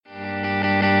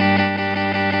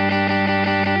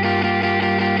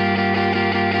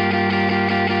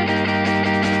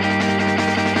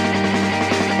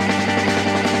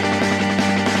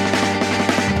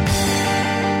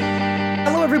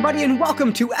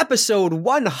welcome to episode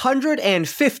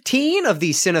 115 of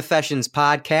the Cinefessions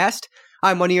podcast.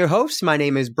 I'm one of your hosts. My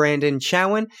name is Brandon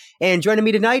Chowan, and joining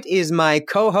me tonight is my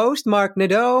co-host, Mark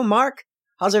Nadeau. Mark,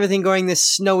 how's everything going this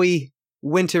snowy,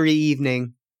 wintry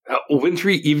evening?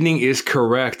 Wintry evening is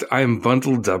correct. I'm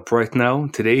bundled up right now.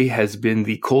 Today has been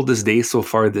the coldest day so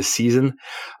far this season.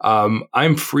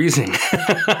 I'm freezing.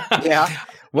 Yeah.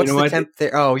 What's the temp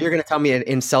there? Oh, you're going to tell me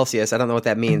in Celsius. I don't know what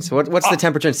that means. What's the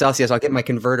temperature in Celsius? I'll get my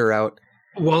converter out.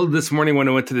 Well, this morning when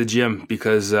I went to the gym,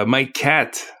 because my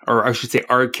cat, or I should say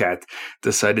our cat,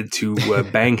 decided to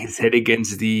bang his head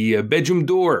against the bedroom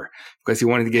door because he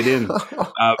wanted to get in.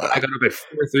 I got up at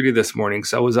 4:30 this morning,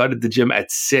 so I was out at the gym at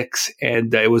 6,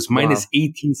 and it was minus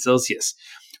 18 Celsius,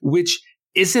 which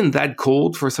isn't that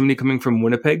cold for somebody coming from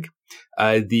Winnipeg.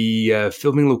 The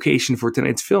filming location for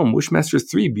tonight's film, Wishmaster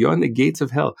 3, Beyond the Gates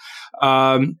of Hell.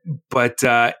 But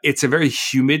it's a very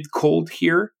humid cold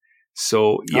here.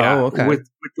 So, yeah, with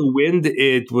the wind,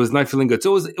 it was not feeling good.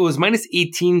 So it was minus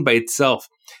 18 by itself.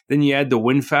 Then you add the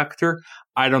wind factor.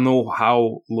 I don't know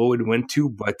how low it went to,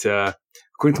 but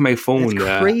according to my phone...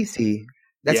 That's crazy.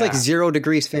 That's like 0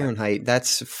 degrees Fahrenheit.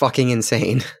 That's fucking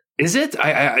insane. Is it?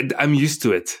 I'm used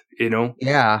to it, you know?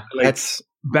 Yeah. Like, that's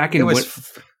back in...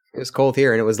 It was cold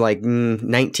here, and it was like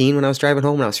 19 when I was driving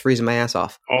home, and I was freezing my ass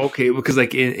off. Okay, because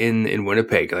like in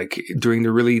Winnipeg, like during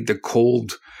the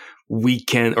cold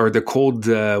weekend or the cold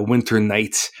winter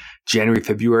nights, January,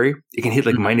 February, it can hit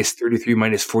like minus 33,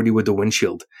 minus 40 with the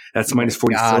windshield. That's minus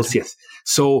 40 Celsius.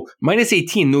 So minus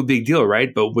 18, no big deal,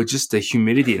 right? But with just the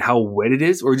humidity and how wet it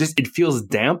is, or just it feels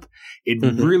damp, it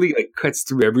really like cuts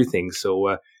through everything.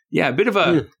 So yeah, a bit of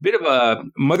a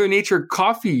Mother Nature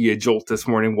coffee jolt this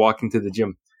morning walking to the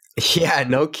gym. Yeah,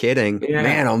 no kidding. Yeah.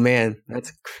 Man, oh man,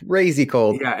 that's crazy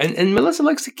cold. Yeah, and Melissa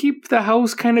likes to keep the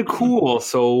house kind of cool.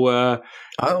 So,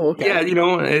 yeah, you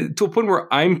know, to a point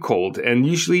where I'm cold. And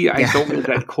usually I don't get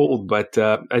that cold, but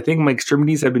I think my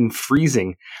extremities have been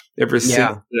freezing ever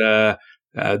since the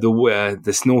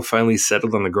snow finally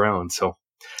settled on the ground. So,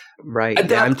 right.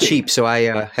 Yeah, I'm cheap, so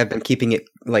I have been keeping it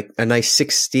like a nice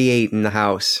 68 in the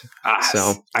house.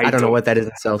 So I don't know what that is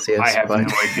in Celsius. I have no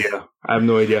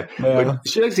idea. Yeah. But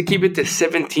she likes to keep it to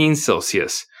 17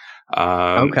 Celsius.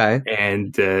 Okay.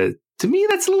 And to me,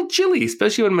 that's a little chilly,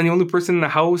 especially when I'm the only person in the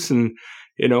house and,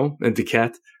 you know, and the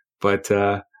cat. But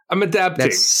I'm adapting.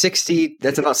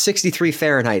 That's about 63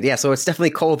 Fahrenheit. Yeah, so it's definitely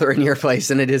colder in your place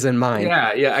than it is in mine.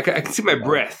 Yeah. I can see my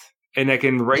breath, and I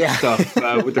can write stuff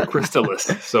with the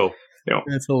Crystallis. So, you know.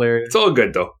 That's hilarious. It's all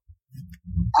good, though.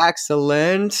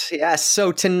 Excellent. Yes.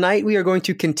 So tonight we are going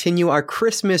to continue our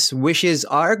Christmas Wishes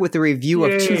arc with a review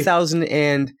of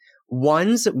 2001's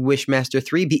Wishmaster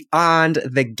 3, Beyond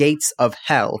the Gates of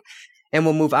Hell. And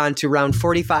we'll move on to round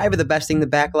 45 of the Best Thing in the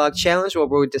Backlog Challenge, where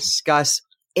we'll discuss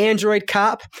Android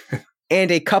Cop and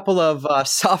a couple of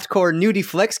softcore nudie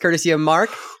flicks, courtesy of Mark,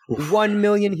 1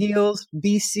 Million Heels,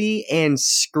 BC, and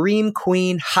Scream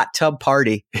Queen Hot Tub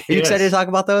Party. Are you excited to talk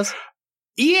about those?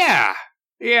 Yeah.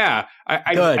 Yeah,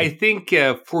 I think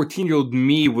 14-year-old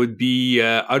me would be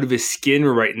out of his skin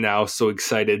right now, so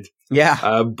excited.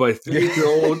 Yeah. But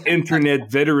 3-year-old internet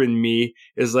veteran me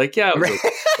is like, yeah,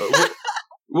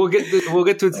 we'll get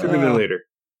to it sooner than later.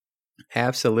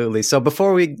 Absolutely. So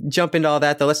before we jump into all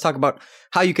that, though, let's talk about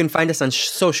how you can find us on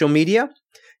social media.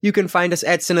 You can find us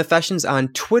at Cinefessions on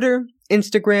Twitter,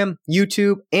 Instagram,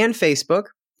 YouTube, and Facebook.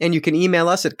 And you can email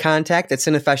us at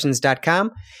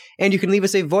contact@cinefessions.com. And you can leave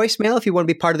us a voicemail if you want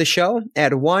to be part of the show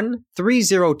at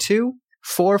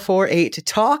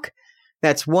 1-302-448-TALK.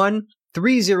 That's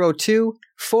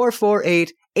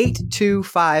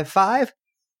 1-302-448-8255.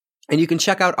 And you can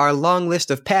check out our long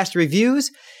list of past reviews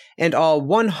and all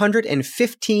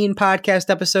 115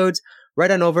 podcast episodes right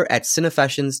on over at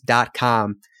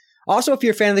cinefessions.com. Also, if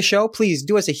you're a fan of the show, please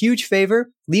do us a huge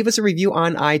favor. Leave us a review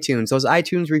on iTunes. Those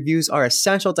iTunes reviews are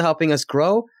essential to helping us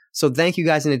grow. So thank you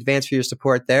guys in advance for your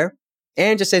support there.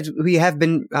 And just as we have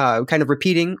been kind of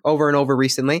repeating over and over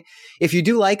recently, if you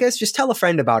do like us, just tell a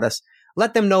friend about us.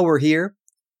 Let them know we're here.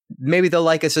 Maybe they'll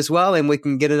like us as well, and we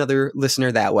can get another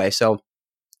listener that way. So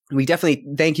we definitely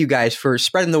thank you guys for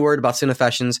spreading the word about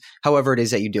Cinefessions, however it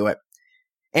is that you do it.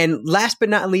 And last but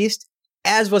not least,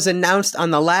 as was announced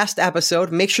on the last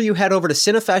episode, make sure you head over to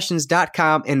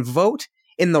cinefessions.com and vote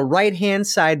in the right-hand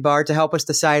sidebar to help us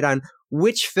decide on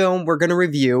which film we're going to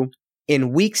review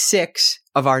in week 6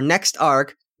 of our next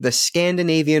arc, the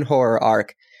Scandinavian horror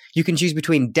arc. You can choose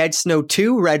between Dead Snow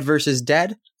 2, Red vs.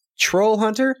 Dead, Troll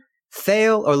Hunter,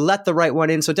 Fail, or Let the Right One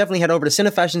In. So definitely head over to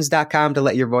cinefessions.com to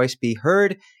let your voice be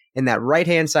heard. And that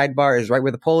right-hand sidebar is right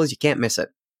where the poll is. You can't miss it.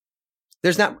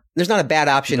 there's not a bad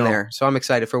option No. there. So I'm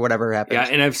excited for whatever happens. Yeah,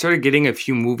 and I've started getting a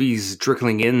few movies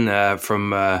trickling in from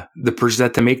the purchase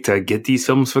that to make to get these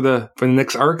films for the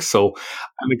next arc. So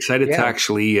I'm excited to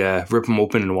actually rip them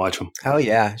open and watch them. Oh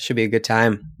yeah, should be a good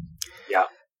time. Yeah,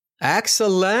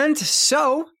 excellent.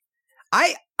 So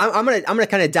I'm gonna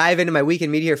kind of dive into my week in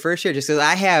media here first here, just because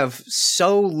I have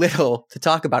so little to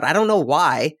talk about. I don't know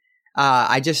why.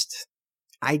 I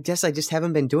guess I just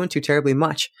haven't been doing too terribly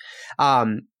much.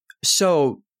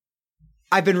 So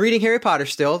I've been reading Harry Potter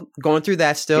still, going through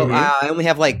that still. Mm-hmm. I only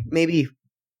have like maybe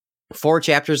 4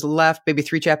 chapters left, maybe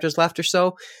 3 chapters left or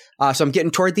so. So I'm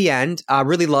getting toward the end.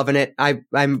 Really loving it. I'm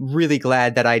really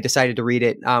glad that I decided to read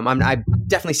it. I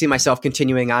definitely see myself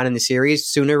continuing on in the series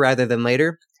sooner rather than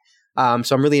later. So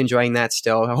I'm really enjoying that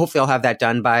still. Hopefully I'll have that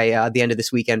done by the end of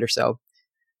this weekend or so.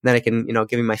 Then I can,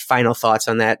 give you my final thoughts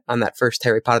on that first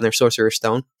Harry Potter and the Sorcerer's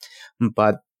Stone.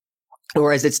 But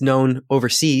or as it's known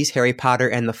overseas, Harry Potter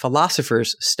and the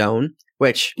Philosopher's Stone,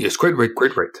 which yes, great.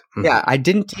 Mm-hmm. Yeah, I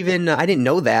didn't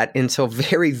know that until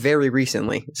very, very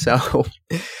recently. So,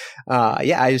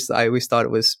 I always thought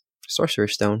it was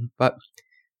Sorcerer's Stone. But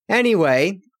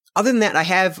anyway, other than that, I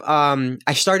have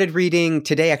I started reading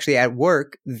today actually at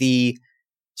work.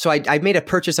 So I made a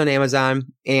purchase on Amazon,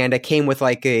 and it came with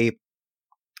like a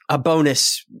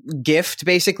bonus gift.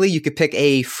 Basically, you could pick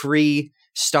a free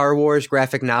Star Wars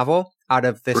graphic novel out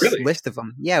of this list of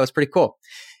them. Yeah, it was pretty cool.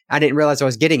 I didn't realize I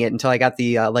was getting it until I got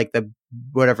the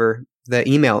the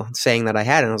email saying that I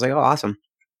had it. And I was like, oh, awesome.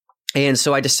 And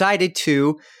so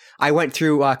I went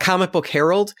through Comic Book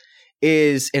Herald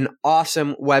is an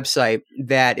awesome website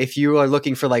that if you are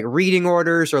looking for like reading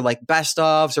orders or like best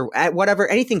ofs or whatever,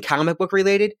 anything comic book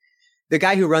related, the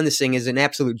guy who runs this thing is an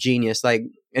absolute genius, like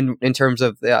in terms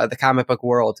of the comic book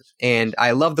world. And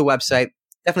I love the website.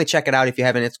 Definitely check it out if you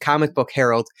haven't. It's Comic Book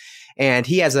Herald. And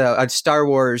he has a Star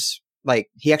Wars, like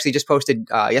he actually just posted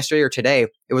yesterday or today.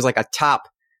 It was like a top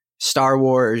Star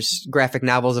Wars graphic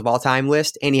novels of all time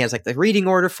list. And he has like the reading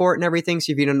order for it and everything.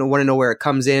 So if you don't want to know where it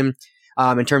comes in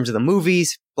terms of the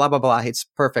movies, blah, blah, blah, it's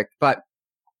perfect. But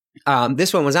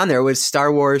this one was on there. It was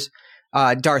Star Wars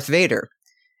Darth Vader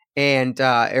and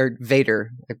or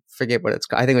Vader. I forget what it's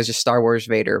called. I think it was just Star Wars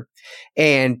Vader.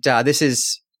 And this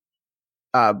is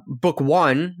book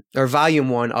 1 or volume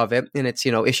 1 of it, and it's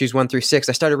issues 1 through 6.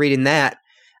 I started reading that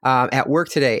at work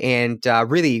today, and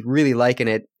really, really liking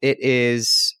it. It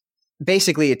is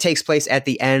basically it takes place at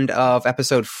the end of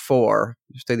episode 4,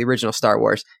 so the original Star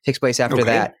Wars. It takes place after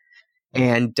that,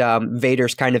 and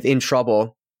Vader's kind of in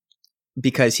trouble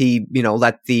because he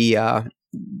let the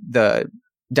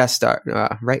Death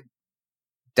Star right?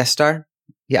 Death Star,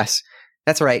 yes,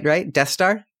 that's right? Death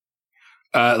Star.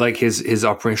 Like his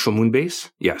operational moon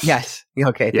base? Yes. Yes.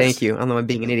 Okay. Yes. Thank you. I don't know, I'm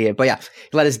being an idiot, but yeah, he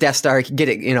let his Death Star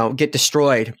get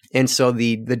destroyed. And so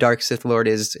the Dark Sith Lord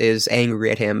is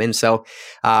angry at him. And so,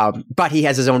 but he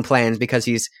has his own plans because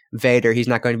he's Vader. He's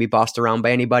not going to be bossed around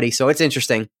by anybody. So it's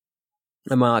interesting.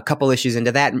 I'm a couple issues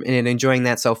into that and enjoying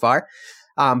that so far.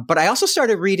 But I also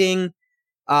started reading,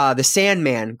 the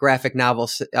Sandman graphic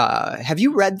novels. Have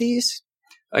you read these?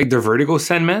 Like the Vertigo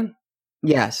Sandman?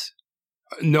 Yes.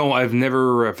 No, I've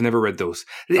never read those.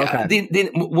 Okay.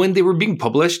 When they were being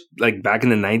published, like back in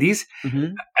the 90s,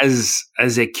 mm-hmm.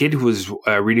 as a kid who was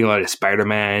reading a lot of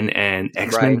Spider-Man and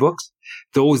X-Men books,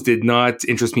 those did not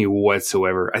interest me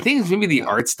whatsoever. I think maybe the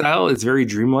art style is very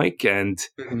dreamlike and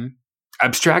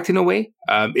abstract in a way.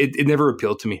 It never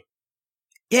appealed to me.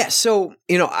 Yeah, so,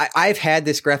 I've had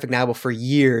this graphic novel for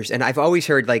years, and I've always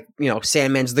heard, like,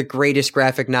 Sandman's the greatest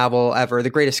graphic novel ever, the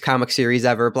greatest comic series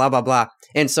ever, blah, blah, blah.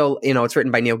 And so, it's written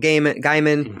by Neil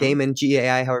Gaiman,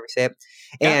 G-A-I, however you say it.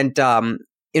 Yeah. And,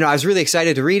 I was really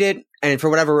excited to read it, and for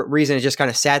whatever reason, it just kind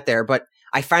of sat there. But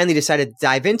I finally decided to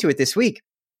dive into it this week,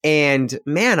 and,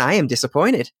 man, I am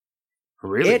disappointed.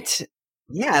 Really? It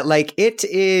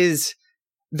is,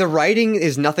 the writing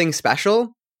is nothing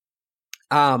special.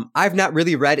 I've not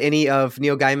really read any of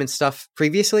Neil Gaiman's stuff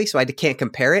previously, so I can't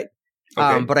compare it.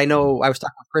 Okay. But I know I was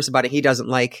talking with Chris about it. He doesn't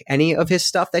like any of his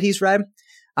stuff that he's read.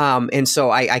 And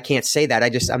so I can't say that.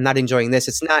 I'm not enjoying this.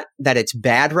 It's not that it's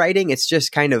bad writing. It's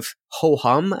just kind of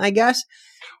ho-hum, I guess.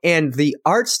 And the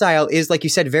art style is, like you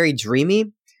said, very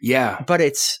dreamy. Yeah. But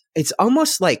it's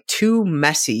almost like too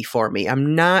messy for me.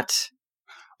 I'm not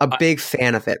a big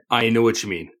fan of it. I know what you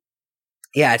mean.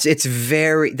 Yeah, it's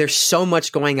very, there's so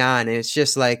much going on, and it's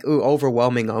just like,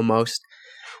 overwhelming almost.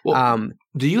 Well,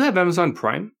 do you have Amazon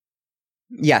Prime?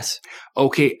 Yes.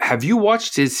 Okay, have you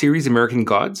watched his series American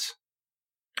Gods?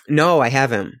 No, I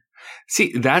haven't.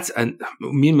 See,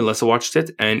 me and Melissa watched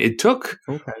it, and it took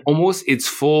almost its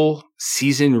full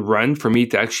season run for me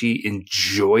to actually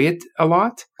enjoy it a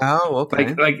lot. Oh,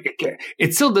 okay. Like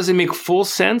it still doesn't make full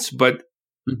sense, but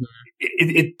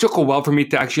it took a while for me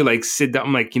to actually like sit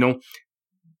down. Like,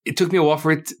 it took me a while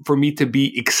for me to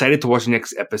be excited to watch the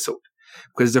next episode,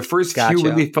 because the first few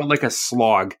really felt like a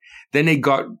slog. Then it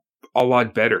got a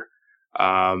lot better.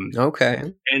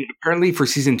 Okay. And apparently for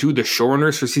season 2, the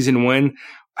showrunners for season 1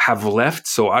 have left.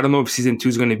 So I don't know if season 2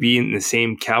 is going to be in the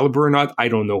same caliber or not. I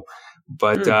don't know.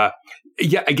 But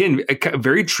yeah, again,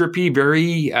 very trippy,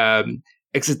 very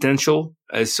existential.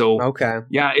 Yeah. So I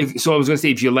was going to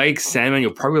say, if you like Sandman,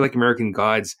 you'll probably like American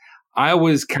Gods. I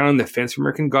was kind of on the fence for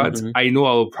American Gods. I know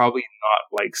I'll probably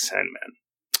not like Sandman.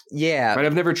 Yeah. But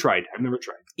I've never tried.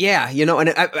 Yeah,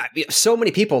 and so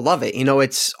many people love it.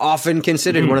 It's often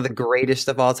considered one of the greatest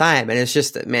of all time. And it's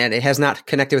just, man, it has not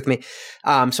connected with me.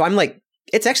 So I'm like,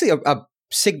 it's actually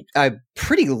a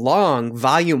pretty long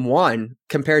volume 1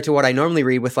 compared to what I normally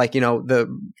read with like,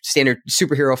 the standard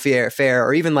superhero fare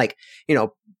or even like,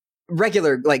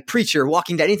 regular like Preacher,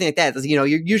 Walking Dead, anything like that. You're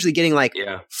usually getting like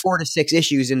 4 to 6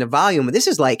 issues in the volume. This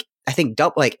is like, I think,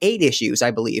 like 8 issues,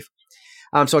 I believe.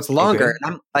 So it's longer. Okay.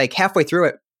 And I'm like halfway through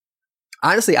it.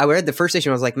 Honestly, I read the first issue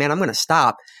and I was like, man, I'm going to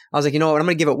stop. I was like, you know what? I'm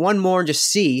going to give it one more and just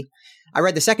see. I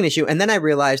read the second issue and then I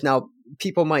realized, now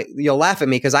you'll laugh at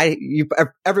me because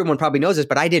everyone probably knows this,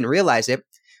 but I didn't realize it.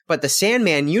 But the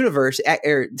Sandman universe,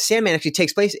 Sandman actually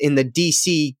takes place in the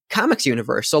DC Comics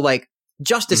universe. So like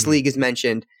Justice League is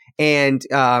mentioned and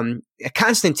John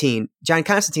Constantine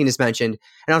is mentioned.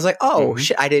 And I was like, oh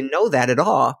shit, I didn't know that at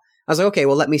all. I was like, okay,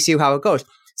 well, let me see how it goes.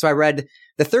 So I read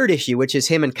the third issue, which is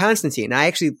him and Constantine.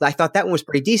 I thought that one was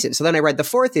pretty decent. So then I read the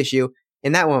fourth issue,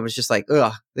 and that one was just like,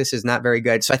 ugh, this is not very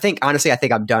good. So I think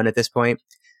I'm done at this point.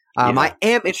 I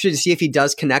am interested to see if he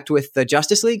does connect with the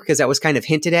Justice League, because that was kind of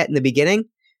hinted at in the beginning.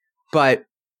 But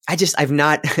I've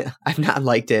not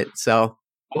liked it. So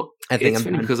I think it's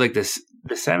funny because like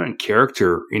the Sandman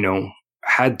character,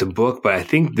 had the book, but I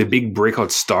think the big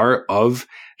breakout star of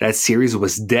that series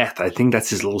was Death. I think that's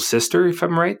his little sister, if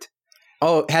I'm right.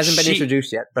 Oh, it hasn't been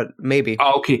introduced yet, but maybe.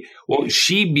 Oh, okay. Well,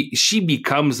 she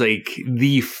becomes like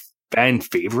the fan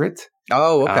favorite.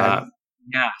 Oh, okay.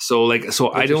 Yeah. So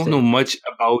I don't know much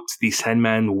about the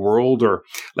Sandman world or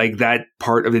like that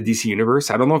part of the DC universe.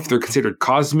 I don't know if they're considered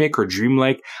cosmic or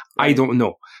dreamlike. Right. I don't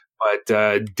know.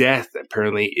 But Death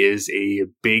apparently is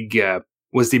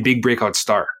was the big breakout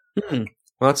star. Well,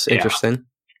 that's interesting.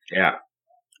 Yeah.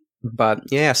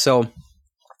 But yeah, so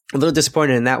a little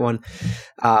disappointed in that one.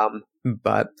 And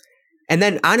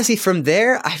then honestly, from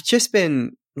there, I've just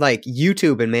been like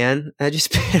YouTubing, man. I've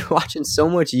just been watching so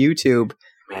much YouTube.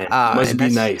 Man, must be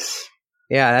nice.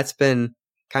 Yeah, that's been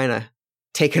kind of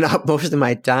taken up most of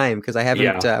my time because I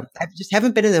just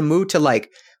haven't been in the mood to like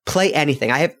play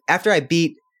anything. After I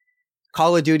beat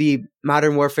Call of Duty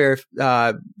Modern Warfare,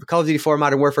 Call of Duty 4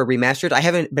 Modern Warfare Remastered, I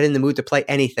haven't been in the mood to play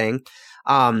anything.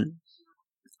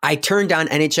 I turned on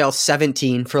NHL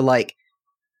 17 for like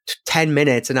 10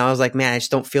 minutes and I was like, man, I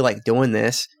just don't feel like doing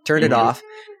this. Turned it off.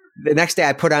 The next day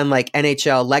I put on like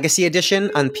NHL Legacy Edition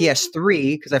on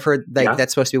PS3 because I've heard like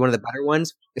that's supposed to be one of the better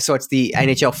ones. So it's the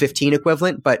NHL 15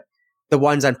 equivalent, but the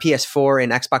ones on PS4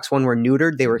 and Xbox One were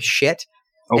neutered. They were shit.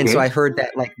 Okay. And so I heard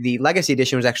that like the Legacy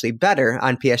Edition was actually better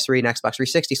on PS3 and Xbox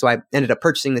 360. So I ended up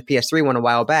purchasing the PS3 one a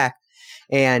while back.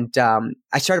 And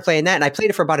I started playing that and I played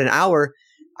it for about an hour.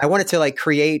 I wanted to like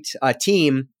create a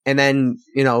team and then,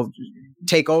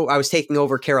 I was taking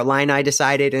over Carolina, I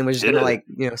decided, and was just going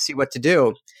to see what to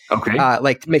do.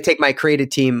 Okay. Take my created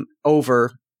team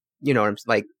over,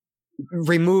 like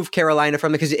remove Carolina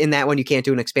from it because in that one you can't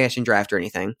do an expansion draft or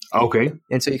anything. Okay.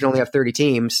 And so you can only have 30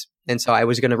 teams. And so I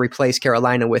was going to replace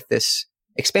Carolina with this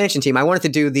expansion team. I wanted to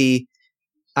do the,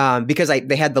 because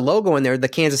they had the logo in there, the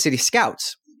Kansas City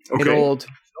Scouts, an old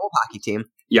hockey team.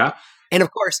 Yeah. And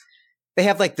of course, they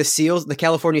have like the Seals, the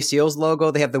California Seals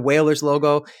logo. They have the Whalers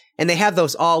logo, and they have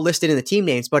those all listed in the team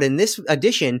names. But in this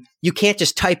edition, you can't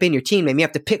just type in your team name. You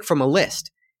have to pick from a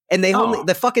list. And they only,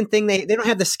 the fucking thing, they don't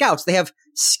have the Scouts. They have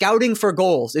Scouting for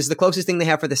Goals is the closest thing they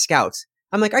have for the Scouts.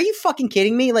 I'm like, are you fucking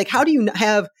kidding me? Like, how do you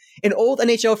have an old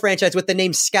NHL franchise with the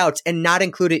name Scouts and not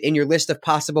include it in your list of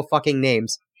possible fucking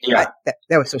names? Yeah.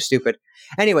 That was so stupid.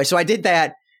 Anyway, so I did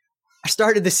that. I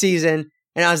started the season,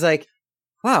 and I was like,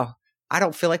 wow, I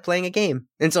don't feel like playing a game.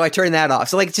 And so I turned that off.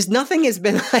 So like just nothing's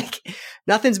been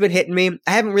hitting me.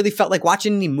 I haven't really felt like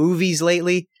watching any movies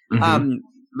lately.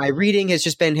 My reading has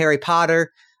just been Harry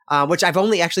Potter, which I've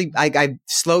only I've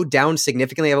slowed down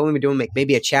significantly. I've only been doing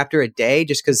maybe a chapter a day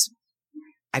just because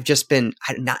I've just been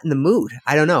not in the mood.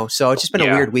 I don't know. So it's just been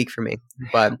a weird week for me.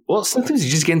 But well, sometimes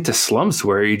you just get into slumps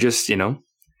where you just, it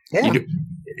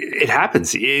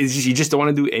happens. You just don't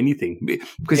want to do anything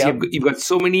because you've got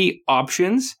so many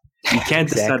options. You can't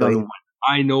decide on one.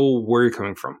 I know where you're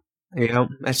coming from.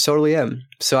 That's totally it.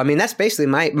 So, I mean, that's basically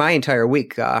my entire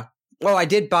week. I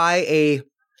did buy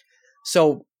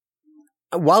so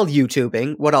while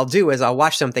YouTubing, what I'll do is I'll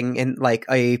watch something in like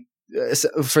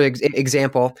for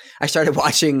example, I started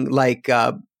watching like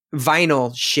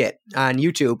vinyl shit on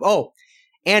YouTube. Oh,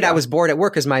 and I was bored at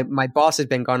work because my boss has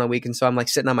been gone a week. And so I'm like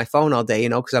sitting on my phone all day,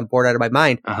 because I'm bored out of my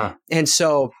mind. Uh-huh. And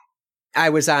so I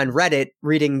was on Reddit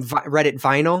reading Reddit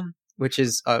Vinyl, which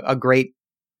is a great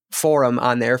forum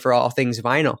on there for all things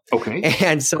vinyl. Okay.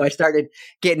 And so I started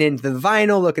getting into the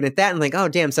vinyl, looking at that and like, oh,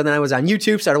 damn. So then I was on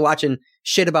YouTube, started watching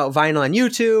shit about vinyl on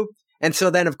YouTube. And so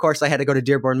then, of course, I had to go to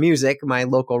Dearborn Music, my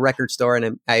local record store,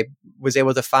 and I was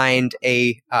able to find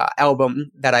a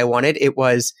album that I wanted. It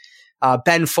was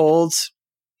Ben Folds'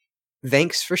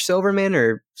 Thanks for Silverman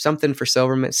or something for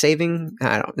Silverman.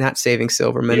 Not Saving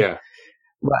Silverman. Yeah.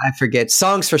 Well, I forget.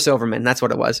 Songs for Silverman. That's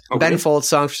what it was. Okay. Ben Folds'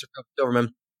 Songs for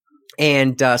Silverman.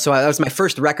 And so that was my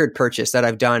first record purchase that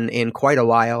I've done in quite a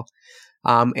while.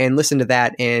 And listen to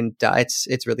that. And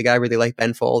it's really good. I really like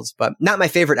Ben Folds, but not my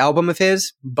favorite album of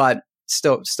his, but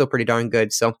still pretty darn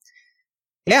good. So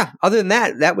yeah, other than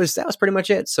that was pretty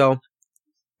much it. So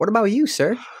what about you,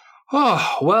 sir?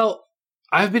 Oh, well,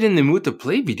 I've been in the mood to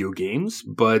play video games,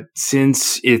 but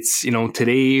since it's,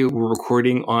 today we're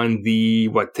recording on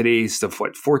today's the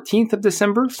 14th of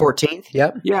December? 14th,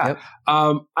 yep. Yeah. Yep.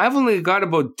 I've only got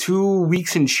about 2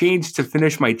 weeks and change to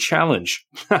finish my challenge.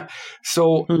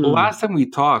 So last time we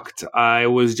talked, I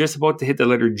was just about to hit the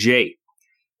letter J.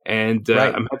 And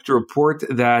I'm happy to report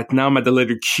that now I'm at the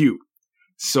letter Q.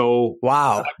 So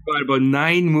wow, I've got about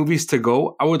 9 movies to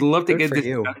go. I would love to get this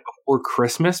done before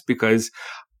Christmas because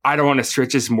I don't want to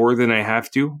stretch this more than I have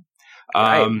to.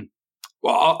 Well,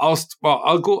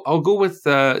 I'll go with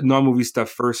non-movie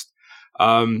stuff first.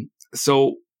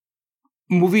 So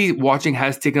movie watching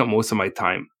has taken up most of my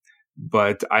time,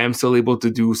 but I am still able to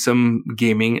do some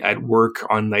gaming at work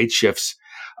on night shifts.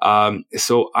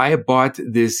 So I bought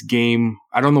this game.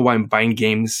 I don't know why I'm buying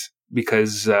games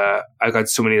because I got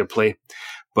so many to play,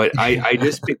 but I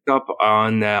just picked up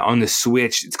on the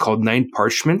Switch. It's called 9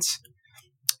 Parchments.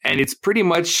 And it's pretty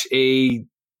much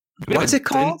what's it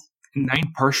called?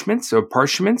 9 Parchments or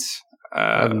Parchments.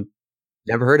 Never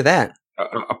heard of that.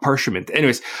 A parchment.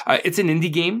 Anyways, it's an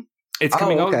indie game. It's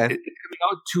coming out. It's coming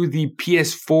out to the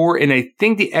PS4 and I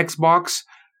think the Xbox.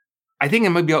 I think it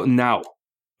might be out now,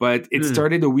 but it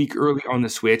started a week early on the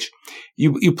Switch.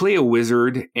 You play a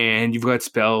wizard and you've got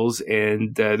spells,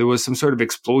 and there was some sort of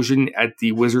explosion at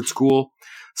the wizard school.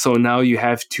 So now you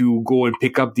have to go and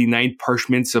pick up the 9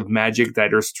 parchments of magic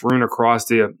that are strewn across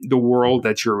the world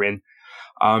that you're in.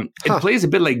 It plays a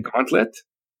bit like Gauntlet,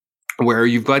 where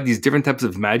you've got these different types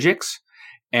of magics,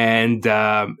 and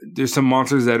there's some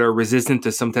monsters that are resistant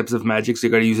to some types of magic, so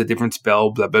you got to use a different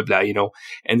spell, blah, blah, blah,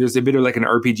 And there's a bit of like an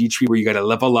RPG tree where you got to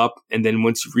level up, and then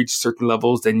once you reach certain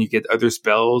levels, then you get other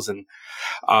spells, and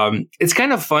it's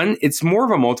kind of fun. It's more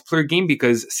of a multiplayer game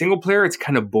because single player, it's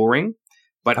kind of boring.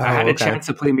 But I had a chance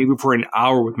to play maybe for an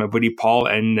hour with my buddy Paul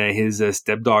and his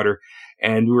stepdaughter.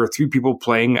 And we were 3 people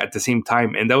playing at the same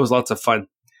time. And that was lots of fun.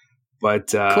 But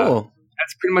cool.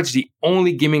 That's pretty much the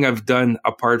only gaming I've done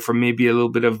apart from maybe a little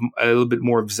bit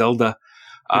more of Zelda.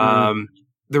 The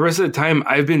rest of the time,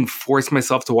 I've been forcing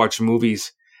myself to watch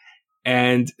movies.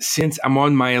 And since I'm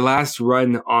on my last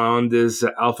run on this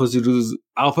Alpha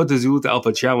to Zulu to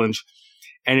Alpha challenge,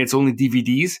 and it's only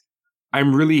DVDs,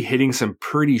 I'm really hitting some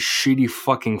pretty shitty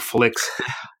fucking flicks.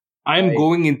 I'm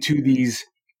going into these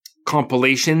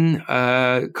compilation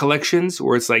collections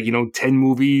where it's like, 10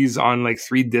 movies on like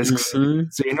 3 discs. Mm-hmm.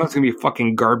 So it's going to be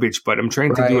fucking garbage, but I'm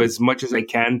trying to do as much as I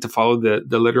can to follow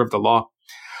the letter of the law.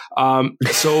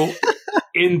 So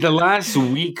in the last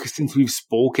week since we've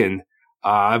spoken,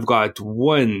 I've got 5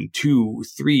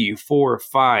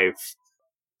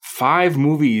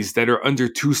 movies that are under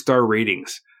 2-star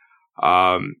ratings.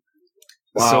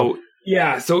 Wow.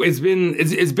 So it's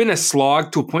been a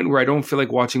slog to a point where I don't feel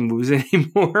like watching movies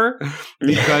anymore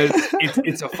because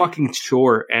it's a fucking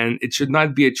chore, and it should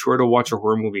not be a chore to watch a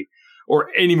horror movie or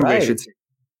any movie, I should say.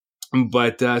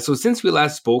 But so since we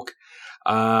last spoke,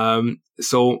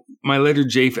 so my letter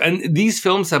J, and these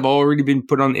films have already been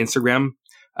put on Instagram,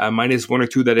 minus 1 or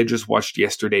 2 that I just watched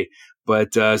yesterday.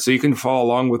 But so you can follow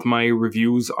along with my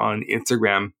reviews on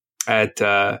Instagram at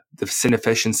the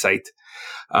Cinefessions site.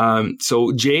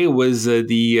 So Jay was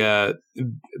the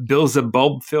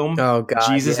Beelzebub film. Oh God,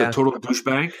 Jesus, a total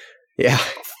douchebag. Yeah.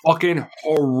 Fucking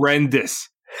horrendous.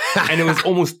 And it was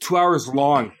almost 2 hours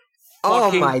long.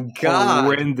 Oh my God.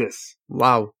 Horrendous.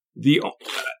 Wow.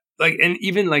 And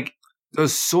even like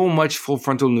there's so much full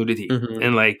frontal nudity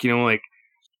and like, like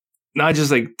not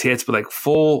just like tits, but like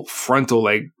full frontal,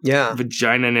 like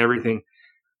vagina and everything,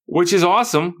 which is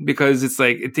awesome because it's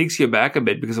like, it takes you back a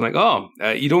bit because I'm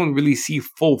like, you don't really see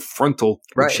full frontal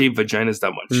shaved vaginas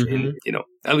that much. In,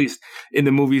 at least in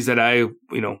the movies that I,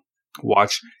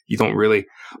 watch, you don't really.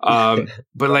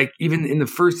 But like even in the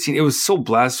first scene, it was so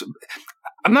blasphemous.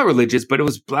 I'm not religious, but it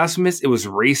was blasphemous. It was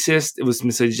racist. It was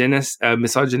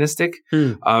misogynistic.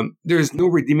 There's no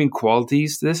redeeming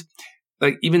qualities to this.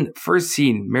 Like even first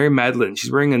scene, Mary Magdalene,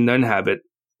 she's wearing a nun habit,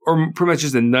 or pretty much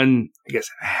just a nun, I guess,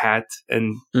 hat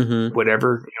and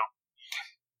whatever.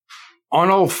 On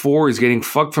all fours, getting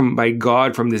fucked by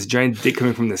God from this giant dick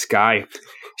coming from the sky.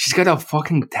 She's got a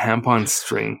fucking tampon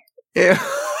string. Yeah.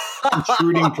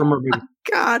 Protruding from her body.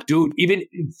 God, dude! Even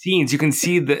in scenes, you can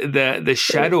see the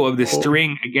shadow of the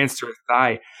string against her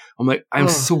thigh. I'm like, I'm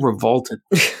so revolted.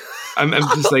 I'm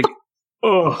just like,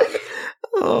 oh.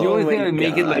 The only thing that would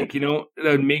make it like, that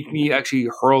would make me actually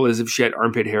hurl is if she had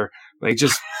armpit hair. Like,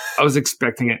 just I was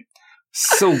expecting it.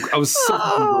 I was so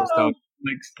fucking grossed out.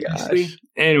 Like, seriously.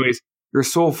 Anyways, you're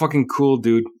so fucking cool,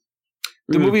 dude.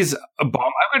 The movie's a bomb.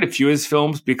 I've read a few of his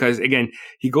films because, again,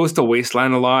 he goes to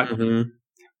Wasteland a lot.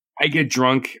 I get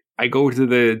drunk. I go to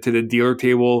the dealer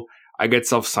table. I get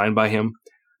self-signed by him.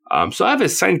 So I have a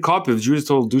signed copy of Judas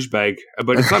Total Douchebag,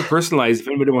 but it's not personalized. If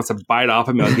anybody wants to buy it off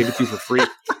of me, I'll give it to you for free.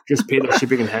 Just pay the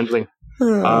shipping and handling.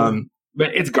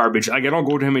 But it's garbage. Like, I don't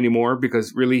go to him anymore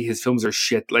because really his films are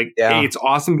shit. Like, hey, it's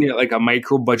awesome being like a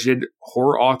micro-budgeted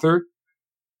horror author,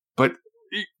 but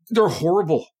they're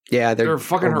horrible. Yeah, they're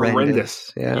fucking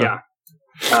horrendous. Yeah.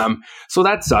 So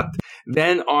that sucked.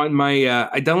 Then on my,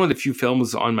 I downloaded a few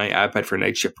films on my iPad for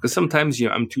night shift because sometimes,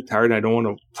 I'm too tired and I don't want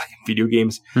to play video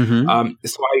games. So I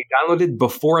downloaded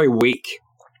Before I Wake,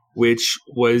 which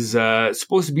was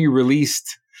supposed to be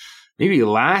released maybe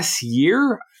last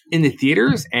year in the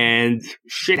theaters, and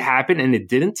shit happened and it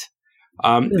didn't.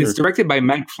 It's directed by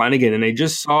Matt Flanagan, and I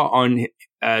just saw on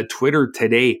Twitter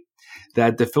today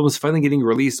that the film is finally getting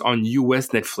released on US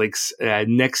Netflix I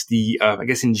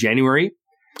guess in January.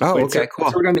 Oh, okay, cool.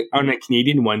 It's on a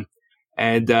Canadian one.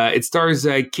 And it stars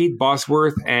Kate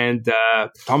Bosworth and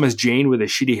Thomas Jane with a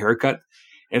shitty haircut.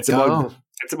 And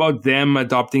it's about them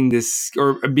adopting this,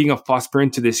 or being a foster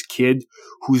parent to this kid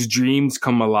whose dreams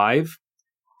come alive.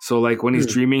 So like when he's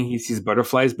dreaming, he sees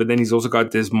butterflies, but then he's also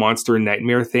got this monster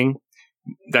nightmare thing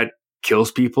that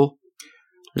kills people.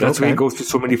 That's why he goes to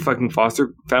so many fucking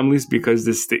foster families, because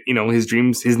his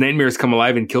dreams, his nightmares come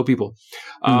alive and kill people.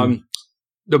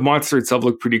 The monster itself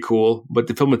looked pretty cool, but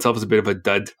the film itself is a bit of a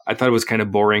dud. I thought it was kind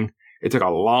of boring. It took a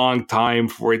long time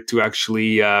for it to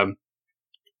actually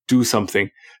do something.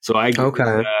 So I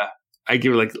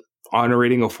give it like honor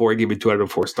rating of 4. I give it 2 out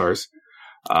of 4 stars.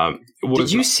 Have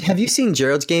you seen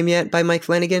Gerald's Game yet by Mike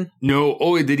Flanagan? No.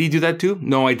 Oh, did he do that too?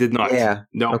 No, I did not. Yeah.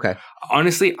 No. Okay.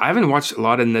 Honestly, I haven't watched a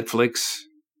lot of Netflix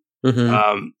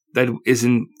that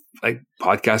isn't like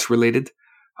podcast related.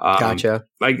 Gotcha.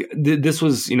 Like this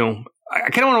was, I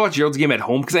kind of want to watch Gerald's Game at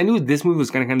home because I knew this movie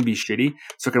was going to kind of be shitty,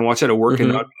 so I can watch it at work and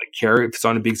not like care if it's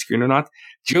on a big screen or not.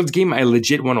 Gerald's Game, I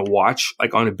legit want to watch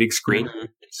like on a big screen.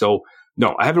 So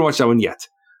no, I haven't watched that one yet.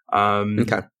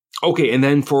 Okay, and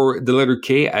then for the letter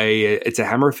K, it's a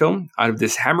Hammer film out of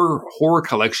this Hammer horror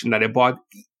collection that I bought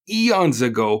eons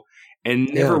ago and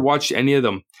never watched any of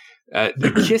them.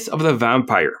 The Kiss of the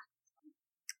Vampire.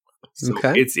 So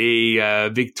it's a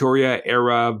Victoria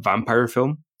era vampire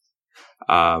film.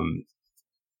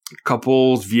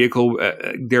 Couples vehicle,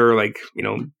 they're like,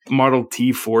 Model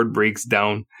T Ford breaks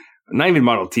down. Not even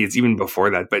Model T, it's even before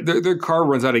that, but their car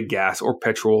runs out of gas or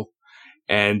petrol,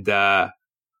 and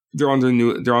they're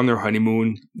on their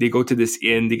honeymoon. They go to this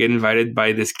inn. They get invited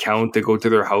by this count to go to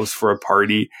their house for a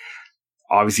party.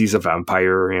 Obviously, he's a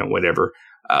vampire, whatever.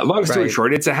 Long story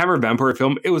short, it's a Hammer vampire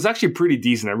film. It was actually pretty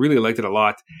decent. I really liked it a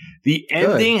lot. The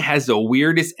ending has the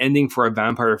weirdest ending for a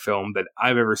vampire film that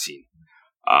I've ever seen.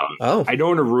 I don't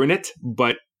want to ruin it,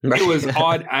 but it was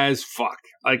odd as fuck.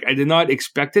 Like, I did not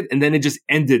expect it, and then it just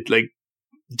ended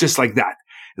just like that.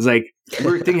 It's like,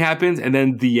 weird thing happens, and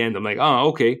then the end. I'm like, oh,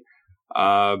 okay.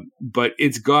 But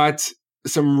it's got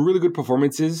some really good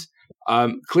performances.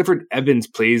 Clifford Evans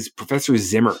plays Professor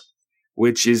Zimmer,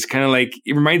 which is kind of like,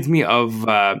 it reminds me of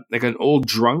like an old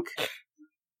drunk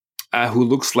who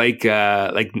looks like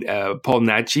Paul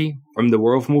Nachi from the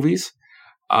Werewolf movies.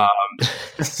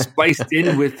 Spliced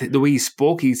in with the way he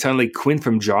spoke, he sounded like Quinn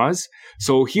from Jaws.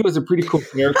 So he was a pretty cool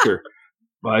character.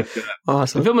 But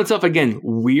Awesome. the film itself, again,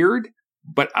 weird,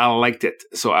 but I liked it.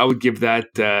 So I would give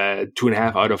that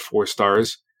 2.5 out of 4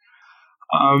 stars.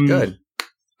 Good.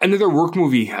 Another work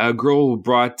movie. A girl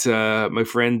brought, my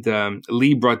friend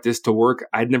Lee brought this to work.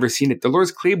 I'd never seen it.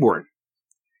 Dolores Claiborne.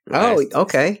 Oh,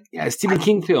 okay. Yeah, Stephen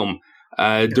King film.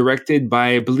 Directed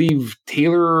by, I believe,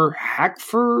 Taylor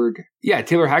Hackford. Yeah,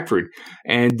 Taylor Hackford.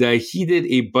 And he did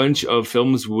a bunch of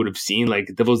films we would have seen, like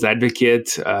Devil's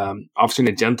Advocate, Officer and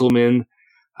a Gentleman.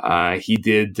 He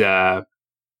did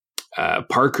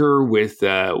Parker with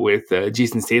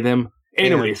Jason Statham.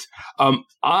 Anyways,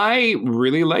 I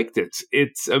really liked it.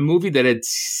 It's a movie that I'd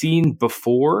seen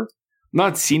before.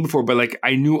 Not seen before, but like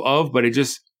I knew of, but it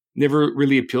just never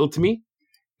really appealed to me.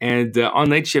 And on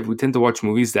night shift, we tend to watch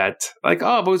movies that, like,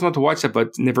 I've always wanted to watch that,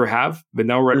 but never have. But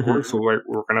now we're at work, so we're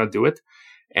going to do it.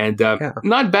 And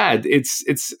not bad.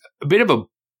 It's a bit of a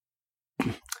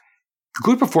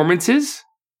good performances,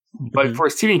 but for a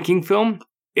Stephen King film,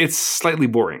 it's slightly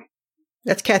boring.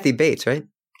 That's Kathy Bates, right?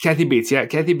 Kathy Bates, yeah.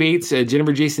 Kathy Bates,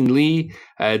 Jennifer Jason Leigh,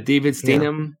 David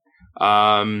Statham.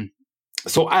 Yeah.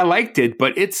 So I liked it,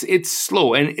 but it's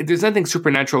slow, and there's nothing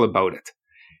supernatural about it.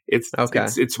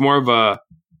 It's more of a,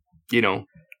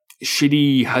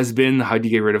 shitty husband, how do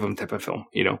you get rid of him type of film,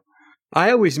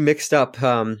 I always mixed up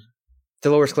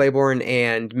Dolores Claiborne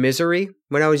and Misery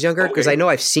when I was younger, because I know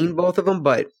I've seen both of them,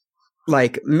 but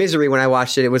like Misery, when I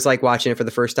watched it, it was like watching it for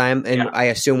the first time. And I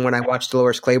assume when I watch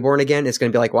Dolores Claiborne again, it's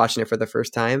going to be like watching it for the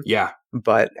first time. Yeah.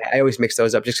 But I always mix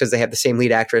those up just because they have the same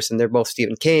lead actress and they're both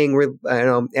Stephen King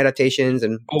adaptations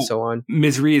and so on.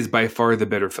 Misery is by far the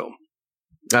better film.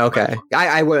 Okay.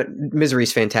 I would.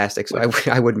 Misery's fantastic, so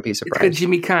I wouldn't be surprised. It's got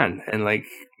Jimmy Caan, and like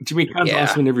Jimmy Caan's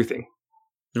awesome in everything.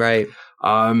 Right.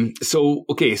 So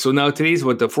now today's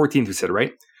the 14th we said,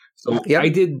 right? So I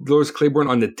did Dolores Claiborne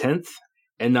on the 10th.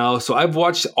 And now, so I've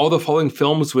watched all the following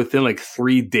films within like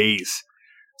 3 days.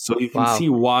 So you can see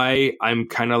why I'm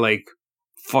kind of like,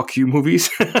 fuck you movies.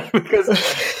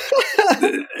 Because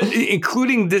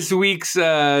including this week's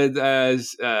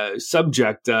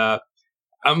subject, I'm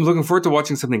looking forward to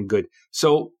watching something good.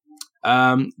 So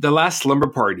The Last Slumber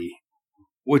Party,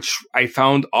 which I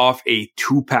found off a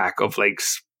 2-pack of like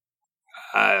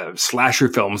slasher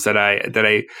films that I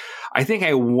think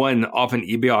I won off an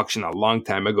eBay auction a long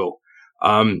time ago.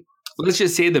 Let's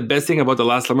just say the best thing about The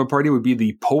Last Slumber Party would be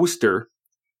the poster,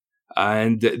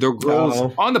 and the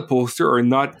girls on the poster are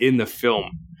not in the film.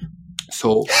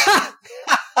 So,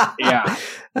 yeah,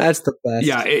 that's the best.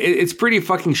 Yeah, it's pretty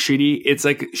fucking shitty. It's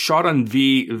like shot on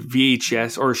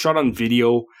VHS or shot on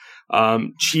video,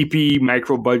 cheapy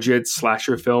micro budget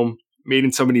slasher film made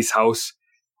in somebody's house.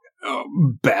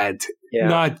 Bad,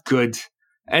 not good.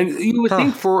 And you would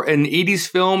think for an 80s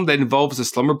film that involves a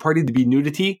slumber party to be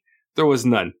nudity, there was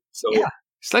none. So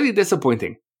slightly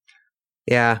disappointing.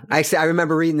 Yeah. I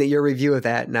remember reading your review of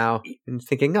that now and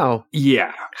thinking, how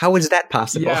is that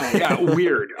possible? Yeah,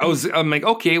 weird. I'm like,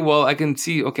 okay, well, I can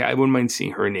see, I wouldn't mind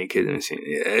seeing her naked. And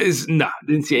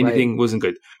didn't see anything, wasn't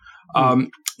good.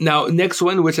 Now, next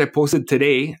one, which I posted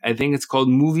today, I think it's called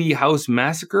Movie House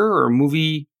Massacre or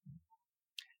Movie.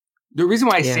 The reason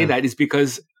why I say that is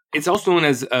because it's also known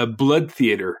as Blood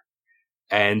Theater.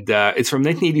 And it's from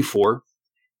 1984.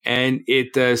 And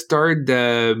it starred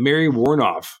Mary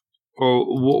Warnoff.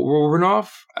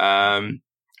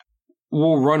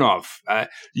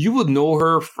 You would know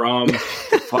her from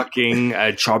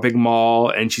fucking Chopping Mall,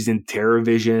 and she's in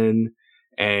TerrorVision,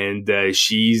 and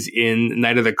she's in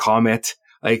Night of the Comet.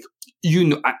 Like,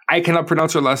 I cannot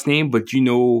pronounce her last name, but you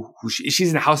know who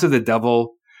she's in House of the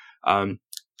Devil.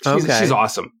 She's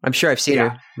awesome. I'm sure I've seen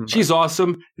her. She's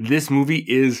awesome. This movie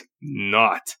is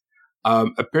not.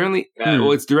 Apparently,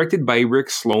 it's directed by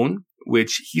Rick Sloan,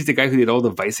 which he's the guy who did all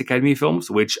the Vice Academy films,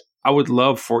 which I would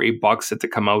love for a box set to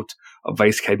come out of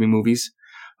Vice Academy movies.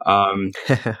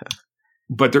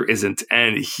 But there isn't.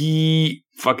 And he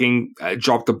fucking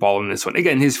dropped the ball in this one.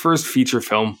 Again, his first feature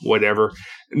film, whatever,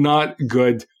 not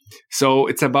good. So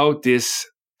it's about this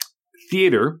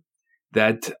theater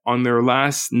that on their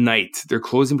last night, they're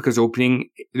closing because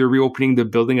they're reopening the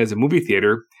building as a movie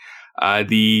theater.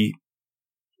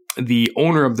 The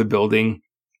owner of the building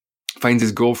finds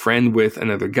his girlfriend with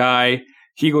another guy.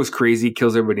 He goes crazy,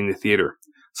 kills everybody in the theater.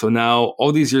 So now,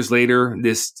 all these years later,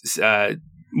 this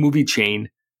movie chain,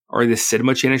 or this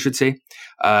cinema chain, I should say,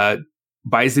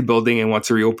 buys the building and wants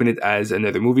to reopen it as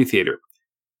another movie theater.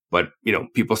 But,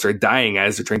 people start dying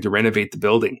as they're trying to renovate the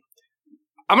building.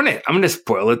 I'm gonna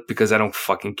spoil it because I don't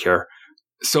fucking care.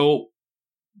 So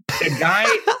the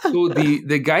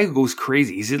guy who goes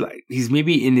crazy, he's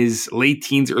maybe in his late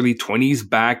teens, early 20s,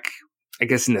 back, I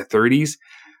guess, in the 30s.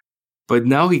 But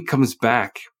now he comes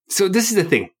back So this is the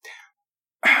thing.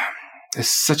 It's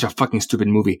such a fucking stupid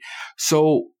movie.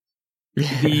 So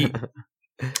the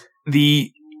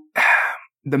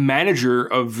the manager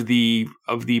of the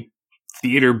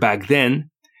theater back then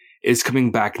is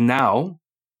coming back now,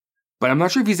 but I'm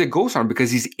not sure if he's a ghost hunter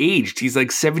because he's aged. He's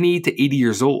like 70 to 80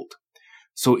 years old.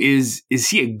 So is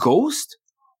he a ghost,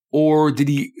 or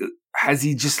has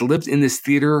he just lived in this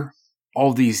theater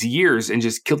all these years and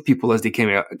just killed people as they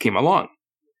came along?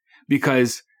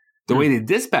 Because the way they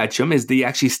dispatch him is they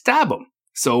actually stab him.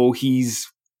 So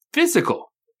he's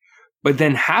physical. But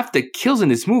then half the kills in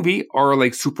this movie are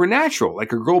like supernatural.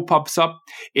 Like a girl pops up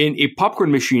in a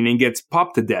popcorn machine and gets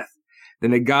popped to death.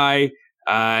 Then a guy,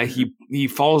 he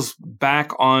falls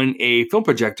back on a film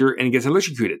projector and gets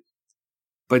electrocuted.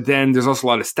 But then there's also a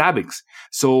lot of stabbings.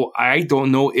 So I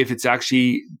don't know if it's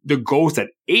actually the ghost that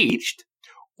aged,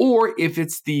 or if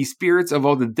it's the spirits of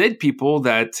all the dead people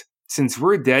that, since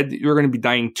we're dead, you're going to be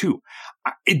dying too.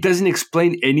 It doesn't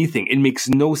explain anything. It makes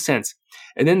no sense.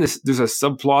 And then there's a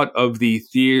subplot of the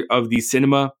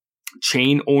cinema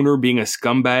chain owner being a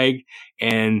scumbag,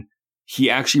 and he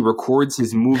actually records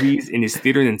his movies in his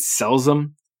theater and then sells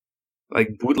them,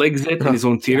 like bootlegs it in his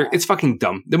own theater. It's fucking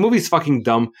dumb. The movie's fucking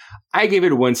dumb. I gave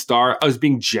it a 1 star. I was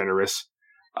being generous.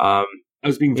 I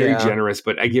was being very generous,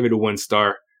 but I gave it a 1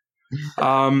 star.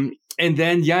 And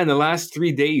then, in the last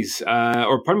 3 days,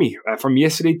 from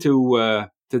yesterday to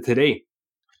today,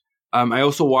 I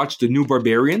also watched The New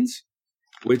Barbarians,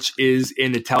 which is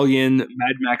an Italian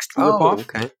Mad Max ripoff.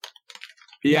 Okay.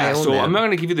 Yeah, so I'm not going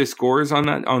to give you the scores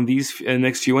on these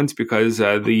next few ones because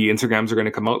the Instagrams are going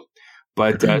to come out.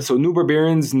 But so New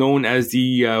Barbarians, known as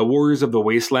the Warriors of the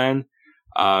Wasteland.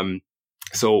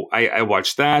 So I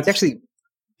watched that. It's actually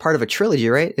part of a trilogy,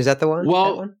 right? Is that the one?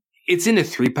 Well, it's in a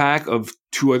 3-pack of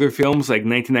 2 other films, like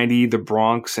 1990, The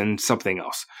Bronx, and something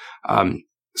else.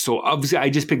 So obviously,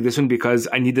 I just picked this one because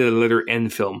I needed a letter N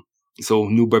film. So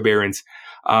New Barbarians.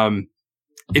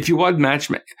 If you want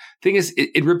thing is,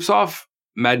 it rips off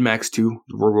Mad Max 2,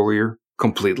 The Road Warrior,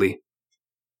 completely.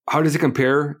 How does it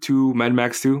compare to Mad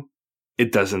Max 2?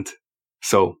 It doesn't.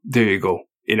 So there you go.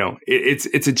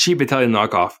 It's a cheap Italian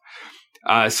knockoff.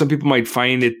 Some people might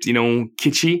find it,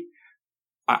 kitschy.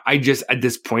 I just, at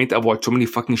this point, I've watched so many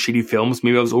fucking shitty films.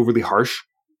 Maybe I was overly harsh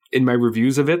in my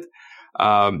reviews of it,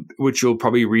 which you'll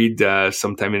probably read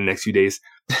sometime in the next few days.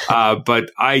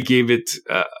 But I gave it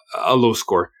a low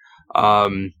score.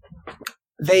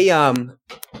 They,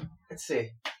 let's see.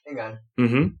 Hang on.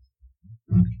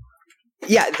 Mm-hmm.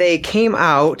 Yeah, they came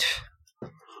out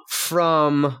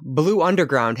from Blue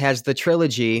Underground, has the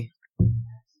trilogy.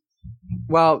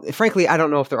 Well, frankly, I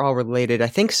don't know if they're all related. I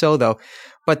think so, though.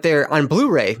 But they're on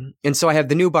Blu-ray. And so I have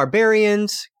The New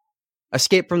Barbarians,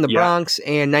 Escape from the Bronx,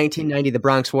 and 1990, The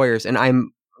Bronx Warriors. And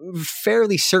I'm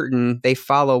fairly certain they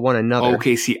follow one another.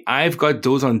 Okay, see, I've got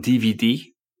those on DVD.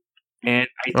 And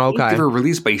I think they were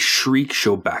released by Shriek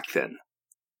Show back then.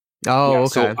 Oh, okay.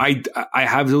 So I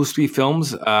have those 3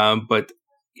 films, but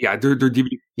they're DVD.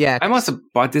 Yeah. I must have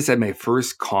bought this at my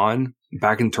first con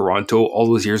back in Toronto all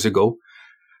those years ago.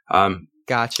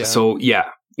 Gotcha. So,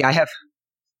 yeah, I have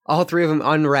all 3 of them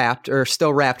unwrapped, or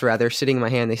still wrapped, rather, sitting in my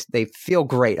hand. They feel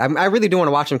great. I really do want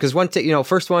to watch them because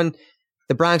first one,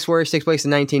 The Bronx Warriors takes place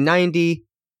in 1990.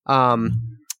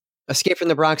 Escape from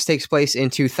the Bronx takes place in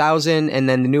 2000, and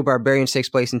then The New Barbarians takes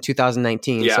place in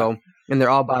 2019. Yeah. So, and they're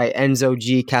all by Enzo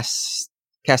G.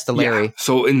 Castellari. Yeah.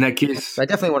 So in that case, I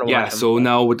definitely want to watch them. So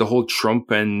now with the whole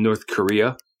Trump and North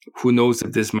Korea, who knows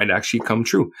if this might actually come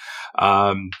true?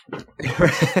 But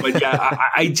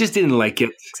I just didn't like it.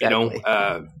 Exactly.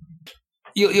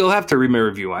 You'll have to read my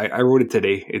review. I wrote it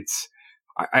today.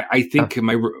 I think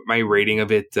my rating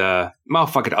of it. Well,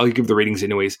 fuck it. I'll give the ratings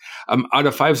anyways. Out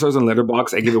of 5 stars on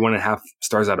Letterboxd, I give it 1.5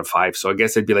 stars out of 5. So I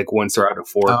guess it'd be like 1 star out of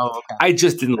 4. Oh, okay. I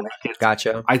just didn't like it.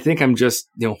 Gotcha. I think I'm just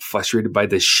frustrated by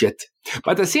this shit.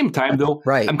 But at the same time, though,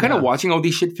 I'm kind of watching all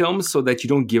these shit films so that you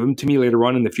don't give them to me later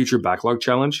on in the future backlog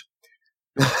challenge.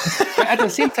 But at the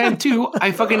same time, too,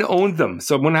 I fucking owned them,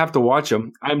 so I'm gonna have to watch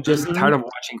them. I'm just tired of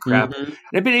watching crap.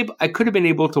 And I could have been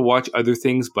able to watch other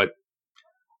things, but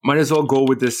might as well go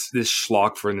with this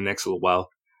schlock for the next little while.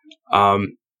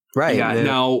 Right. Yeah.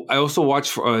 Now I also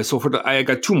watched. I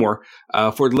got 2 more.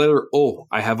 For the letter O,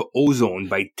 I have Ozone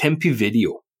by Tempe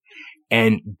Video.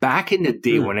 And back in the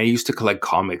day when I used to collect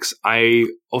comics, I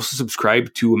also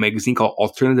subscribed to a magazine called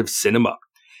Alternative Cinema,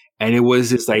 and it was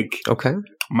this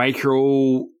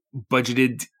micro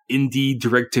budgeted indie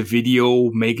direct to video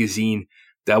magazine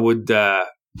that would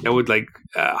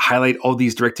highlight all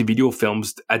these direct to video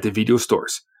films at the video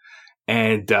stores.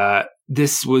 And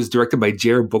this was directed by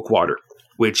Jared Bookwater,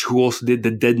 who also did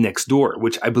The Dead Next Door,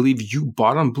 which I believe you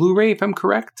bought on Blu-ray, if I'm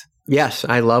correct. Yes,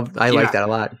 I like that a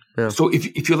lot. Yeah. So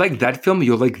if you like that film,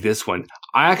 you'll like this one.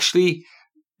 I have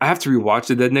to rewatch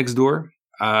The Dead Next Door.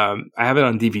 I have it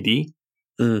on DVD.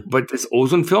 But this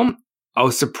Ozone film, I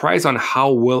was surprised on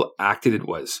how well acted it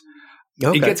was.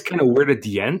 Okay. It gets kind of weird at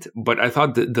the end, but I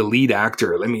thought the lead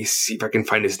actor, let me see if I can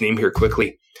find his name here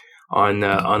quickly on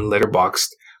Letterboxd.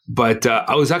 But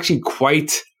I was actually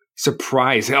quite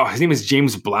surprised. Oh, his name is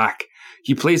James Black.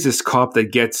 He plays this cop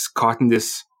that gets caught in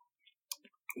this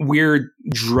weird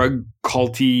drug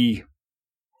culty.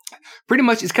 Pretty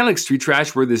much, it's kind of like Street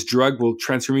Trash, where this drug will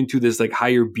transform into this like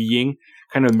higher being,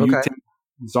 kind of mutant,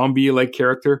 zombie-like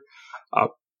character.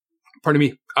 Pardon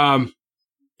me.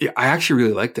 Yeah, I actually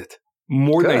really liked it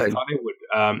more than I thought I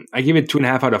would. I gave it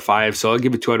 2.5 out of 5, so I'll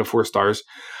give it 2 out of 4 stars.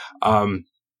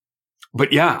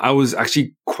 But yeah, I was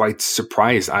actually quite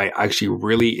surprised. I actually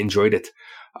really enjoyed it.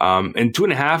 And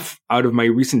 2.5 out of my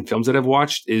recent films that I've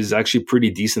watched is actually pretty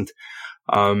decent.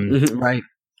 Right.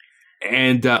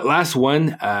 And last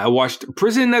one, I watched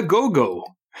Prison A Go-Go.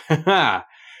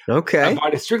 Okay. I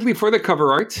bought it strictly for the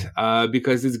cover art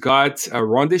because it's got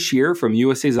Rhonda Shear from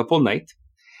USA's Up All Night.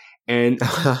 And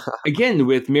again,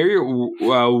 with Mary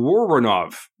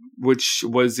Woronov, which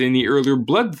was in the earlier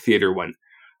Blood Theater one.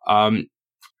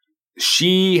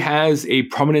 She has a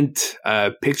prominent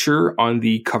picture on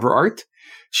the cover art.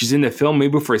 She's in the film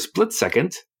maybe for a split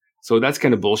second. So that's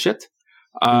kind of bullshit.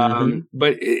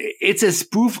 But it's a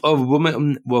spoof of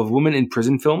women in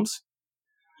prison films.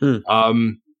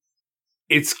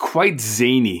 It's quite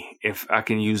zany, if I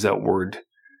can use that word.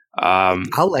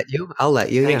 I'll let you.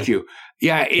 Thank you.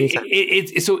 Yeah,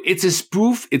 it's a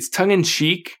spoof. It's tongue in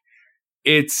cheek.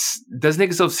 It's doesn't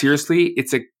take itself seriously.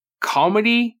 It's a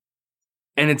comedy,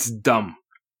 and it's dumb.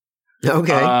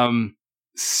 Okay.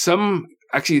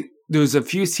 There's a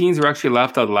few scenes where I actually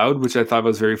laughed out loud, which I thought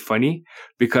was very funny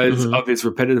because of its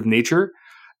repetitive nature.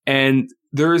 And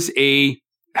there's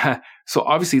so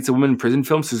obviously it's a woman in prison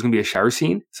film, so there's going to be a shower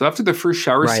scene. So after the first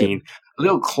shower scene, a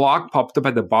little clock popped up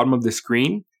at the bottom of the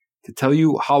screen to tell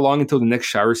you how long until the next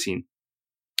shower scene.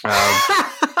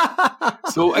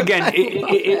 So again,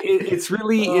 it's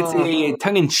a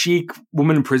tongue-in-cheek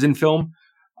woman in prison film.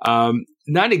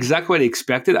 Not exactly what I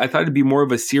expected. I thought it'd be more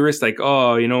of a serious, like,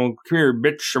 oh, come here,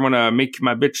 bitch, I want to make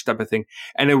my bitch type of thing.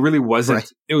 And it really wasn't.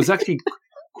 Right. It was actually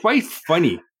quite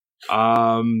funny.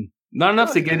 Not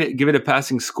enough to give it a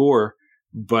passing score,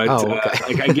 but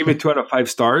I gave it 2 out of 5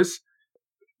 stars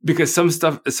because some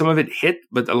of it hit,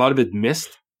 but a lot of it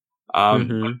missed. But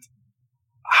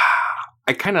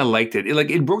I kind of liked it.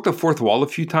 It broke the fourth wall a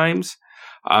few times.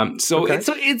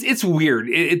 It's weird.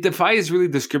 It defies really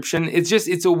description.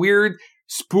 It's a weird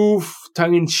spoof,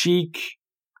 tongue-in-cheek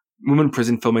woman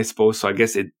prison film, I suppose. So I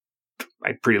guess I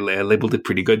labeled it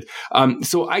pretty good.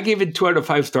 So I gave it 2 out of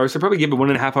 5 stars. So I probably gave it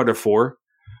 1.5 out of 4.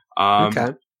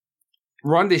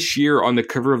 Rhonda Shear on the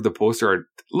cover of the poster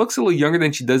looks a little younger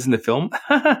than she does in the film.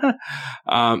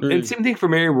 And same thing for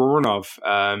Mary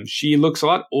Woronov. She looks a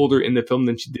lot older in the film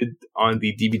than she did on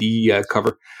the DVD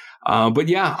cover. But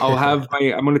yeah, I'm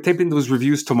going to type in those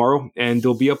reviews tomorrow and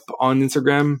they'll be up on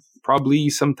Instagram probably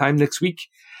sometime next week.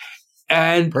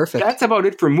 And perfect. That's about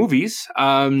it for movies.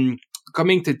 Coming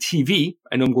to TV,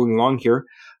 I know I'm going long here.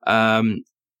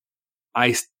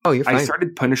 I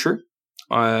started Punisher,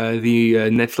 the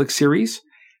Netflix series.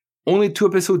 Only 2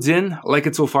 episodes in, like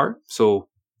it so far. So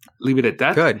leave it at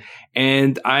that. Good.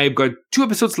 And I've got 2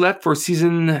 episodes left for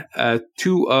season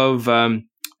 2 of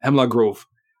Hemlock Grove.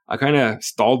 I kind of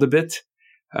stalled a bit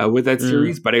with that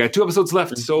series, but I got 2 episodes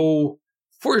left. So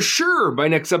for sure, by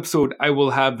next episode, I will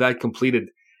have that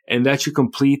completed. And that should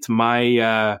complete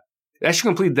that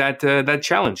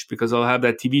challenge because I'll have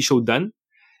that TV show done.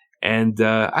 And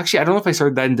actually, I don't know if I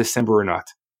started that in December or not.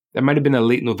 That might have been a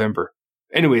late November.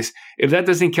 Anyways, if that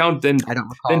doesn't count, then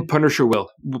Punisher will,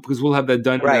 because we'll have that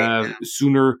done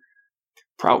sooner.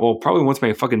 Probably once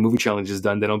my fucking movie challenge is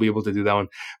done, then I'll be able to do that one.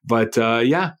 But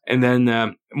yeah, and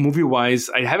then movie wise,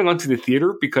 I haven't gone to the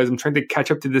theater because I'm trying to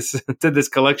catch up to this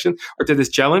collection or to this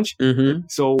challenge.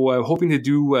 So hoping to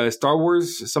do Star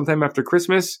Wars sometime after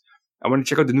Christmas. I want to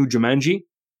check out the new Jumanji.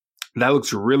 That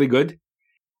looks really good.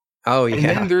 Oh yeah. And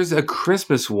then there's a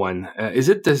Christmas one. Is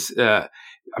it this?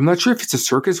 I'm not sure if it's a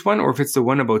circus one or if it's the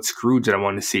one about Scrooge that I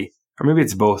want to see. Or maybe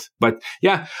it's both. But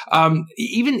yeah,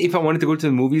 even if I wanted to go to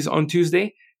the movies on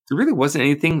Tuesday, there really wasn't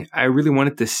anything I really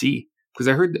wanted to see. Because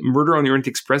I heard Murder on the Orient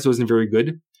Express wasn't very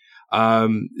good.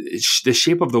 The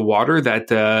Shape of the Water, that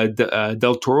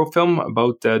Del Toro film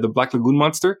about the Black Lagoon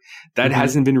monster, that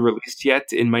hasn't been released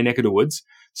yet in my neck of the woods.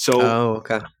 So all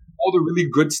the really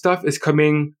good stuff is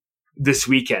coming this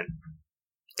weekend.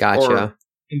 Gotcha.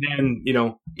 And then,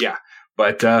 yeah.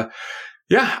 But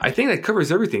yeah, I think that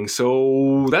covers everything.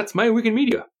 So that's my week in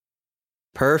media.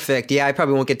 Perfect. Yeah, I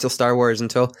probably won't get till Star Wars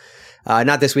until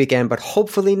not this weekend, but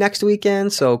hopefully next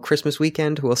weekend. So Christmas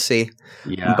weekend, we'll see.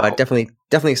 Yeah, but definitely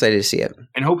excited to see it.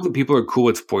 And hopefully people are cool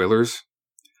with spoilers.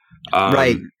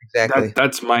 Right. Exactly.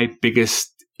 That's my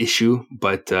biggest issue.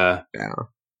 But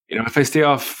if I stay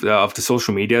off the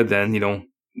social media, then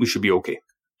we should be okay.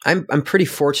 I'm pretty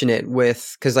fortunate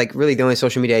because really the only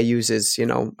social media I use is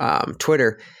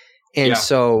Twitter, and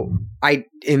so I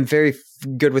am very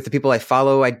good with the people I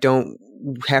follow. I don't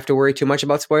have to worry too much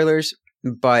about spoilers.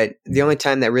 But the only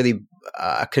time that really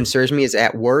concerns me is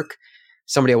at work.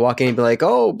 Somebody will walk in and be like,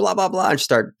 "Oh, blah blah blah," and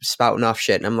start spouting off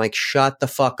shit, and I'm like, "Shut the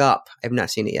fuck up! I've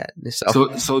not seen it yet."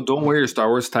 So don't wear your Star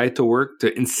Wars tie to work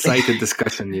to incite a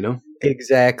discussion.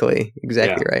 Exactly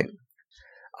right.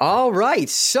 All right,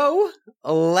 so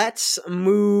let's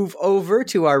move over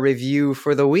to our review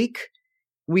for the week.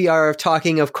 We are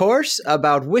talking, of course,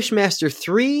 about Wishmaster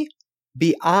 3: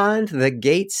 Beyond the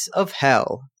Gates of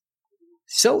Hell.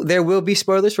 So there will be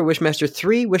spoilers for Wishmaster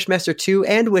 3, Wishmaster 2,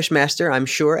 and Wishmaster, I'm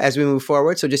sure, as we move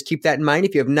forward. So just keep that in mind.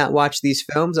 If you have not watched these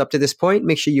films up to this point,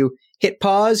 make sure you hit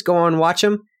pause, go on, watch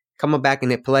them, come on back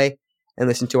and hit play, and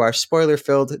listen to our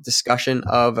spoiler-filled discussion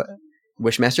of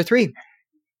Wishmaster 3.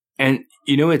 And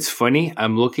it's funny.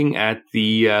 I'm looking at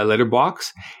the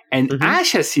letterbox, and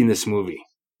Ash has seen this movie.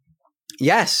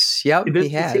 Yes, yep, he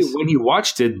has. Say when he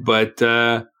watched it, but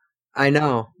I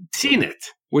know seen it,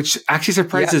 which actually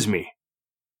surprises me.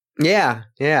 Yeah.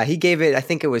 He gave it. I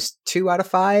think it was 2 out of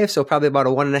 5, so probably about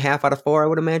a 1.5 out of 4, I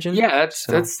would imagine. Yeah,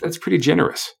 that's pretty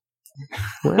generous.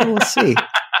 Well, we'll see.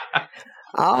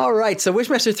 All right, so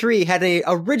Wishmaster 3 had an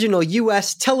original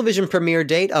U.S. television premiere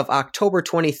date of October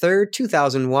 23rd,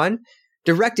 2001,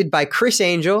 directed by Chris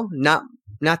Angel, not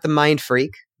the Mind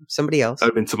Freak, somebody else. That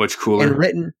would have been so much cooler. And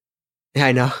written,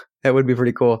 I know, that would be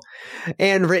pretty cool.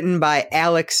 And written by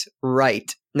Alex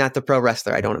Wright, not the pro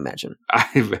wrestler, I don't imagine.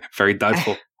 I'm very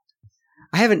doubtful.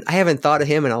 I haven't thought of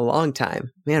him in a long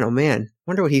time. Man, oh man,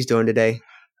 wonder what he's doing today.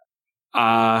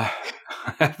 I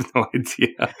have no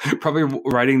idea. Probably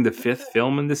writing the 5th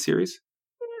film in this series.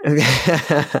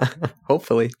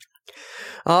 Hopefully.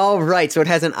 All right. So it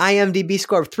has an IMDb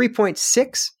score of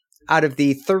 3.6 out of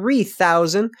the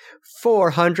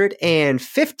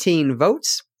 3,415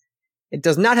 votes. It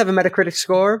does not have a Metacritic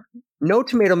score, no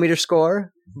tomato meter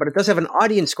score, but it does have an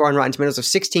audience score on Rotten Tomatoes of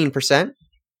 16%.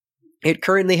 It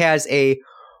currently has a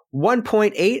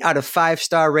 1.8 out of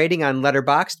 5-star rating on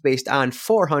Letterboxd based on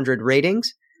 400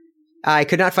 ratings. I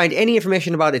could not find any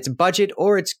information about its budget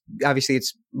or its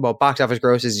box office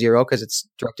gross is 0 because it's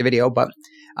direct to video, but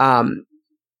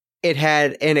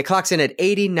it clocks in at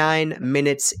 89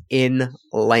 minutes in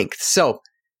length. So,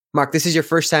 Mark, this is your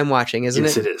first time watching, isn't it?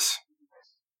 Yes, it is.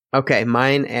 Okay,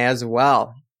 mine as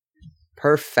well.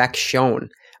 Perfection.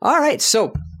 All right,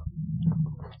 so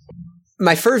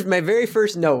my very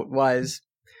first note was,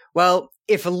 well,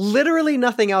 if literally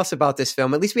nothing else about this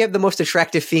film, at least we have the most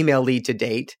attractive female lead to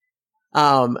date.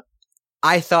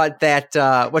 I thought that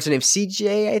what's her name?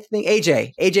 CJ, I think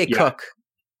AJ Cook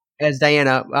as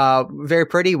Diana, very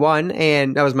pretty, one,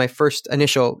 and that was my first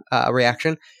initial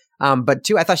reaction. But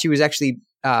 2, I thought she was actually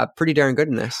pretty darn good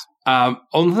in this.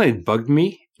 Only thing that bugged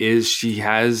me is she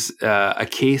has a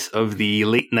case of the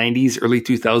late 90s, early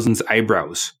 2000s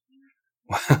eyebrows.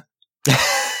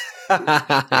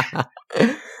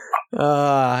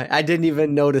 I didn't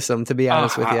even notice them, to be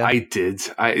honest with you. I did.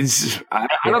 I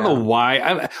don't know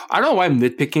why. I don't know why I'm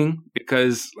nitpicking,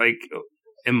 because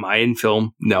am I in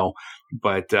film? No,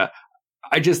 but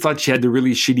I just thought she had the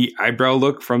really shitty eyebrow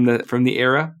look from the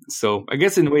era. So I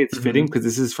guess in a way it's fitting because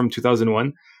this is from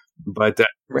 2001. But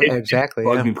exactly, it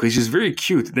bugged me because she's very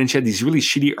cute. Then she had these really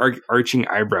shitty arching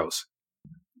eyebrows.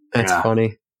 That's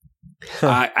funny.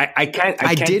 I can't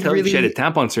tell if she had a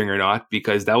tampon string or not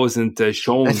because that wasn't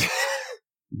shown.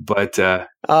 But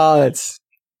that's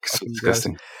so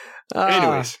disgusting.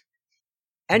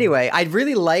 Anyway, I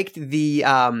really liked the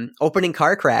opening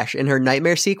car crash in her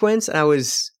nightmare sequence, and I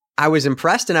was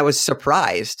impressed and I was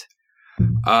surprised.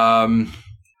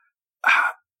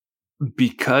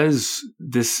 Because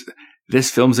this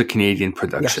film's a Canadian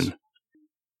production,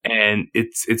 and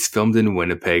it's filmed in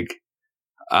Winnipeg.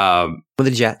 With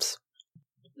the Jets.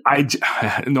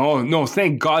 No,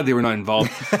 thank God they were not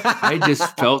involved. I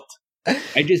just felt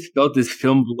this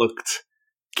film looked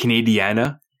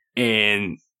Canadiana,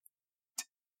 and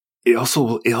it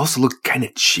also looked kind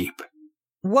of cheap.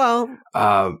 Well,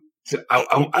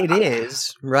 it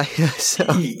is, right? So.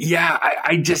 Yeah,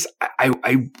 I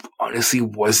honestly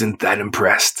wasn't that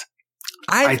impressed.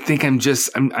 I think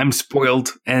I'm spoiled,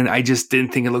 and I just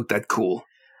didn't think it looked that cool.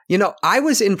 I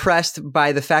was impressed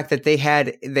by the fact that they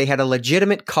had a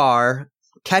legitimate car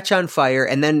catch on fire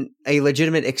and then a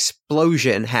legitimate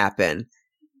explosion happen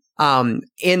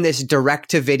in this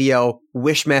direct-to-video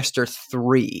Wishmaster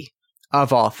 3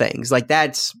 of all things. Like,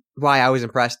 that's why I was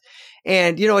impressed.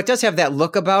 And, it does have that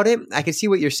look about it. I can see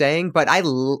what you're saying, but I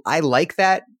like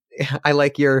that. I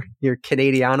like your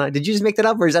Canadiana. Did you just make that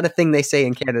up, or is that a thing they say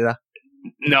in Canada?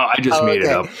 No, I just made it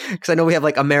up. Because I know we have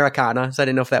like Americana, so I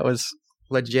didn't know if that was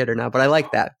legit or not, but I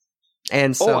like that.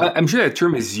 And so I'm sure that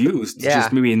term is used,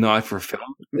 just maybe not for film.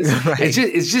 Right.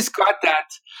 It's just got that,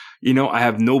 I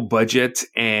have no budget,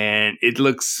 and it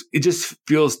just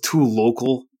feels too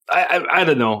local. I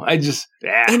don't know. And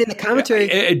in the commentary,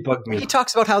 it bugged me. He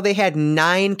talks about how they had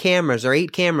 9 cameras or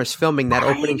 8 cameras filming that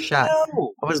opening shot.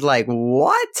 I was like,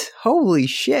 what? Holy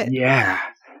shit. Yeah.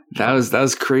 That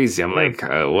was crazy. I'm like,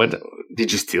 what?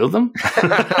 Did you steal them?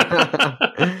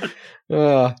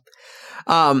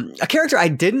 A character I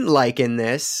didn't like in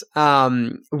this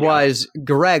was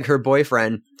Greg, her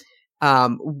boyfriend.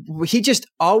 He just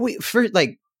always,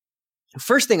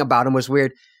 first thing about him was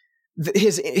weird.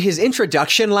 His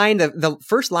introduction line, the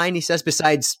first line he says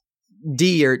besides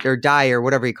D or die or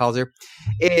whatever he calls her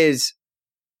is,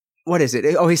 what is it?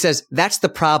 Oh, he says, that's the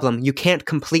problem. You can't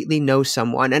completely know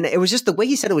someone. And it was just the way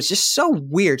he said it was just so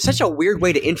weird. Such a weird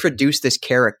way to introduce this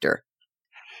character.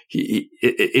 He's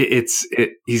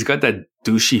got that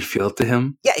douchey feel to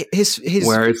him. Yeah, his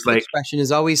where it's like expression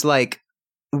is always like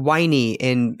whiny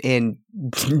and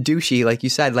douchey, like you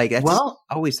said. Like that's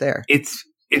always there.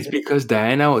 It's because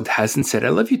Diana hasn't said I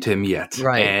love you to him yet.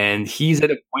 Right. And he's at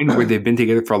a point where they've been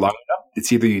together for long enough.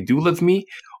 It's either you do love me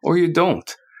or you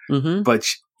don't. Mm-hmm. But,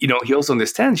 he also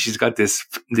understands she's got this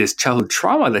childhood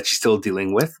trauma that she's still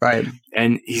dealing with. Right.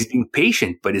 And he's being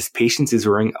patient, but his patience is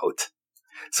wearing out.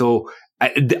 So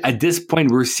at this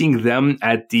point, we're seeing them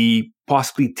at the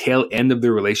possibly tail end of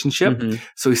their relationship. Mm-hmm.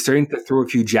 So he's starting to throw a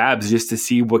few jabs just to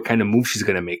see what kind of move she's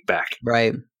going to make back.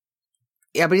 Right.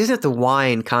 Yeah, but he doesn't have to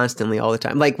whine constantly all the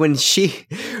time. Like when she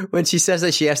says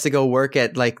that she has to go work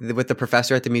at with the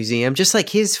professor at the museum, just like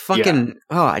his fucking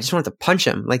I just wanted to punch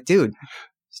him. Like, dude,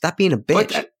 stop being a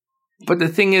bitch. But the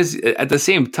thing is, at the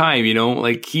same time,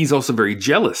 he's also very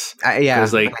jealous.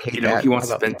 Because he wants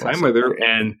to spend time with her,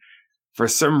 and for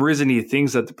some reason he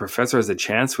thinks that the professor has a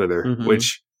chance with her, mm-hmm.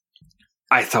 which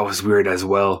I thought was weird as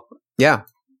well. Yeah,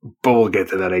 but we'll get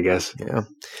to that, I guess. Yeah.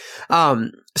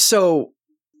 So.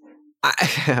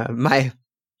 My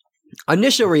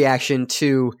initial reaction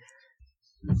to,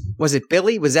 was it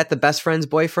Billy? Was that the best friend's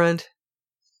boyfriend?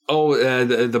 Oh,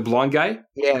 the blonde guy?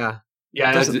 Yeah.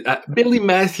 Yeah, Billy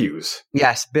Matthews.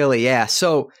 Yes, Billy, yeah.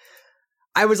 So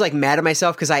I was mad at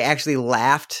myself because I actually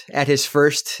laughed at his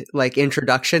first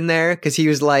introduction there because he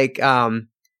was like,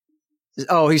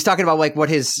 he's talking about what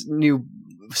his new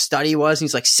study was, and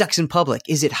he's like, sex in public,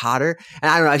 is it hotter?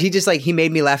 And I don't know, he just he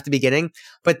made me laugh at the beginning,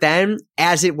 but then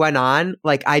as it went on,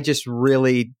 I just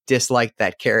really disliked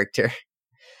that character.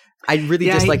 I really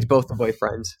disliked both the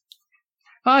boyfriends.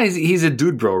 He's a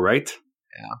dude bro, right?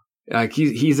 Yeah,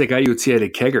 he's a guy you would see at a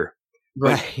kegger,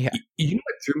 right? Yeah. You know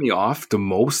what threw me off the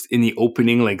most in the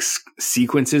opening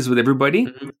sequences with everybody?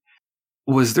 Mm-hmm.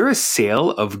 Was there a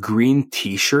sale of green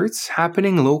t-shirts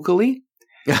happening locally?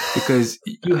 Because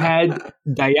you had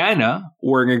Diana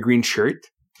wearing a green shirt.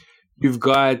 You've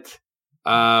got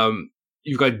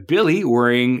Billy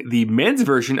wearing the men's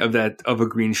version of a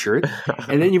green shirt,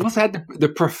 and then you've also had the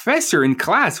professor in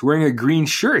class wearing a green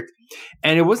shirt.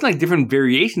 And it wasn't different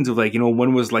variations of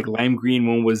one was lime green,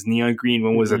 one was neon green,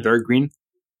 one was a dark green.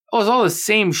 It was all the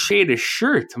same shade of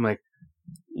shirt. I'm like,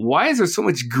 why is there so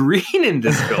much green in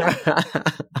this film?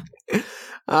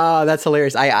 Oh, that's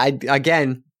hilarious. I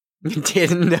again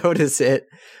didn't notice it,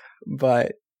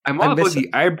 but I'm all about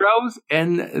the eyebrows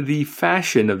and the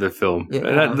fashion of the film.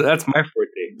 Yeah. That's my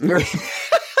forte.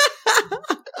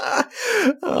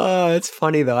 Oh, it's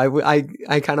funny though. I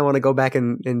kind of want to go back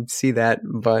and see that,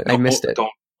 but I missed it.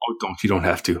 Don't. You don't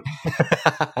have to.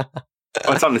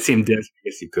 It's on the same disc. I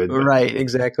guess you could. But. Right.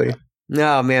 Exactly.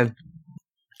 No, man.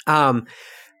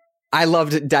 I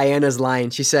loved Diana's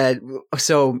line. She said,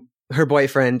 so her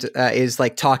boyfriend is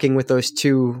talking with those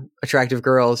 2 attractive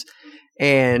girls,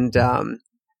 and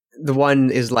the one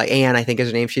is Anne, I think is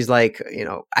her name. She's I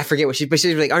forget what but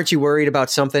she's like, aren't you worried about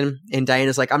something? And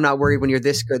Diana's like, I'm not worried. When you're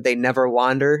this good, they never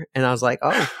wander. And I was like,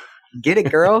 oh, get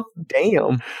it, girl.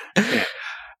 Damn.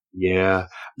 Yeah.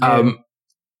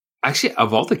 Actually,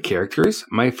 of all the characters,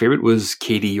 my favorite was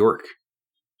Katie York.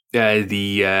 I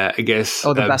guess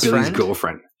the best Billy's friend?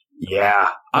 girlfriend. Yeah,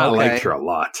 I liked her a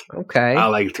lot. Okay. I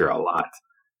liked her a lot.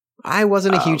 I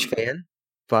wasn't a huge fan,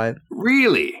 but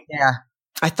really, yeah,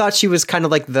 I thought she was kind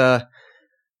of like the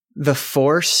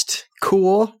forced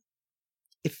cool,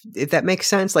 if that makes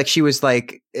sense. Like she was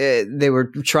like they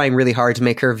were trying really hard to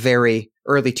make her very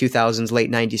early 2000s,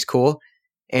 late 90s cool,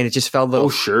 and it just felt a little. Oh,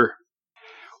 sure.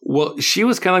 Well, she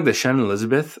was kind of like the Shannon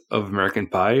Elizabeth of American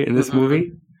Pie in this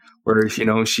movie, where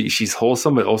she's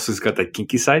wholesome, but also has got that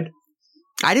kinky side.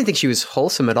 I didn't think she was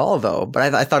wholesome at all, though.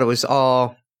 But I thought it was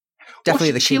all definitely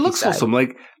the kinky side. She looks wholesome,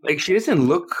 like she doesn't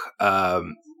look.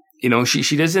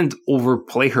 She doesn't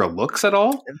overplay her looks at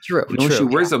all. True. She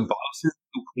wears a blouse,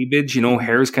 cleavage.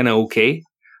 Hair is kind of okay.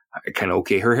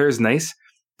 Her hair is nice,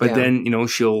 but then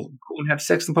she'll go and have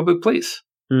sex in public place.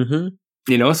 Mm-hmm.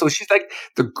 So she's like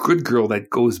the good girl that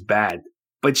goes bad,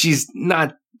 but she's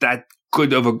not that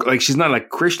good of she's not like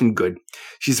Christian good.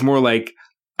 She's more like,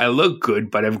 I look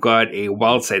good, but I've got a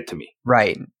wild side to me.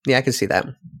 Right. Yeah, I can see that.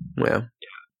 Yeah.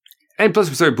 And plus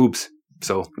we saw her boobs.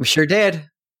 So we sure did.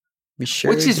 Which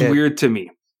is weird to me.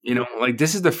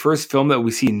 This is the first film that we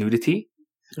see nudity.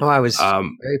 Oh, I was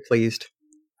very pleased.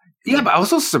 Yeah, but I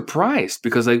was also surprised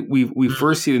because we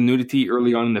first see the nudity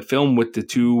early on in the film with the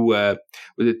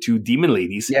two demon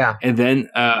ladies. Yeah. And then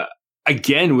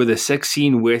again with a sex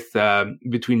scene with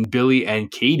between Billy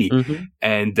and Katie. Mm-hmm.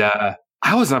 And I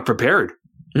was not prepared.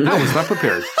 That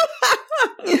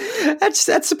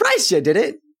surprised you, did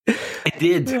it? It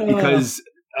did, because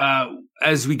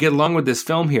as we get along with this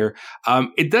film here,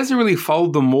 it doesn't really follow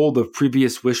the mold of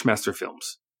previous Wishmaster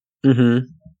films. Mm-hmm.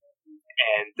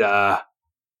 And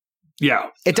yeah,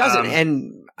 it doesn't.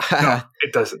 No,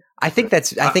 it doesn't. I think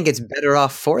it's better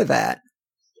off for that.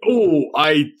 Oh,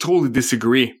 I totally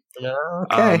disagree.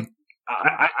 Okay.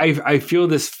 I feel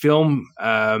this film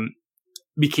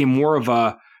became more of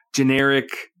a generic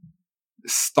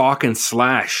stalk and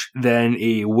slash than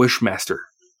a Wishmaster.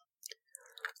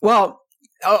 Well,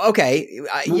 okay.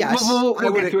 Yes. We'll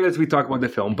get to it as we talk about the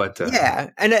film, but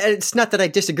yeah, and it's not that I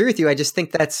disagree with you. I just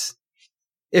think that's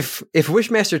if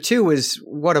Wishmaster 2 is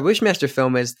what a Wishmaster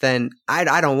film is, then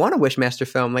I don't want a Wishmaster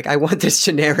film. Like I want this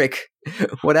generic,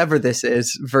 whatever this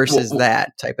is, versus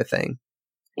that type of thing.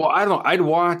 Well, I don't know. I'd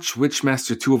watch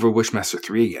Wishmaster 2 over Wishmaster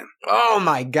 3 again. Oh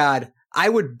my God. I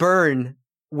would burn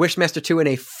Wishmaster 2 in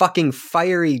a fucking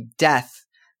fiery death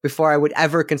before I would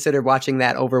ever consider watching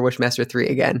that over Wishmaster 3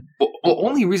 again. Well,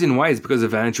 only reason why is because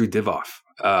of Andrew Divoff.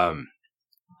 And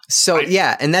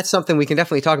that's something we can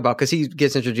definitely talk about because he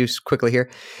gets introduced quickly here.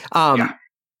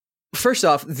 First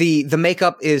off, the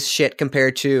makeup is shit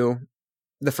compared to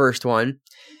the first one.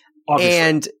 Obviously.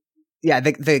 And yeah,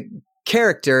 the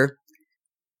character,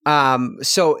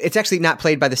 so it's actually not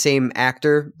played by the same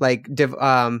actor. Like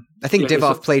I think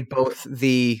Divoff played both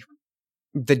the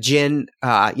Jinn,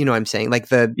 you know what I'm saying? Like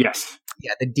the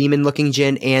demon looking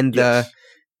Jinn and the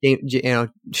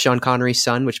Sean Connery's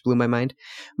son, which blew my mind.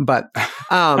 But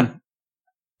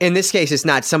in this case, it's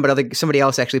not somebody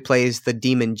else actually plays the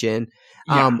demon Jinn.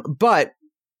 Yeah. But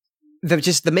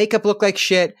the makeup looked like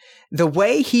shit. The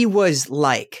way he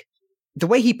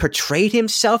portrayed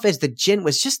himself as the Jinn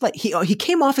was just like he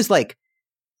came off as like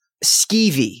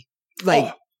skeevy,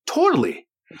 like totally.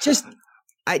 Just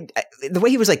the way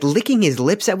he was like licking his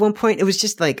lips at one point, it was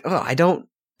just like, oh, I don't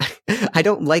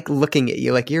like looking at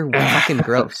you. Like you're fucking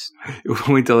gross.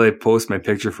 Wait till I post my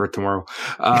picture for tomorrow.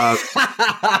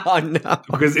 Oh no,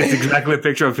 because it's exactly a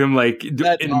picture of him like in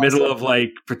the middle of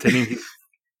like pretending he's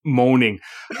moaning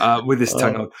with his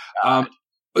tongue out.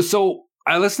 So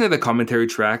I listened to the commentary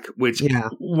track, which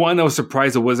one I was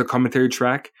surprised it was a commentary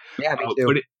track. Yeah, me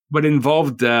too. But it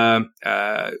involved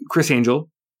Chris Angel.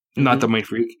 Not the Mind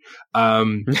Freak.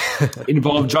 It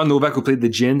involved John Novak, who played the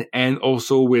Jinn, and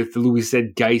also with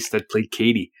Louisette Geist that played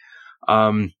Katie.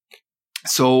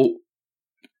 So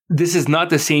this is not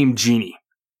the same genie,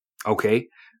 okay?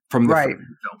 From the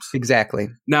films. Exactly.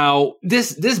 Now,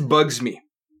 this bugs me.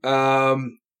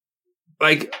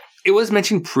 Like, it was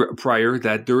mentioned prior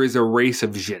that there is a race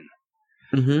of Jinn.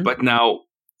 Mm-hmm. But now,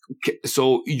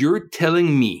 so you're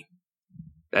telling me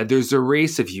that there's a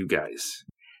race of you guys,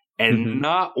 and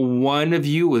not one of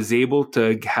you was able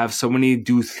to have somebody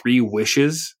do 3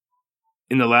 wishes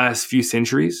in the last few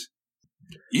centuries?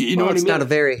 You know what I mean? It's not a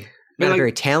very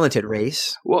talented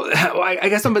race. Well, I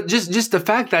guess, but just the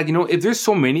fact that, if there's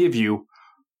so many of you,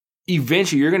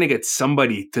 eventually you're going to get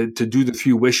somebody to do the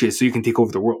 3 wishes so you can take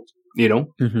over the world,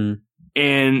 Mm-hmm.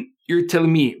 And you're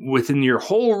telling me within your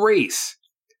whole race,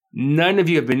 none of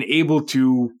you have been able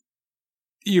to,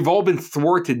 you've all been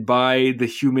thwarted by the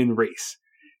human race.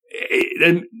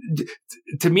 And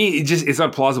to me, it's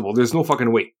not plausible. There's no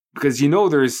fucking way, because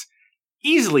there's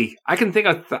easily, I can think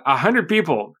of 100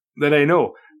 people that I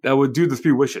know that would do the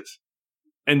 3 wishes.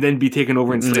 and then be taken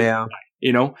over and slain. Yeah.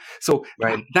 You know, so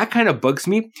Right. that kind of bugs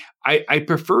me. I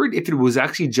preferred if it was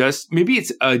actually just maybe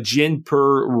it's a djinn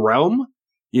per realm.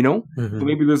 You know, Mhm. so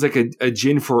maybe there's like a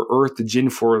djinn for Earth, a djinn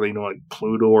for like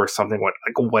Pluto or something like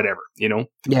whatever. You know,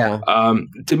 Yeah.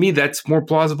 to me that's more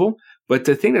plausible. But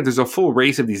to think that there's a full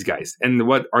race of these guys, and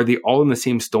what are they all in the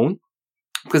same stone?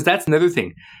 Because that's another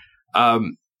thing.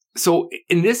 So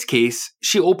in this case,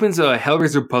 she opens a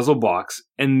Hellraiser puzzle box,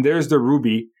 and there's the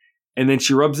ruby. And then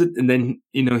she rubs it, and then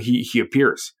he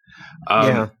appears.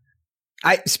 Yeah.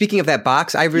 Speaking of that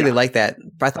box, I really like that.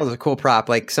 I thought it was a cool prop,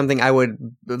 like something I would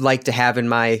like to have in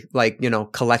my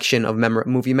collection of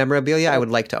movie memorabilia. I would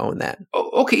like to own that.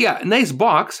 Oh, okay, yeah, nice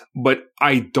box, but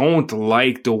I don't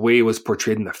like the way it was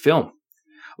portrayed in the film.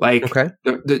 Like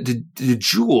the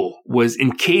jewel was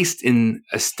encased in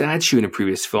a statue in the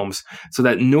previous films, so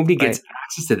that nobody gets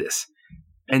access to this.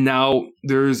 And now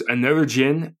there's another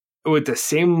djinn with the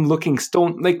same looking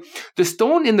stone. Like the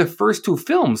stone in the first two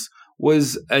films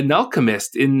was an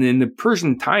alchemist in the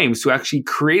Persian times who actually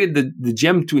created the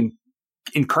gem to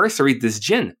incarcerate this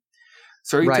djinn.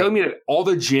 So are you telling me that all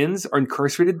the djinns are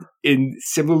incarcerated in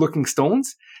similar looking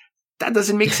stones? That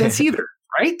doesn't make sense either,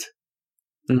 right?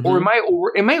 Mm-hmm. Or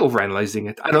am I overanalyzing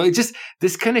it? I don't know. It just,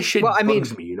 this kind of shit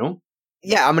bugs me,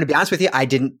 Yeah, I'm going to be honest with you. I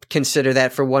didn't consider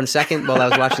that for 1 second while I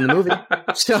was watching the movie.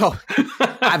 So,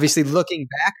 obviously, looking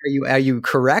back, are you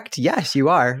correct? Yes, you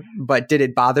are. But did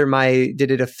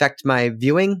it affect my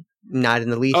viewing? Not in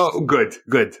the least. Oh, good.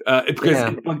 Because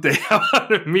it bugged the hell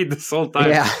out of me this whole time.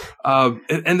 Yeah.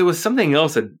 And there was something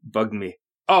else that bugged me.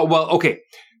 Oh, well, okay.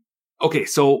 Okay,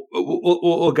 so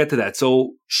we'll get to that.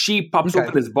 So she pops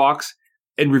open this box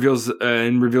and reveals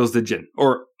the djinn,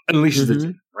 or unleashes the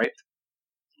djinn, right?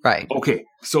 Right. Okay,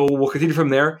 so we'll continue from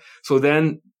there. So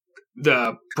then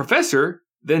the professor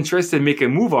then tries to make a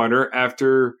move on her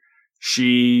after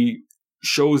she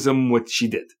shows him what she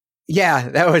did. Yeah,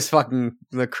 that was fucking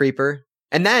the creeper.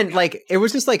 And then, it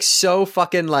was just, so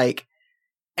fucking,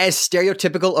 as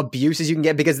stereotypical abuse as you can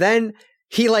get, because then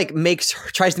he,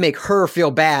 tries to make her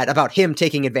feel bad about him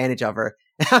taking advantage of her.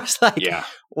 And I was like,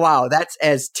 wow, that's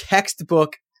as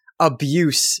textbook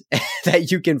abuse that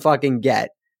you can fucking get.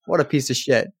 What a piece of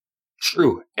shit.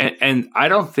 True. And I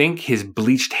don't think his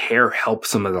bleached hair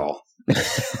helps him at all.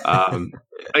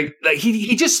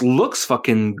 He just looks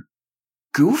fucking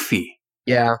goofy.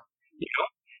 Yeah.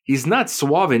 He's not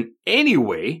suave in any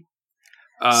way.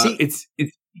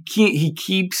 He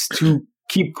keeps to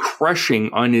keep crushing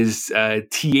on his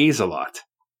TAs a lot.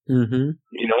 Mm-hmm.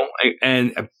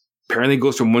 And apparently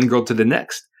goes from one girl to the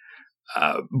next.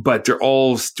 But they're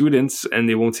all students, and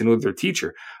they won't say no to their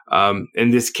teacher.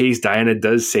 In this case, Diana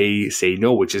does say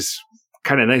no, which is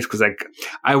kind of nice, because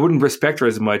I wouldn't respect her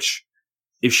as much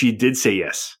if she did say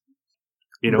yes.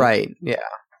 Right? Yeah.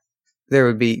 There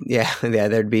would be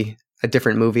there'd be a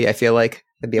different movie. I feel like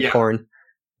it'd be a porn.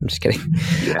 I'm just kidding.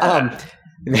 Yeah.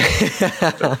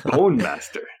 The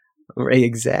Wishmaster.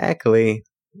 Exactly.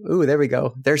 Ooh, there we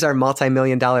go. There's our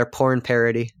multi-million-dollar porn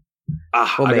parody.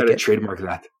 I gotta trademark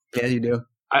that. Yeah, you do.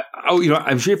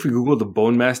 I'm sure if you Google the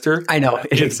Wishmaster, I know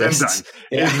it exists.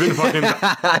 Been done. Yeah. It's been fucking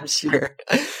done. I'm sure.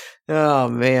 Oh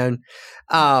man.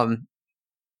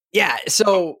 Yeah.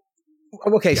 So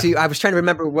okay. So I was trying to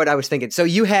remember what I was thinking. So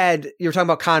you were talking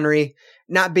about Connery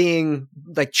not being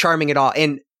charming at all,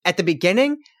 and at the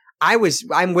beginning, I'm with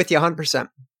you 100%.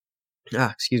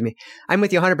 Excuse me. I'm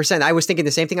with you 100%. I was thinking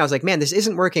the same thing. I was like, man, this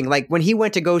isn't working. Like when he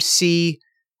went to go see.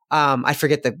 I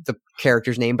forget the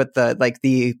character's name, but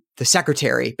the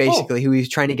secretary, basically, who he's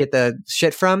trying to get the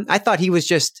shit from. I thought he was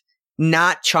just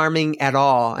not charming at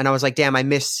all. And I was like, damn, I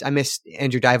missed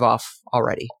Andrew Divoff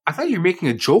already. I thought you were making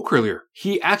a joke earlier.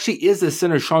 He actually is the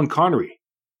son of Sean Connery.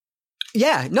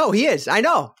 Yeah, no, he is. I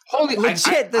know. Holy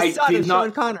legit, the son of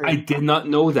Sean Connery. I did not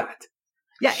know that.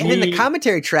 Yeah, and in the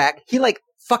commentary track, he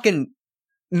fucking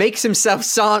makes himself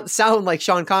sound like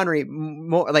Sean Connery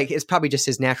more. It's probably just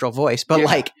his natural voice, but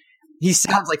he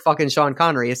sounds like fucking Sean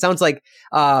Connery. It sounds like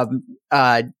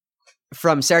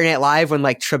from Saturday Night Live when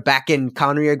Trebek and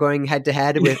Connery are going head to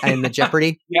head in the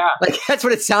Jeopardy. Yeah, that's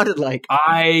what it sounded like.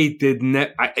 I did not.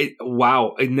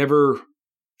 Wow, I never.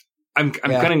 I'm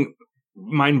kind of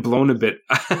mind blown a bit.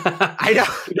 I know.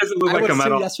 It doesn't look like him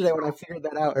at all. Yesterday when I figured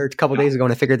that out, or a couple days ago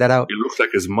when I figured that out. He looks like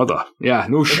his mother. Yeah,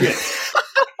 no shit.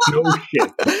 No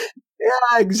shit.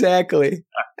 Yeah, exactly.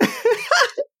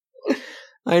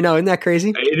 I know. Isn't that crazy?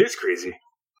 It is crazy.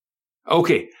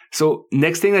 Okay. So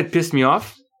next thing that pissed me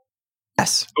off.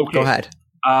 Yes. Okay. Go ahead.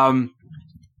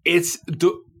 It's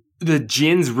the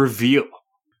djinn's reveal.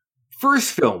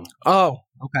 First film. Oh,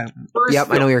 okay.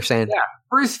 Yep. I know what you're saying. Yeah.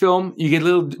 First film, you get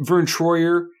little Vern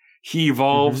Troyer. He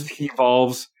evolves. He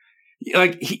evolves.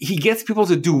 Like he gets people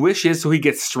to do wishes, so he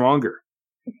gets stronger.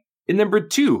 In number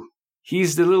 2,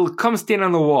 he's the little cum stain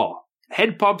on the wall.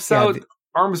 Head pops out,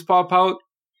 arms pop out,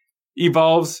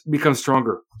 evolves, becomes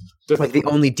stronger. Like the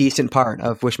only decent part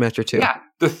of Wishmaster 2. Yeah.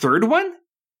 The third one,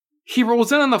 he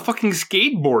rolls in on the fucking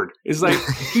skateboard. It's like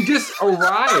he just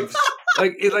arrives.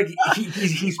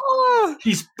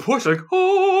 He's pushed like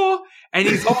and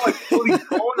he's all like fully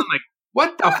grown. I'm like,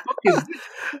 what the fuck is this?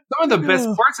 Some of the best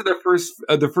parts of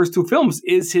the first 2 films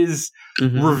is his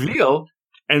reveal,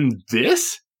 and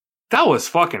that was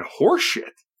fucking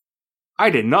horseshit. I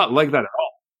did not like that at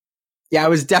all. Yeah, it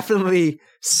was definitely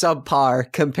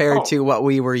subpar compared to what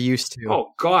we were used to.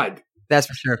 Oh God, that's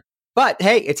for sure. But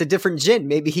hey, it's a different Jin.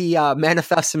 Maybe he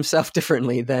manifests himself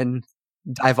differently than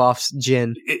Dive Off's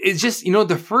Jin. It's just,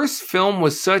 the first film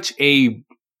was such a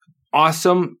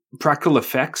awesome practical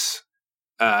effects.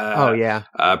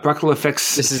 Practical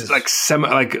effects. This is like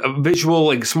a visual,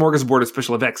 like smorgasbord of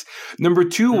special effects. Number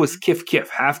 2 was Kif,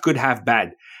 half good, half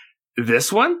bad.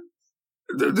 This one,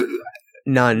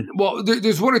 none. Well,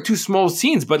 there's 1 or 2 small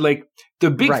scenes, but like the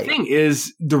big thing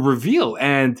is the reveal,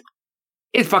 and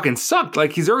it fucking sucked.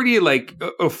 Like he's already like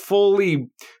a fully,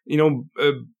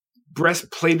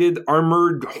 breastplated,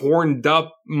 armored, horned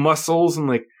up muscles, and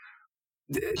like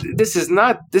this is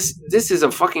not this. This is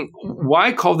a fucking.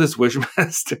 Why call this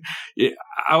Wishmaster?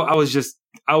 I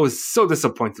was so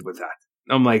disappointed with that.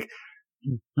 I'm like,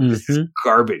 this is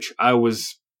garbage.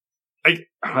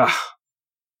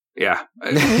 Yeah.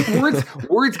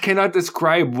 Words cannot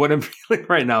describe what I'm feeling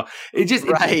right now. It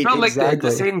felt like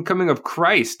the second coming of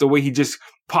Christ, the way he just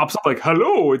pops up like,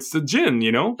 hello, it's the Jin,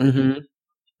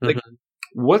 Like,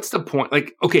 what's the point?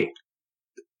 Like, okay,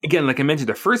 again, like I mentioned,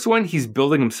 the first one, he's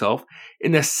building himself.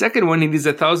 In the second one, he needs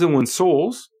 1,001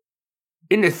 souls.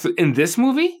 In this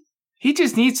movie, he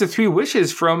just needs the 3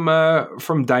 wishes from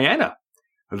Diana.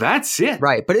 That's it.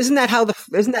 Right. But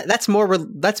that's more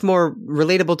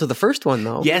relatable to the first one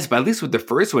though. Yes, but at least with the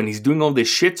first one, he's doing all this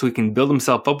shit so he can build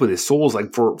himself up with his souls,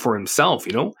 like for himself,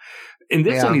 In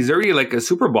this one, he's already like a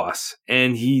super boss,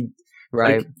 and he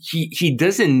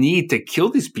doesn't need to kill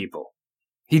these people.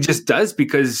 He just does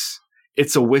because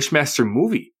it's a Wishmaster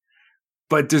movie.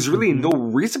 But there's really no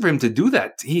reason for him to do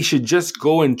that. He should just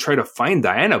go and try to find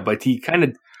Diana, but he kind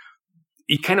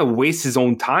of wastes his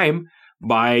own time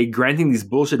by granting these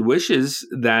bullshit wishes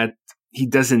that he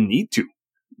doesn't need to,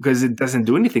 because it doesn't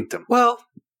do anything to him. Well,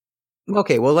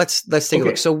 okay. Well, let's take a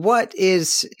look. So what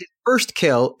is his first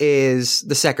kill is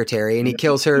the secretary, and he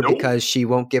kills her because she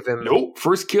won't give him. Nope.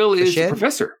 First kill is the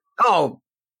professor. Oh,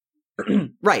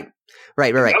 right.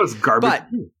 That was garbage. But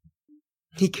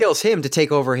he kills him to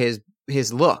take over his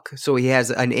look, so he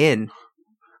has an in.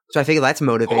 So I figure that's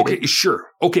motivated. Okay, sure.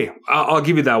 Okay, I'll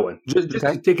give you that one. Just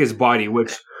to take his body,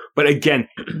 which. But again,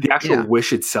 the actual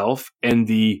wish itself and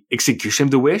the execution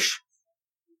of the wish,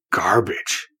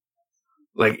 garbage.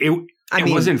 Like it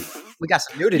wasn't. We got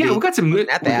some nudity. Yeah, we got some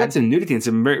nudity and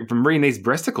some very nice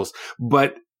breasticles.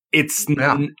 But it's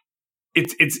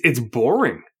it's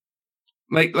boring.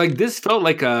 Like this felt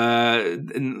like a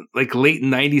late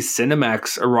 '90s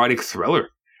Cinemax erotic thriller.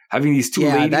 Having these 2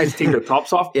 ladies take their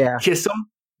tops off, kiss him,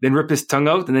 then rip his tongue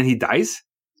out, and then he dies.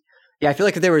 Yeah, I feel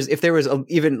like if there was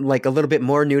even like a little bit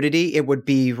more nudity, it would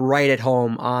be right at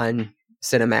home on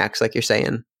Cinemax, like you're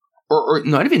saying. Or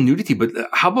not even nudity, but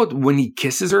how about when he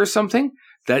kisses her or something?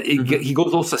 That he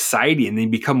goes all society and they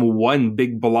become one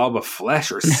big blob of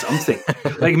flesh or something.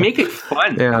 Like make it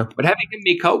fun. Yeah. But having him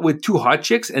make out with 2 hot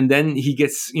chicks and then he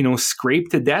gets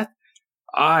scraped to death.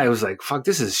 I was like, fuck,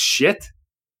 this is shit.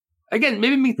 Again,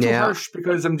 maybe me too harsh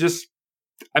because I'm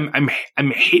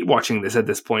hate watching this at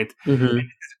this point.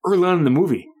 It's early on in the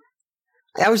movie.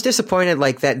 I was disappointed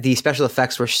that the special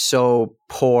effects were so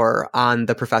poor on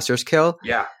the professor's kill.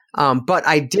 Yeah. But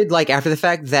I did like after the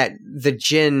fact that the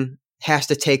Jin has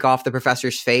to take off the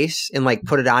professor's face and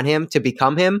put it on him to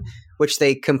become him, which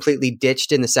they completely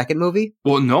ditched in the second movie.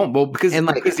 Well, no, because they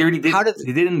already did.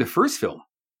 They did in the first film.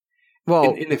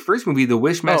 Well, in the first movie, the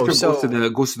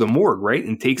Wishmaster goes to the morgue, right,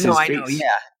 and takes his face. I know,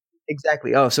 yeah.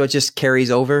 Exactly. Oh, so it just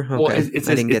carries over? Okay. Well, I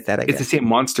didn't get that, I guess. It's the same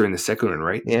monster in the second one,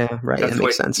 right? Yeah, right. That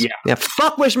makes sense. Yeah.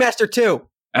 Fuck Wishmaster 2!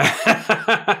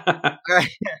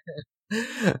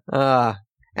 All right.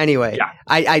 Anyway,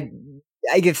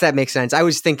 I guess that makes sense. I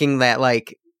was thinking that, I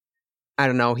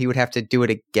don't know, he would have to do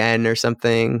it again or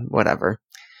something. Whatever.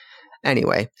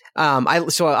 Anyway,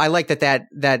 I like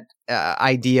that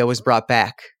idea was brought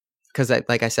back because,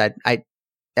 like I said, I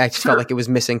just felt like it was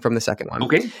missing from the second one.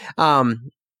 Okay.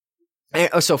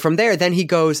 So from there, then he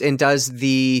goes and does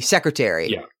the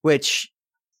secretary, which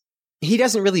he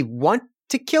doesn't really want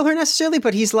to kill her necessarily,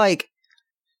 but he's like,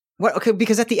 what? Okay,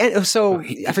 because at the end, so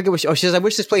I forget what she says. I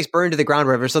wish this place burned to the ground,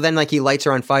 whatever. So then, like, he lights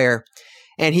her on fire,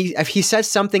 and he says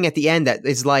something at the end that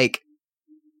is like,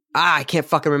 I can't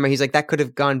fucking remember. He's like, that could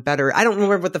have gone better. I don't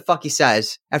remember what the fuck he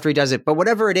says after he does it, but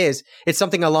whatever it is, it's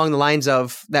something along the lines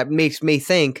of that makes me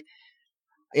think,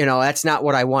 that's not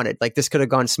what I wanted. Like, this could have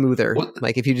gone smoother. Well,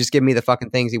 like, if you just give me the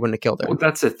fucking things, he wouldn't have killed her. Well,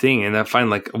 that's the thing. And I find,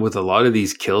 like, with a lot of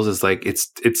these kills, it's like, it's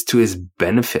to his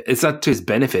benefit. It's not to his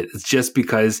benefit. It's just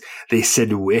because they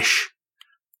said wish.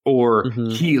 Or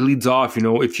he leads off,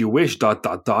 if you wish, ...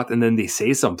 and then they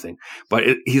say something. But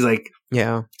he's like,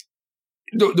 yeah,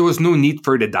 there was no need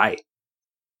for her to die.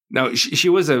 Now, she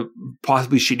was a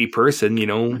possibly shitty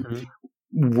person,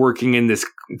 working in this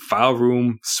file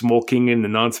room, smoking in the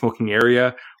non-smoking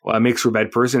area. Well, that makes her a bad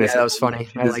person. Yeah, that was funny.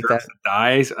 I like that.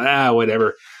 Dies.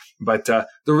 Whatever. But there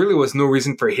really was no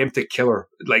reason for him to kill her,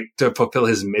 like, to fulfill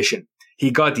his mission. He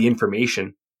got the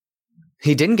information.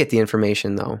 He didn't get the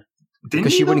information, though.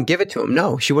 Because she wouldn't give it to him.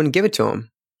 No, she wouldn't give it to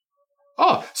him.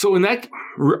 Oh, so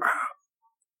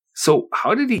so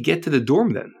how did he get to the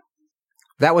dorm then?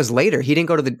 That was later. He didn't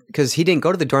go to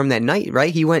the dorm that night,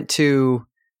 right? He went to.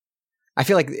 I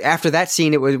feel like after that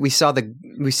scene, we saw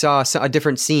a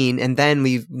different scene, and then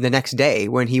the next day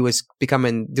when he was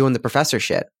doing the professor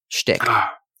shtick. I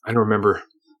don't remember.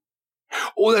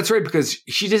 Oh, that's right, because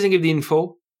she doesn't give the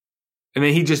info, and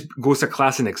then he just goes to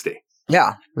class the next day.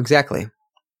 Yeah, exactly.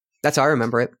 That's how I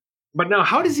remember it. But now,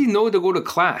 how does he know to go to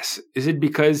class? Is it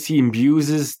because he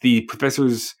imbues the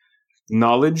professor's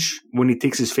knowledge when he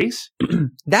takes his face?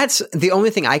 That's the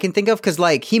only thing I can think of, because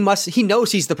like he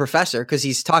knows he's the professor because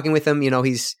he's talking with him. He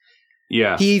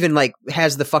even like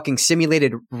has the fucking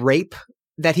simulated rape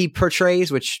that he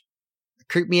portrays, which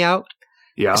creeped me out.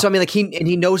 Yeah. So I mean, like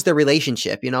he knows their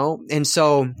relationship, and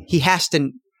so he has to.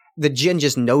 The djinn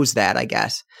just knows that, I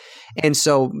guess, and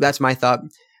so that's my thought.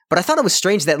 But I thought it was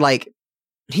strange that like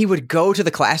he would go to the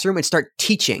classroom and start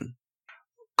teaching.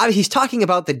 I mean, he's talking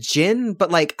about the djinn, but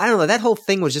like, I don't know, that whole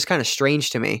thing was just kind of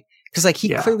strange to me. Because like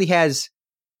he clearly has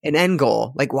an end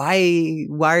goal. Like, why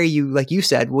are you, like you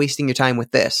said, wasting your time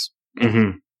with this?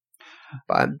 Mm-hmm.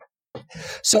 But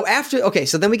so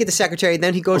so then we get the secretary,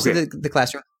 then he goes to the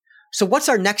classroom. So what's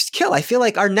our next kill? I feel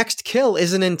like our next kill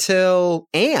isn't until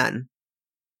Anne.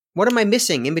 What am I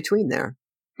missing in between there?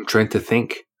 I'm trying to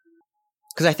think.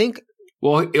 Because I think...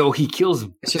 Well, he kills...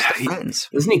 It's just the friends.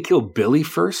 Doesn't he kill Billy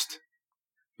first?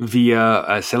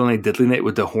 Via Silent Night, Deadly Night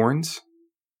with the horns?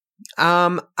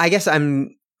 I guess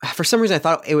for some reason I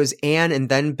thought it was Anne and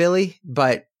then Billy,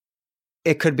 but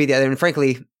it could be the other. And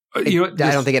frankly, I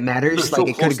don't think it matters. Like,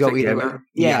 it could go either way.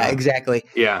 Yeah, exactly.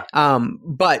 Yeah.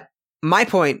 But my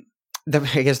point...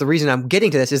 I guess the reason I'm getting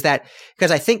to this is that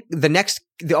because I think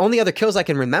the only other kills I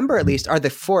can remember at least are the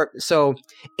four. So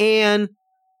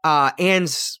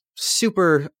Anne's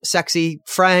super sexy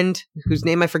friend, whose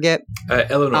name I forget.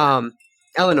 Eleanor.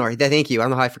 Eleanor. Thank you. I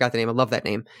don't know how I forgot the name. I love that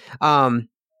name. And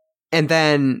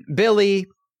then Billy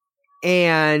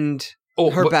and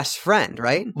her best friend,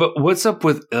 right? But what's up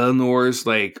with Eleanor's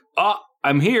like,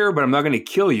 I'm here, but I'm not going to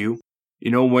kill you.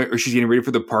 Or she's getting ready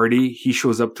for the party. He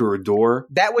shows up to her door.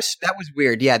 That was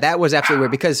weird. Yeah, that was absolutely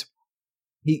weird because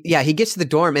he gets to the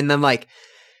dorm and then like,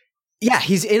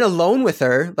 he's in alone with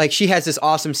her. Like she has this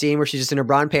awesome scene where she's just in her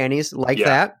bra and panties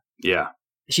that. Yeah.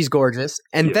 She's gorgeous.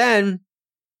 And then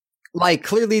like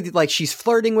clearly like she's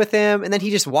flirting with him and then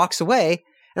he just walks away.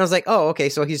 And I was like, oh, okay.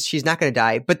 So she's not going to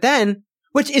die. But then,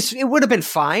 it would have been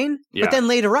fine. Yeah. But then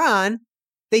later on,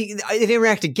 they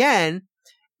interact again.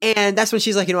 And that's when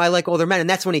she's like, I like older men. And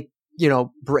that's when he,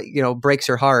 breaks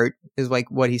her heart is like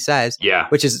what he says. Yeah.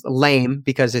 Which is lame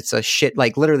because it's a shit.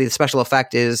 Like literally the special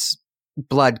effect is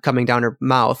blood coming down her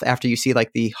mouth after you see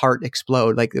like the heart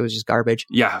explode. Like it was just garbage.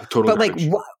 Yeah, totally. But like,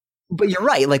 but you're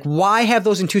right. Like why have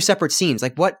those in two separate scenes?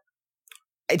 Like what?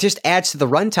 It just adds to the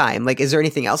runtime. Like, is there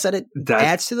anything else that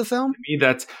adds to the film? To me,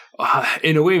 that's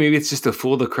in a way, maybe it's just to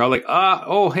fool the crowd.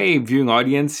 Like, hey, viewing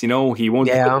audience, he won't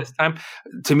do it this time.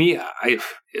 To me,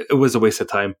 it was a waste of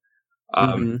time.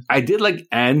 I did like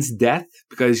Anne's death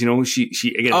because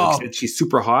she again like said, she's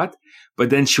super hot, but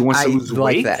then she wants to lose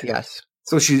weight. That, yes.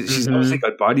 So she's obviously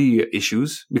got body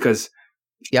issues because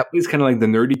he's kind of like the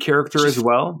nerdy character as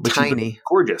well, but tiny, she's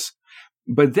gorgeous.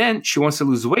 But then she wants to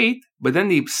lose weight, but then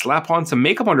they slap on some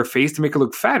makeup on her face to make her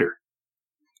look fatter.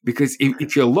 Because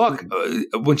if you look,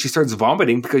 when she starts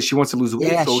vomiting, because she wants to lose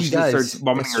weight, so she starts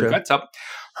vomiting her guts up,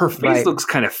 her face looks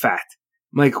kind of fat.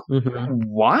 I'm like,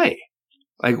 why?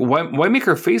 Like, why make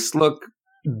her face look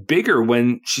bigger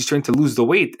when she's trying to lose the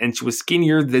weight and she was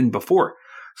skinnier than before?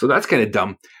 So that's kind of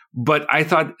dumb. But I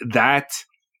thought that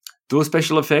those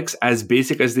special effects, as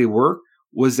basic as they were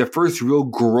was the first real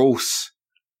gross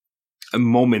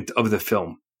moment of the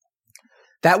film.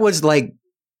 That was like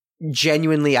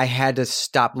genuinely, I had to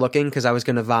stop looking because I was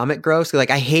going to vomit gross.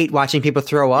 Like I hate watching people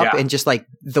throw up, and just like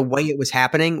the way it was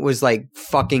happening was like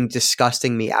fucking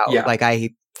disgusting me out. Yeah. Like I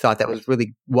thought that was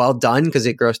really well done because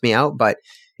it grossed me out, but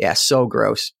yeah, so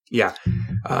gross. Yeah.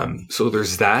 So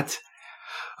there's that.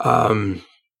 And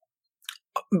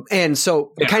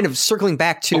so kind of circling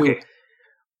back to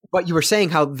what you were saying,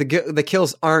 how the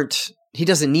kills aren't, he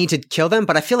doesn't need to kill them,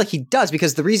 but I feel like he does,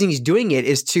 because the reason he's doing it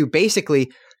is to basically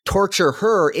torture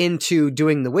her into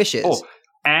doing the wishes.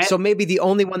 So maybe the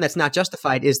only one that's not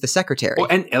justified is the secretary. Oh,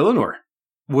 and Eleanor.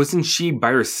 Wasn't she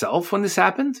by herself when this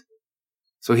happened?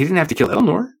 So he didn't have to kill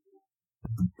Eleanor.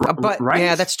 But right?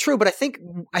 Yeah, that's true. But I think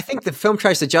the film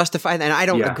tries to justify that, and I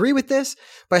don't agree with this,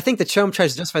 but I think the film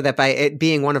tries to justify that by it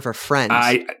being one of her friends.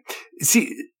 I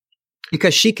see.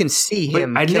 Because she can see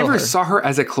him. I never saw her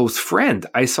as a close friend.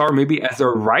 I saw her maybe as a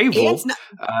rival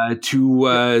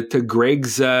to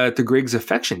Greg's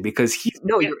affection, because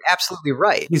you're absolutely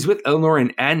right. He's with Eleanor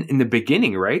and Anne in the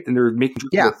beginning, right? And they're making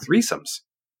threesomes.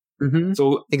 Mm-hmm.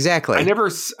 So exactly, I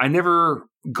never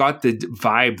got the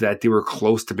vibe that they were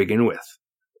close to begin with.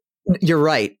 You're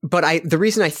right, but I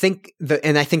think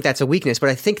that's a weakness. But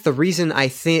I think the reason what am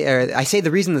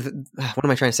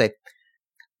I trying to say?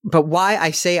 But why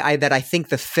I say that I think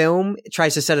the film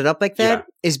tries to set it up like that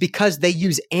is because they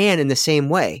use Anne in the same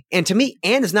way. And to me,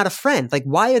 Anne is not a friend. Like,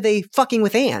 why are they fucking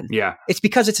with Anne? Yeah. It's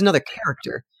because it's another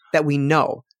character that we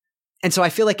know. And so I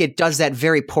feel like it does that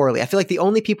very poorly. I feel like the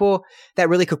only people that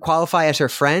really could qualify as her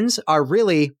friends are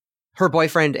really her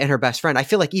boyfriend and her best friend. I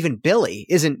feel like even Billy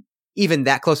isn't even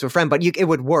that close to a friend, but it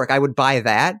would work. I would buy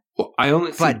that. Well,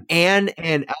 Anne and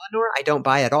Eleanor, I don't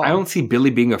buy at all. I don't see Billy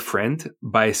being a friend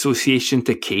by association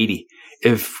to Katie.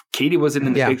 If Katie wasn't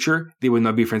in the picture, they would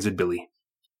not be friends with Billy.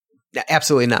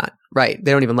 Absolutely not. Right.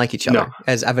 They don't even like each other,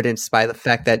 as evidenced by the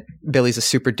fact that Billy's a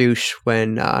super douche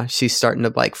when she's starting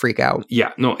to like freak out.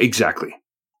 Yeah, no, exactly.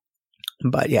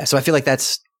 But yeah, so I feel like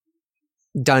that's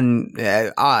done.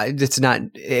 It's not,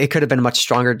 it could have been much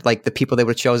stronger, like the people they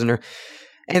would have chosen her.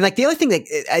 And like the other thing that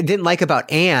I didn't like about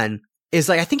Anne is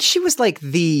like, I think she was like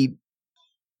the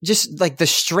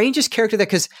strangest character that,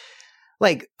 cause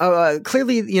like,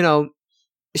 clearly, you know,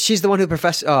 she's the one who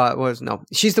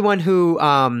she's the one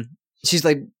who, she's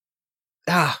like,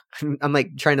 I'm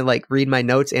like trying to like read my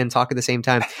notes and talk at the same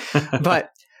time. But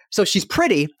so she's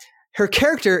pretty. Her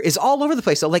character is all over the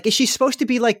place. So like, is she supposed to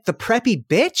be like the preppy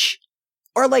bitch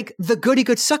or like the goody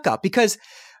good suck up? Because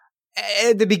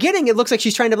at the beginning, it looks like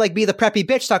she's trying to like be the preppy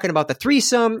bitch talking about the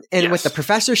threesome. And with the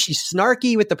professor, she's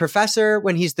snarky with the professor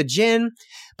when he's the djinn.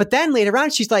 But then later on,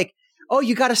 she's like, oh,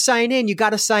 you got to sign in. You got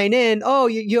to sign in. Oh,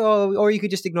 or you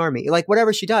could just ignore me. Like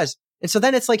whatever she does. And so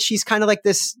then it's like, she's kind of like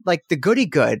this, like the goody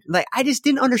good. Like, I just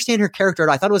didn't understand her character at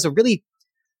all. I thought it was a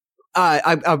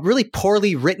really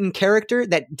poorly written character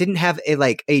that didn't have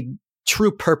a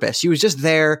true purpose. She was just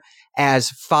there as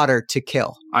fodder to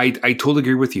kill. I totally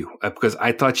agree with you because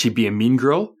I thought she'd be a mean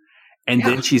girl. And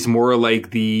then she's more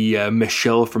like the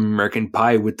Michelle from American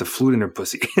Pie with the flute in her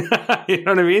pussy. You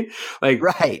know what I mean? Like,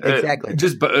 right, exactly.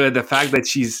 Just the fact that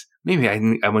she's, maybe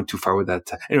I went too far with that.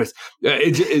 Anyways,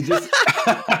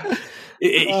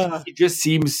 it just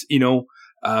seems, you know,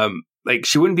 like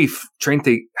she wouldn't be trying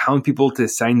to hound people to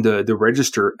sign the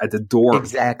register at the door.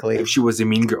 Exactly. If she was a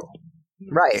mean girl.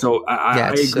 Right. So I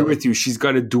agree with you. She's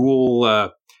got a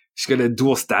dual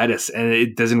status, and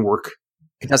it doesn't work.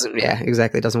 It doesn't. Yeah,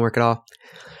 exactly. It doesn't work at all.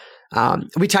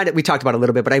 We talked about it a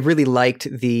little bit, but I really liked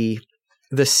the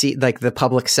scene, like the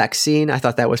public sex scene. I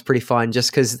thought that was pretty fun, just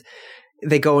because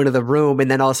they go into the room, and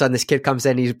then all of a sudden this kid comes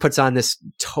in. He puts on this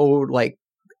like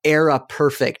era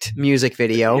perfect music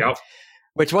video,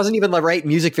 which wasn't even the right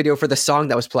music video for the song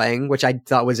that was playing, which I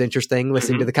thought was interesting.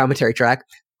 Listening to the commentary track,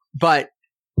 but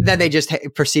then they just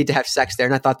proceed to have sex there,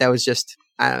 and I thought that was just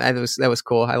that was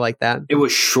cool. I like that. It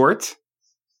was short.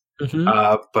 Mm-hmm.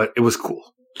 But it was cool.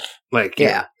 Like,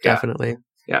 definitely.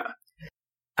 Yeah.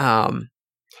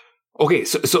 Okay.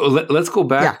 So let's go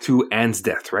back to Anne's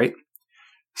death, right?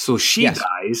 So she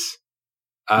dies.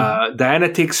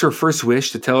 Diana takes her first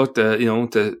wish to tell her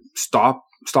to stop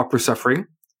her suffering.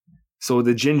 So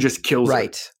the djinn just kills her.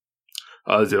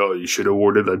 You should have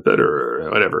worded that better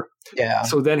or whatever. Yeah.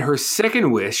 So then her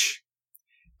second wish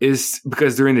is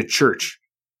because they're in the church.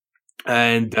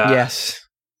 And,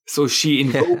 so she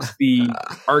invokes the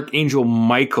Archangel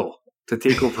Michael to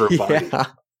take over her body.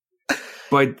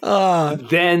 But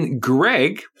then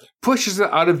Greg pushes her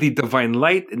out of the divine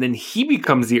light, and then he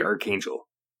becomes the Archangel.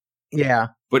 Yeah.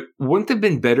 But wouldn't it have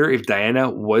been better if Diana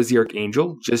was the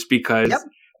Archangel, just because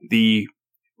the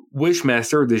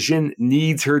Wishmaster, the Jinn,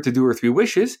 needs her to do her 3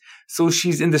 wishes, so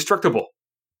she's indestructible.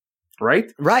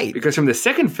 Right? Right. Because from the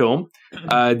second film,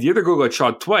 the other girl got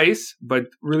shot twice, but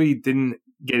really didn't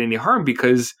get any harm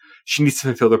because she needs to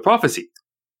fulfill the prophecy.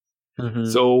 Mm-hmm.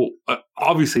 So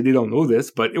obviously they don't know this,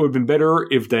 but it would have been better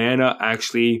if Diana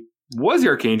actually was the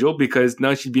Archangel, because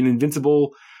now she'd be an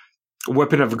invincible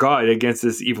weapon of God against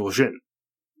this evil Jinn.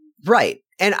 Right.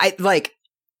 And I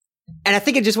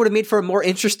think it just would have made for a more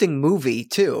interesting movie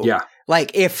too. Yeah.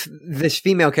 Like if this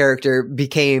female character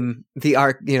became the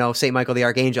St. Michael the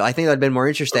Archangel, I think that would have been more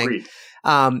interesting. Agreed.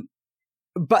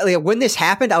 But like, when this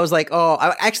happened, I was like,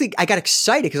 I got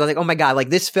excited because I was like, oh my God, like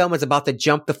this film is about to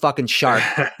jump the fucking shark.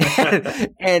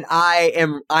 and I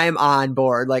am on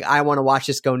board. Like I want to watch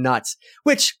this go nuts,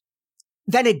 which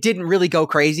then it didn't really go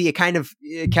crazy. It kind of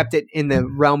kept it in the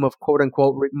realm of quote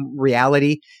unquote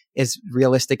reality, as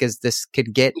realistic as this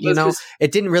could get.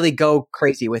 It didn't really go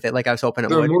crazy with it like I was hoping it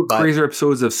would. There are more crazier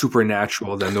episodes of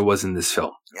Supernatural than there was in this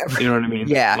film. You know what I mean?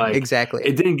 Yeah, exactly.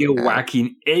 It didn't get wacky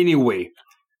in any way.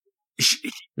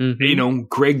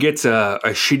 Greg gets a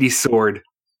shitty sword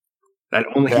that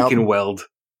only he can weld.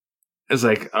 It's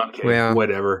like, okay,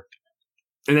 whatever.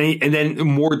 And then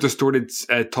more distorted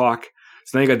talk.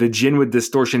 So now you got the Jinn with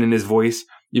distortion in his voice.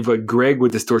 You've got Greg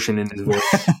with distortion in his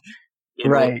voice.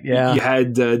 Right. Yeah. You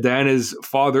had Diana's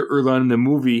father early on in the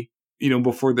movie.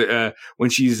 Before when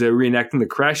she's reenacting the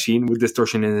crash scene with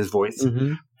distortion in his voice.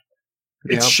 Mm-hmm.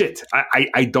 It's shit.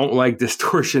 I don't like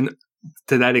distortion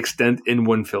to that extent in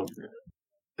one film.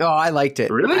 Oh, I liked it.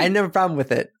 Really? I didn't have a problem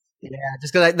with it. Yeah,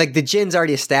 just because like the Jinn's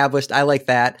already established. I like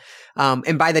that.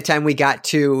 And by the time we got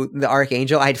to the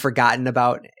Archangel, I had forgotten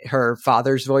about her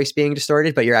father's voice being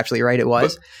distorted, but you're absolutely right. It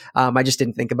was. I just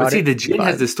didn't think about it. See, the Jinn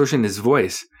has distortion in his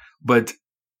voice, but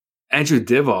Andrew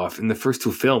Divoff in the first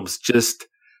 2 films just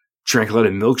drank a lot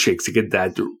of milkshakes to get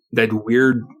that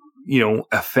weird,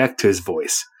 effect to his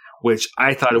voice, which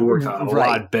I thought it worked out a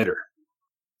lot better.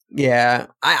 Yeah.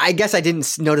 I guess I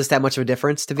didn't notice that much of a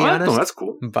difference, to be honest. No, that's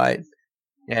cool. But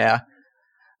yeah.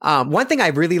 One thing I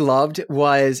really loved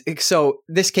was, so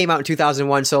this came out in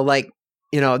 2001. So like,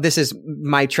 this is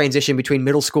my transition between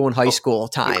middle school and high school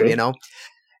time,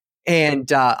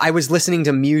 and I was listening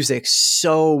to music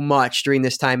so much during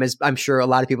this time, as I'm sure a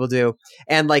lot of people do.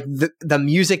 And like the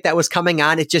music that was coming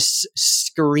on, it just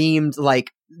screamed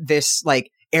like this like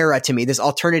era to me, this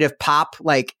alternative pop,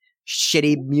 like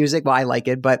shitty music. Well, I like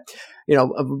it, but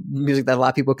music that a lot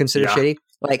of people consider shitty.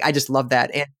 Like, I just love that.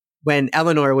 And when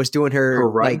Eleanor was doing her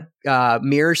like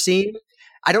mirror scene,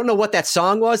 I don't know what that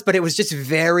song was, but it was just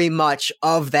very much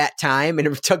of that time. And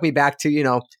it took me back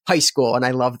to, high school. And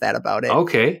I love that about it.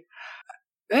 Okay.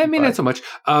 I mean, not so much.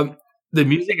 The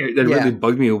music that really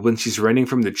bugged me when she's running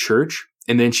from the church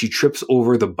and then she trips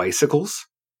over the bicycles.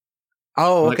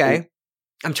 Oh, okay.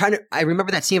 I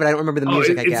remember that scene, but I don't remember the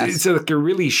music, I guess. It's like a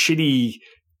really shitty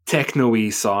techno-y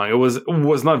song. It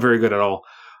was not very good at all.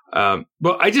 But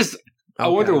I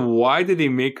wonder, why did they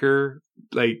make her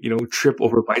trip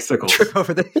over bicycles? Trip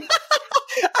over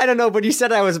I don't know, but you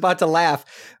said I was about to laugh.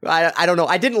 I don't know.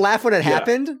 I didn't laugh when it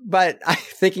happened, but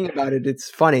thinking about it, it's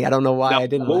funny. I don't know why I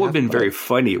didn't. What would have been very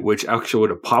funny, which actually would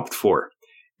have popped for,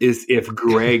 is if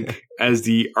Greg, as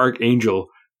the Archangel,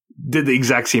 did the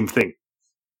exact same thing.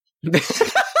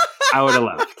 I would have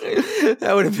laughed.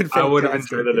 That would have been fantastic. I would have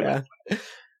enjoyed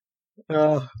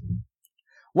it.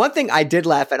 One thing I did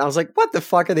laugh at, I was like, what the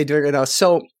fuck are they doing right now?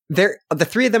 So the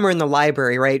 3 of them are in the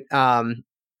library, right?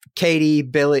 Katie,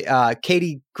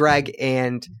 Greg,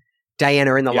 and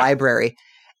Diana are in the library.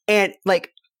 And like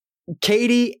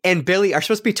Katie and Billy are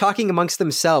supposed to be talking amongst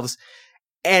themselves.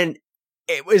 And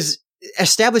it was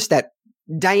established that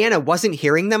Diana wasn't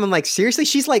hearing them. I'm like, seriously?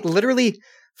 She's like literally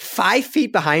 5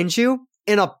 feet behind you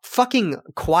in a fucking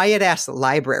quiet ass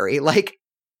library. Like,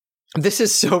 this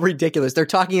is so ridiculous. They're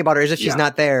talking about her as if she's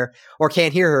not there or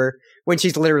can't hear her when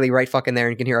she's literally right fucking there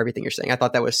and can hear everything you're saying. I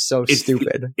thought that was so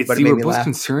stupid. But it made me laugh.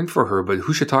 Concerned for her, but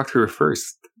who should talk to her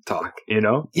first?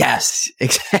 Yes,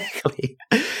 exactly.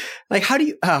 Like, how do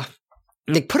you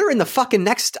like put her in the fucking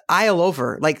next aisle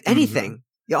over? Like anything.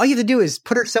 Mm-hmm. All you have to do is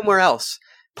put her somewhere else.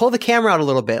 Pull the camera out a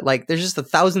little bit. Like, there's just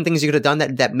 1,000 things you could have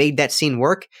done that made that scene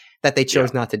work that they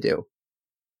chose not to do.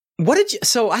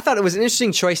 So I thought it was an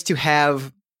interesting choice to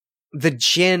have the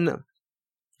Jinn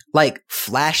like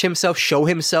flash himself, show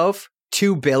himself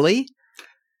to Billy,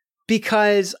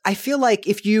 because I feel like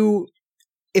if you're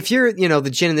the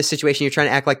Jinn in this situation, you're trying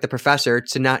to act like the professor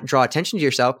to not draw attention to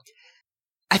yourself.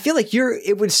 I feel like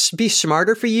it would be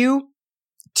smarter for you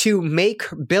to make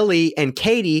Billy and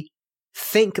Katie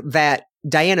think that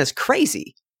Diana's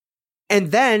crazy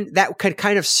And then that could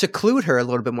kind of seclude her a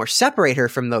little bit more, separate her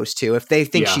from those two if they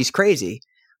think she's crazy.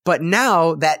 But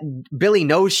now that Billy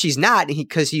knows she's not,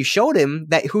 because you showed him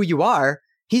that who you are,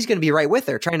 he's going to be right with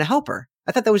her, trying to help her.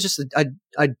 I thought that was just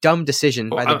a dumb decision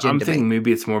by the Jinn. I'm thinking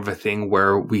maybe it's more of a thing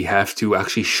where we have to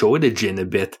actually show the Jinn a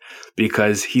bit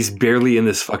because he's barely in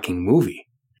this fucking movie.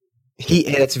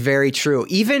 That's very true.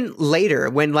 Even later,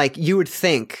 when like you would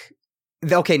think,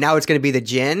 okay, now it's going to be the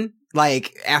Jinn.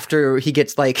 Like after he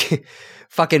gets like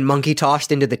fucking monkey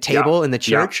tossed into the table in the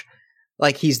church,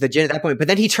 like he's the Jinn at that point. But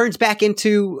then he turns back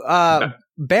into the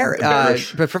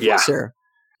professor.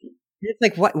 It's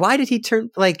like, why did he turn?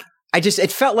 Like,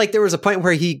 it felt like there was a point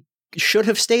where he should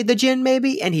have stayed the Jinn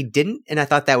maybe, and he didn't. And I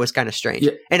thought that was kind of strange.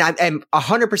 Yeah. And I'm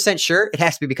 100% sure it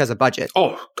has to be because of budget.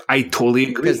 Oh, I totally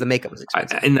agree. Because the makeup was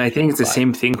expensive. And I think it's the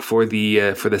same thing for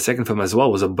the second film as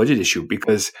well. Was a budget issue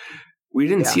because we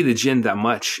didn't see the Jinn that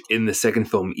much in the second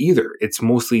film either. It's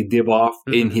mostly Divoff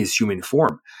in his human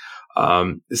form.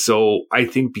 So I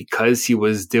think because he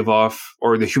was Divoff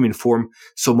or the human form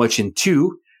so much in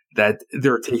 2, that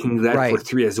they're taking that for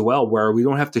 3 as well, where we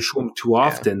don't have to show him too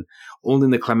often, only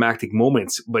in the climactic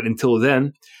moments. But until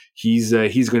then, he's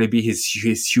going to be his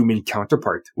human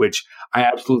counterpart, which I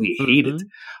absolutely hated.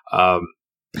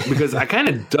 Because I kind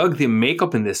of dug the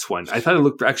makeup in this one. I thought it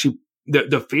looked actually,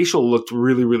 the facial looked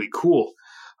really, really cool.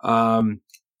 But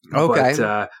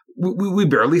we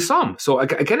barely saw him. So I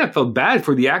kind of felt bad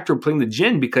for the actor playing the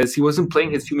Jinn because he wasn't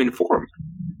playing his human form.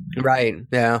 Right.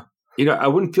 Yeah. You know, I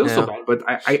wouldn't feel so bad, but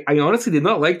I honestly did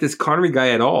not like this Connery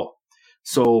guy at all.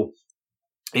 So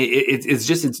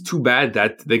it's too bad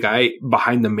that the guy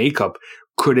behind the makeup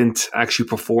couldn't actually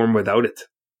perform without it.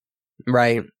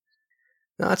 Right.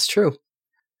 No, that's true.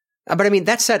 But I mean,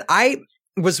 that said, I'm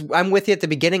with you at the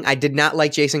beginning. I did not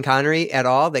like Jason Connery at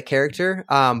all, the character.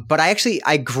 But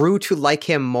I grew to like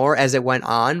him more as it went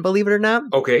on, believe it or not.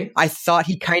 Okay. I thought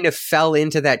he kind of fell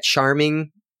into that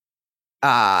charming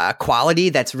quality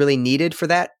that's really needed for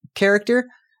that character.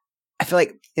 I feel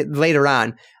like later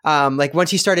on, like when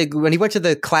he went to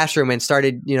the classroom and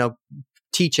started,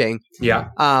 teaching. Yeah.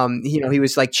 He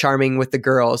was like charming with the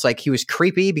girls. Like he was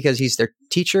creepy because he's their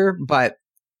teacher, but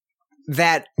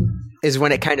that is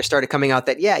when it kind of started coming out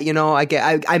that,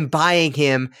 I'm buying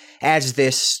him as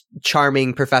this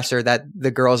charming professor that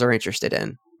the girls are interested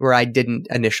in, where I didn't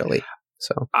initially.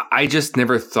 So I just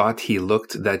never thought he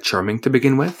looked that charming to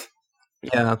begin with.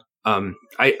 Yeah.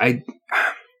 I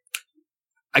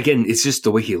again, it's just the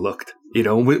way he looked,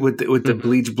 with the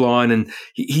bleach blonde, and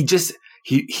he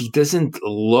doesn't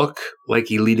look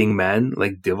like a leading man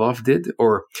like Divoff did,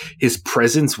 or his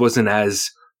presence wasn't as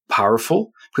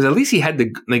powerful because at least he had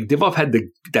Divoff had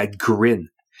that grin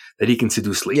that he can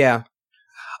seduce ladies. Yeah.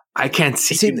 I can't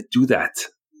see him do that.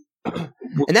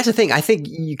 And that's the thing. I think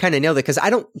you kind of nailed it because I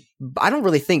don't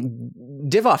really think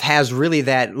Divoff has really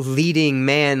that leading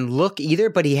man look either,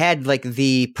 but he had like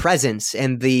the presence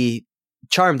and the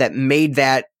charm that made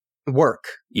that work.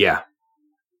 Yeah.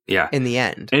 Yeah. In the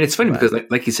end. And it's funny because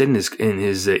like he said in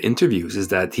his interviews is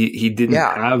that he didn't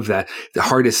have that. The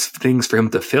hardest things for him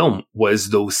to film was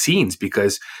those scenes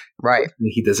because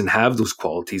he doesn't have those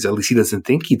qualities. At least he doesn't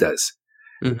think he does.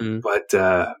 Mm-hmm. But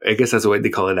I guess that's why they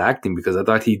call it acting, because I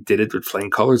thought he did it with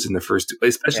flying colors in the first,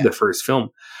 especially the first film.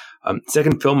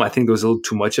 Second film, I think there was a little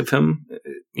too much of him,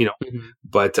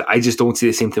 but I just don't see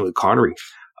the same thing with Connery.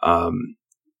 And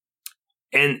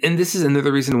this is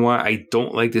another reason why I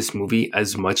don't like this movie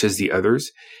as much as the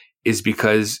others, is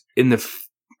because in the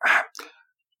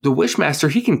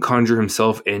Wishmaster, he can conjure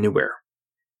himself anywhere.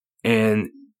 And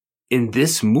in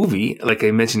this movie, like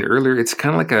I mentioned earlier, it's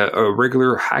kind of like a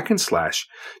regular hack and slash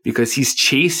because he's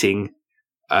chasing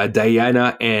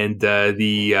Diana and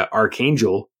the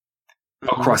Archangel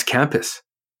across campus.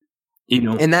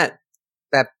 And that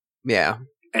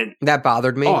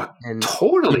bothered me. Oh, and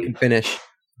totally. Finish.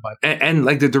 And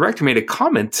like the director made a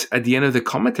comment at the end of the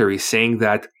commentary saying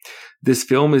that this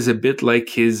film is a bit like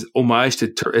his homage to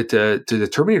the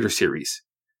Terminator series,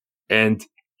 and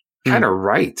kind of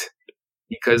right.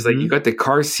 Because like you got the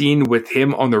car scene with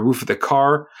him on the roof of the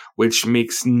car, which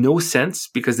makes no sense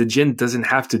because the Jinn doesn't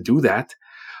have to do that.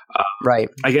 Right.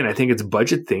 Again, I think it's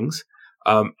budget things.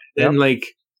 Then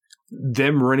like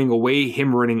them running away,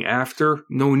 him running after,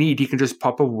 no need. He can just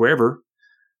pop up wherever.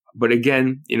 But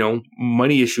again,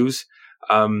 money issues.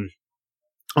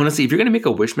 Honestly, if you're going to make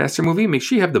a Wishmaster movie, make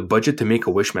sure you have the budget to make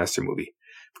a Wishmaster movie.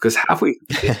 Because halfway,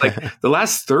 like the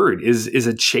last third is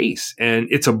a chase, and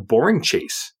it's a boring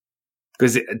chase.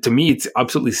 Because to me, it's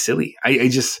absolutely silly. I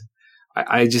just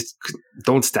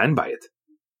don't stand by it.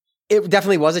 It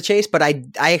definitely was a chase, but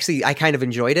I kind of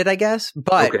enjoyed it, I guess.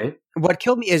 But what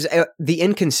killed me is the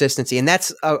inconsistency, and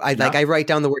that's I write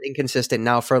down the word inconsistent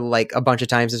now for like a bunch of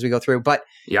times as we go through. But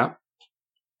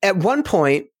at one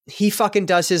point, he fucking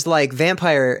does his like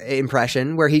vampire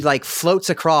impression where he like floats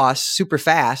across super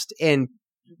fast and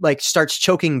like starts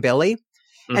choking Billy.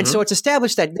 Mm-hmm. And so it's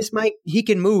established that he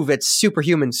can move at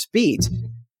superhuman speeds.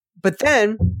 But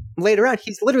then later on,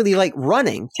 he's literally like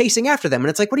running, chasing after them. And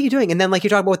it's like, what are you doing? And then like you're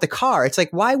talking about with the car, it's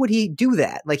like, why would he do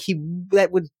that? Like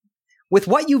with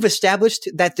what you've established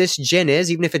that this Jinn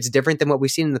is, even if it's different than what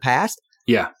we've seen in the past.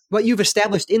 Yeah. What you've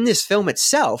established in this film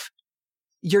itself,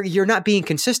 you're not being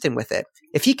consistent with it.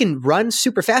 If he can run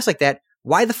super fast like that,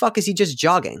 why the fuck is he just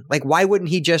jogging? Like, why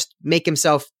wouldn't he just make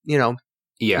himself,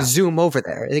 zoom over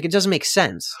there? Like, it doesn't make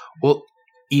sense. Well,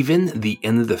 even the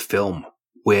end of the film,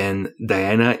 when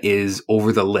Diana is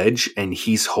over the ledge and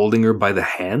he's holding her by the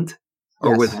hand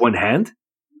or with one hand,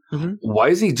 why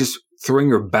is he just throwing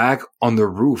her back on the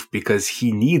roof? Because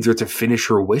he needs her to finish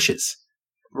her wishes.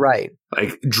 Right.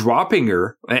 Like dropping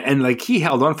her, and like he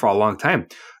held on for a long time.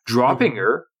 Dropping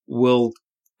her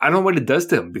I don't know what it does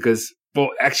to him, because, well,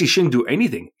 actually she shouldn't do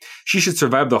anything. She should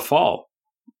survive the fall,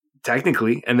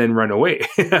 technically, and then run away.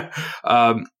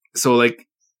 So like,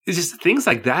 it's just things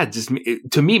like that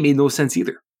to me made no sense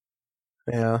either.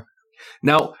 Yeah.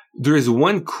 Now, there is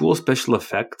one cool special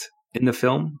effect in the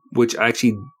film, which I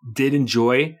actually did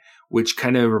enjoy, which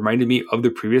kind of reminded me of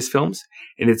the previous films.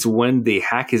 And it's when they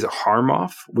hack his arm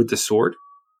off with the sword,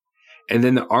 and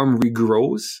then the arm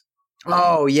regrows.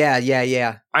 Oh, yeah.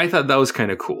 I thought that was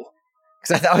kind of cool.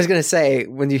 Because I was going to say,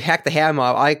 when you hack the hand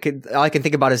off, all I can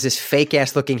think about is this fake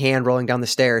ass looking hand rolling down the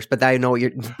stairs. But I know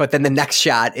but then the next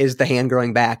shot is the hand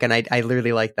growing back, and I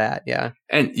literally like that. Yeah.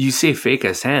 And you say fake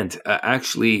ass hand.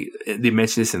 Actually, they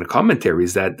mentioned this in the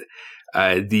commentaries that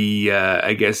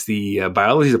the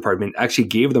biology department actually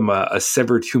gave them a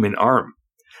severed human arm.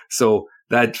 So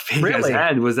that fake ass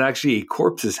hand was actually a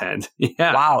corpse's hand.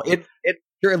 Yeah. Wow. It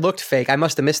sure looked fake. I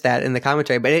must have missed that in the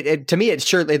commentary, but to me,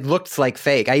 it looked like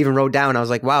fake. I even wrote down, I was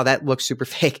like, wow, that looks super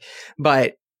fake.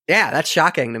 But yeah, that's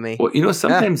shocking to me. Well,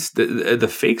 sometimes the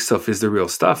fake stuff is the real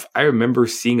stuff. I remember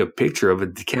seeing a picture of a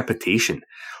decapitation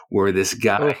where this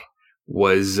guy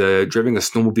was driving a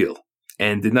snowmobile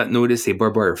and did not notice a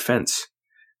barbed wire fence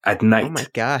at night. Oh my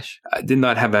gosh. Did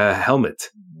not have a helmet.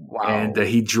 Wow. And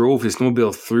he drove his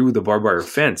snowmobile through the barbed wire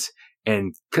fence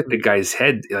and cut the guy's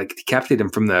head, like decapitated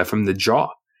him from the jaw.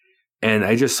 And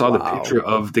I just saw the picture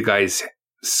of the guy's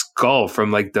skull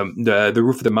from like the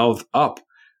roof of the mouth up,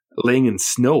 laying in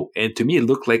snow. And to me, it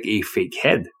looked like a fake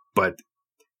head, but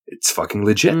it's fucking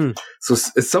legit. So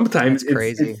sometimes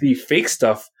it's the fake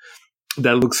stuff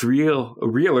that looks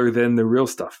realer than the real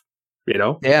stuff,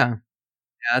 Yeah.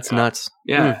 That's nuts.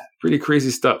 Yeah. Pretty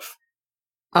crazy stuff.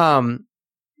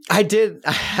 I kind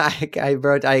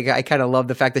of love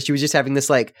the fact that she was just having this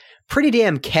like pretty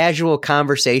damn casual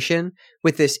conversation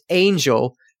with this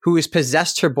angel who has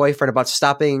possessed her boyfriend about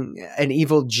stopping an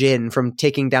evil Jinn from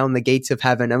taking down the gates of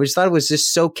heaven. I just thought it was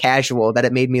just so casual that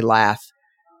it made me laugh.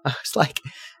 I was like,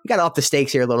 we got to up the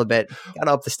stakes here a little bit. Got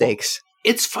to up the stakes.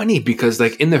 It's funny because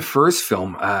like in the first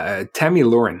film, Tammy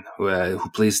Lauren, who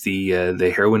plays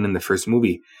the heroine in the first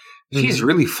movie, she's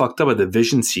really fucked up at the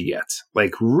visions she gets,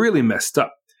 like really messed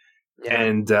up. Yeah.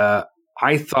 And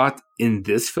I thought in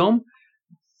this film,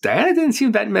 Diana didn't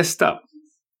seem that messed up.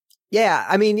 Yeah,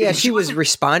 I mean, she was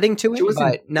responding to it, she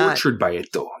wasn't but not tortured by it,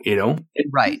 though.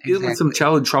 Right, dealing with some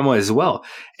childhood trauma as well.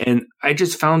 And I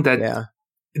just found that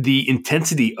the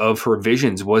intensity of her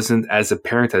visions wasn't as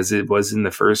apparent as it was in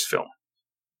the first film.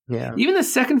 Yeah, even the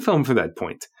second film, for that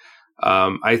point,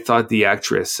 I thought the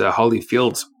actress Holly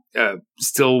Fields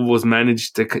still was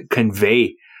managed to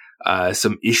convey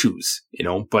some issues,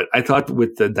 but I thought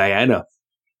with the Diana,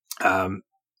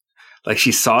 like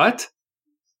she saw it,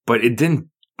 but it didn't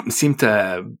seem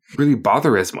to really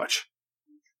bother as much.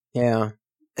 Yeah.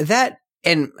 That,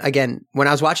 and again, when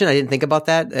I was watching, I didn't think about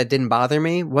that. It didn't bother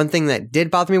me. One thing that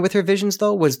did bother me with her visions,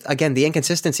 though, was, again, the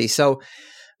inconsistency. So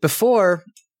before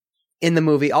in the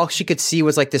movie, all she could see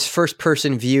was like this first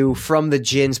person view from the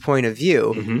Jinn's point of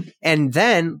view. Mm-hmm. And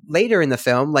then later in the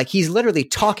film, like he's literally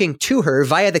talking to her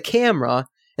via the camera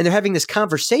and they're having this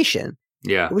conversation.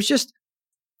 Yeah. It was just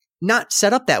not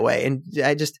set up that way. And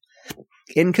I just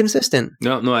inconsistent.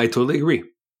 No, I totally agree.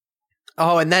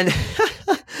 Oh, and then,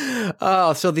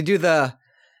 so they do the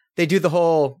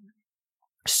whole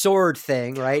sword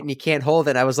thing, right? And you can't hold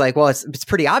it. I was like, well, it's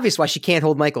pretty obvious why she can't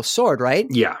hold Michael's sword, right?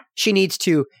 Yeah. She needs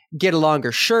to get a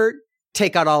longer shirt,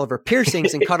 take out all of her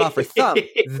piercings and cut off her thumb.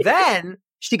 Then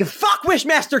she can fuck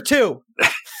Wishmaster 2.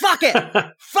 Fuck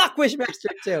it. Fuck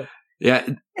Wishmaster 2. Yeah.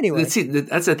 Anyway, Let's see.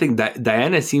 That's the thing.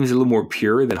 Diana seems a little more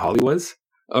pure than Holly was,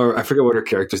 or I forget what her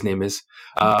character's name is.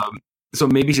 So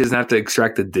maybe she doesn't have to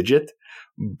extract a digit,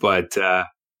 but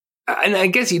and I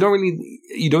guess you don't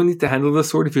need to handle the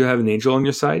sword if you have an angel on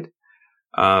your side.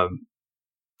 But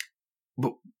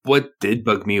what did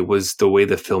bug me was the way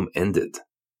the film ended.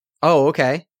 Oh,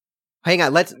 okay. Hang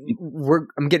on.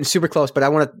 I'm getting super close, but I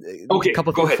want a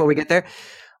couple things before we get there.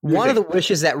 One of the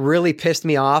wishes that really pissed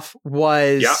me off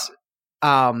was,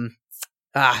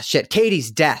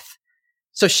 Katie's death.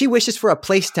 So she wishes for a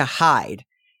place to hide.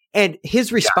 And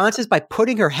his response is by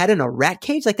putting her head in a rat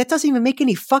cage? Like, that doesn't even make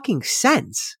any fucking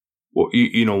sense. Well,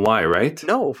 you know why, right?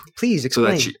 No, please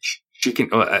explain. So that she can.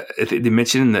 They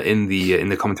mentioned in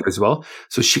the commentary as well.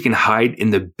 So she can hide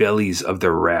in the bellies of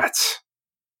the rats.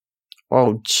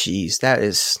 Oh, jeez, that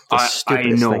is the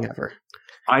stupidest thing ever.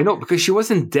 I know, because she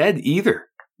wasn't dead either.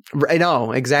 I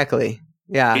know, exactly.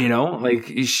 Yeah, you know, like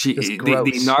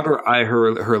they gnawed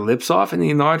her lips off, and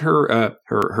they gnawed her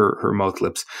mouth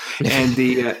lips, and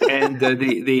they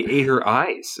ate her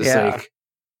eyes. It's like,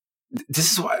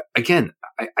 this is why, again,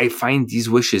 I find these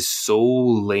wishes so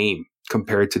lame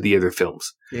compared to the other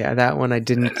films. Yeah, that one I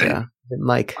didn't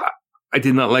like. I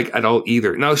did not like at all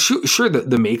either. Now, sure,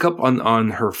 the makeup on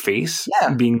her face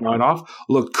being gnawed off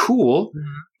looked cool,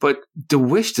 but the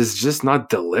wish does just not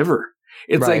deliver.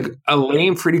 It's like a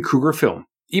lame Freddy Krueger film.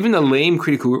 Even a lame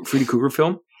Freddy Krueger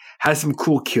film has some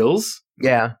cool kills.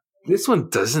 Yeah, this one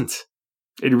doesn't.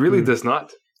 It really does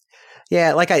not.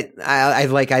 Yeah, like I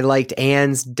liked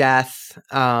Anne's death,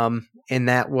 and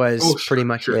that was pretty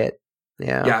much it.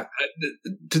 Yeah,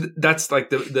 that's like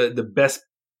the best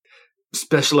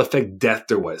special effect death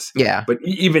there was. Yeah, but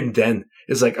even then,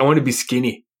 it's like, I want to be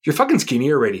skinny. You're fucking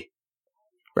skinny already.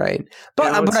 Right.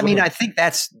 But I mean, I think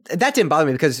that didn't bother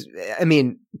me because, I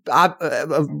mean,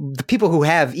 the people who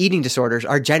have eating disorders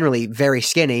are generally very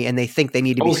skinny and they think they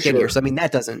need to be skinnier. Sure. So, I mean,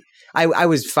 that doesn't, I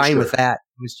was fine with that.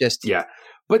 It was just. Yeah.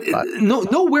 But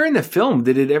nowhere in the film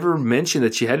did it ever mention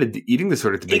that she had an eating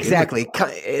disorder to begin with. Exactly.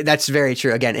 That's very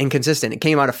true. Again, inconsistent. It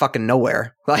came out of fucking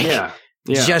nowhere. Like,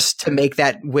 just to make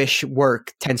that wish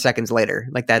work 10 seconds later.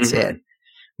 Like, that's it.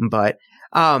 But,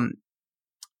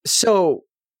 so.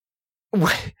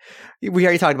 We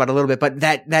already talked about it a little bit, but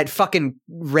that fucking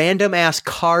random ass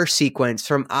car sequence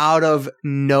from out of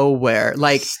nowhere,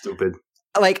 like stupid.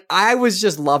 Like, I was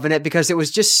just loving it because it was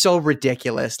just so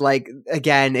ridiculous. Like,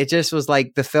 again, it just was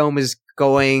like the film is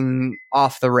going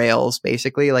off the rails,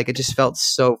 basically. Like, it just felt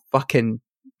so fucking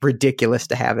ridiculous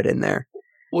to have it in there.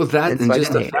 Well, that and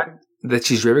just the fact that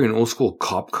she's driving an old school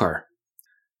cop car.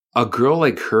 A girl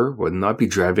like her would not be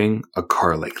driving a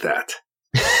car like that,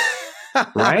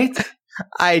 right?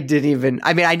 I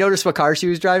I noticed what car she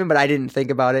was driving, but I didn't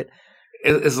think about it.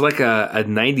 It's like a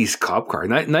 90s cop car.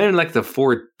 Not even like the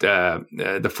Ford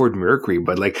Mercury,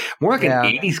 but like more like an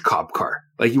 80s cop car.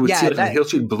 Like you would see it in Hill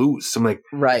Street Blues. So I'm like,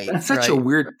 that's such a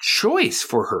weird choice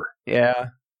for her. Yeah.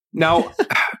 Now,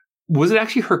 was it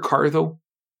actually her car though?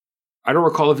 I don't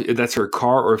recall if that's her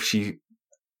car or if she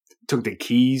took the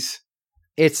keys.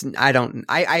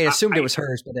 I assumed it was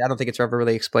hers, but I don't think it's ever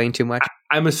really explained too much.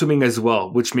 I'm assuming as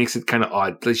well, which makes it kind of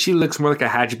odd. Like, she looks more like a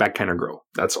hatchback kind of girl.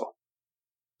 That's all.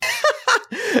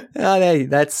 Hey,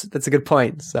 that's a good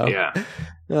point. So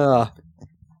yeah.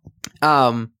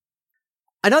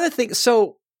 Another thing.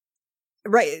 So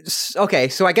okay.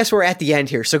 So I guess we're at the end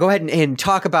here. So go ahead and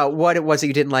talk about what it was that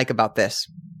you didn't like about this.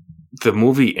 The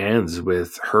movie ends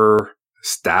with her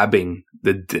stabbing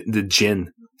the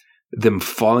djinn, them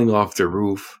falling off the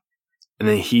roof, and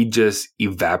then he just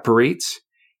evaporates.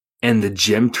 And the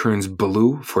gem turns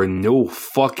blue for no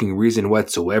fucking reason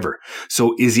whatsoever.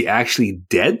 So is he actually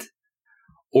dead?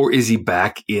 Or is he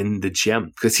back in the gem?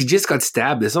 Because he just got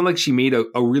stabbed. It's not like she made a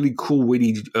really cool,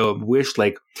 witty wish,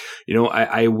 like,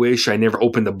 I wish I never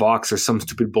opened the box or some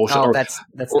stupid bullshit. Oh, that's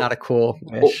not a cool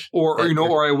wish. Or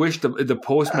I wish the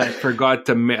postman forgot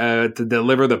to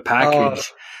deliver the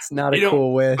package. It's not a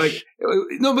cool wish. Like,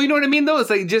 no, but you know what I mean, though.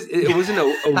 It's like it wasn't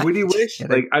a witty wish.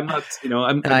 Like, I'm not,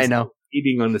 I know.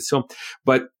 Eating on this film,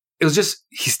 but it was just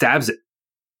he stabs it.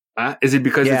 Is it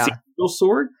because it's a steel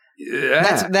sword?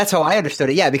 Yeah. That's how I understood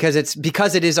it. Yeah, because it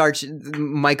is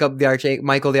Michael the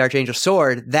Archangel's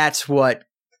sword. That's what,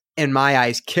 in my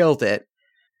eyes, killed it.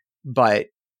 But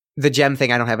the gem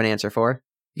thing, I don't have an answer for.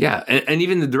 Yeah, and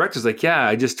even the director's like, yeah,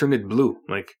 I just turned it blue.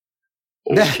 Like,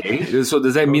 okay, so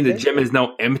does that mean the gem is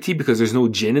now empty because there's no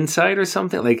djinn inside or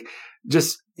something? Like,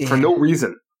 just for no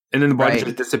reason. And then the body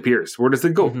just disappears. Where does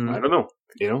it go? I don't know.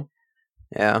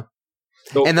 Yeah.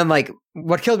 So, and then, like,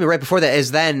 what killed me right before that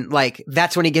is then, like,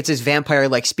 that's when he gets his vampire,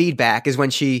 like, speed back, is when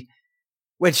she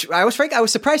Which I was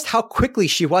surprised how quickly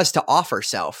she was to off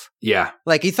herself. Yeah.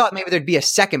 Like, he thought maybe there'd be a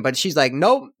second, but she's like,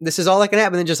 nope, this is all that can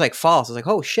happen. And then just like falls. I was like,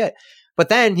 oh shit. But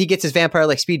then he gets his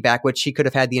vampire-like speed back, which he could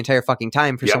have had the entire fucking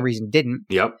time. For some reason, didn't.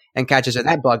 Yep. And catches her.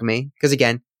 That bugged me. Because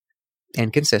again,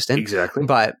 inconsistent. Exactly.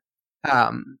 But,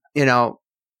 you know,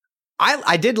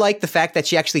 I did like the fact that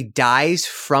she actually dies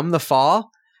from the fall.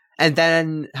 And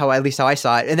then, at least how I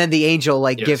saw it. And then the angel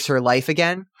gives her life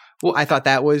again. Well, I thought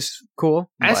that was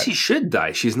cool. As he should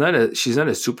die. She's not a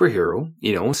superhero.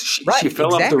 You know, she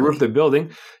fell off the roof of the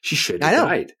building. She should have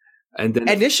died. And then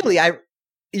initially,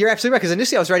 you're absolutely right. Because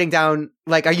initially I was writing down,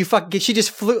 are you fucking, she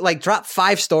just dropped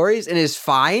 5 stories and is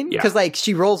fine? Because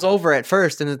she rolls over at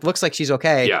first and it looks like she's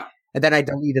okay. Yeah. And then I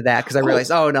deleted that because I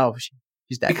realized, oh no,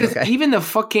 she's dead. Because even the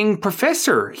fucking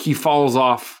professor, he falls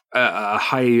off a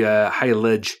high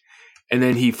ledge and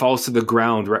then he falls to the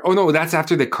ground. Right? Oh no, that's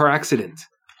after the car accident.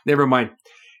 Never mind.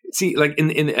 See,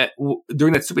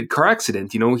 during that stupid car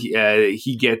accident, you know,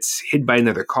 he gets hit by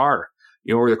another car,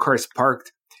 you know, where the car is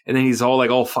parked. And then he's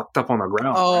all fucked up on the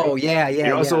ground. Oh, right? Yeah. You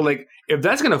know, so if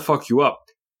that's going to fuck you up,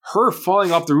 her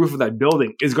falling off the roof of that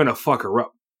building is going to fuck her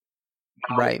up.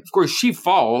 Now, right. Of course, she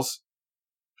falls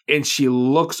and she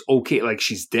looks okay, like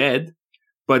she's dead,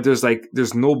 but there's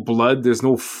no blood, there's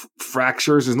no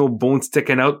fractures, there's no bones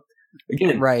sticking out.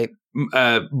 Again, right.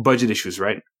 Budget issues,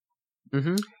 right?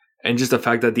 Mm-hmm. And just the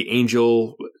fact that the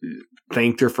angel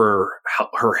thanked her for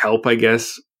her help, I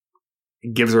guess.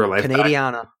 Gives her a life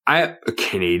Canadiana.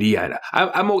 Canadiana.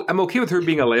 I'm okay with her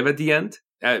being alive at the end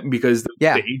because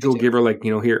the angel gave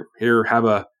her here have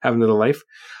another life.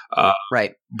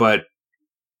 Right. But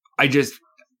I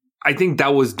think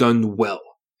that was done well.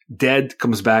 Dead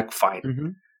comes back fine. Mm-hmm.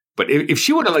 But if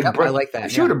she would have I like that.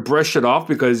 If she would have brushed it off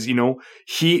because you know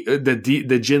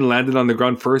the djinn landed on the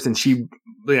ground first and she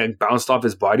bounced off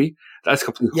his body, that's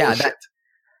completely bullshit.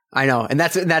 I know. And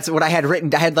that's what I had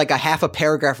written. I had a half a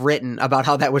paragraph written about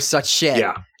how that was such shit.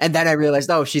 Yeah. And then I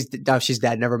realized, she's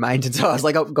dead. Never mind. And so I was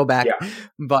like, go back. Yeah.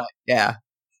 But yeah.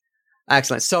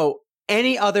 Excellent. So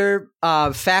any other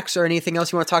facts or anything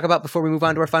else you want to talk about before we move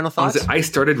on to our final thoughts? Honestly, I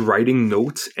started writing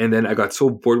notes and then I got so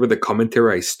bored with the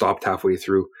commentary, I stopped halfway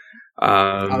through.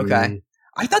 Okay.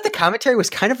 I thought the commentary was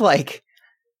kind of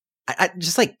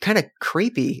just kind of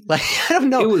creepy. I don't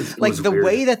know. It was the weird.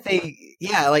 way that they,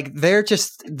 they're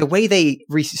just the way they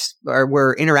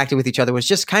were interacting with each other was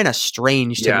just kind of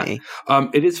strange to me.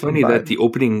 It is funny that the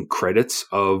opening credits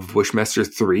of Wishmaster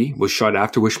 3 was shot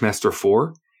after Wishmaster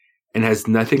 4 and has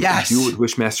nothing to do with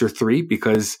Wishmaster 3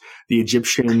 because the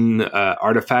Egyptian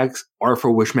artifacts are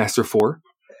for Wishmaster 4.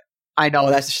 I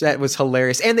know that was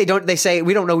hilarious. And they say,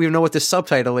 we don't even know what the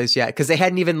subtitle is yet because they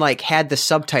hadn't even had the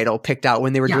subtitle picked out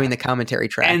when they were doing the commentary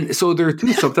track. And so there are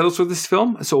 2 subtitles for this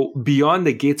film. So Beyond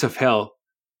the Gates of Hell,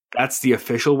 that's the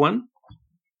official one.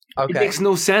 Okay. It makes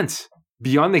no sense.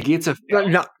 Beyond the Gates of Hell.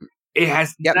 No. It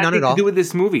has nothing to do with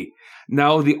this movie.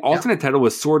 Now, the alternate title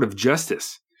was Sword of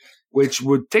Justice, which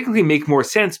would technically make more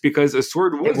sense because a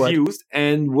sword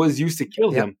was used to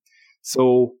kill him.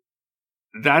 So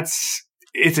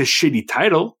it's a shitty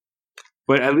title,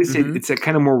 but at least it's a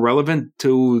kind of more relevant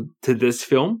to this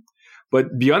film.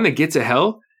 But Beyond the Gates of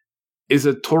Hell is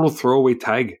a total throwaway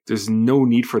tag. There's no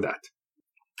need for that.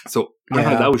 So I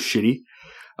thought that was shitty.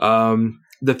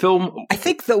 The film, I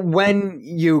think that when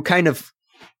you kind of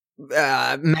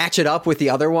match it up with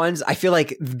the other ones, I feel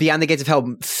like Beyond the Gates of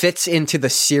Hell fits into the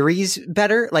series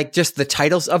better, just the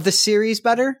titles of the series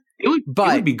better. It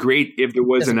would be great if there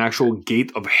was an actual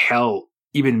Gate of Hell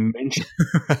even mentioned.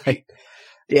 Right.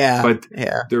 Yeah. But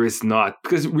there is not.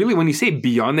 Because really, when you say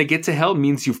Beyond the Gates of Hell, it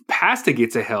means you've passed the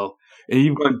Gates of Hell and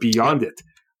you've gone beyond it.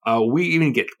 We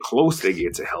even get close to the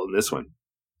Gates of Hell in this one.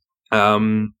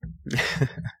 So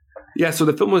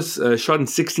the film was shot in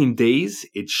 16 days.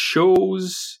 It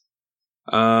shows,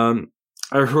 I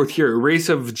wrote here, a race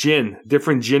of djinn,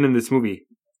 different djinn in this movie.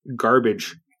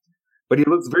 Garbage. But he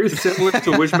looks very similar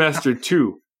to Wishmaster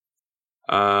 2.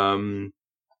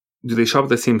 Do they shop at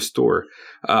the same store?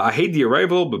 I hate the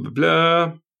arrival, blah, blah,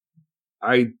 blah.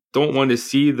 I don't want to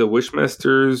see the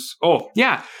Wishmasters. Oh,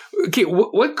 yeah. Okay,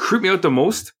 what creeped me out the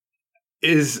most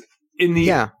is in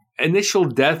the initial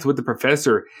death with the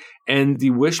professor, and the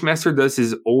Wishmaster does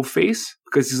his O face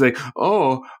because he's like,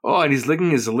 oh, and he's licking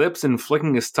his lips and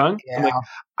flicking his tongue. Yeah. I'm like,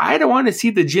 I don't want to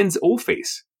see the djinn's O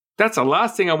face. That's the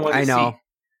last thing I want to see.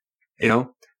 You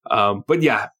know? But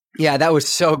yeah. Yeah, that was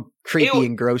so creepy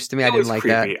and gross to me. I didn't like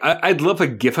creepy. that. I'd love a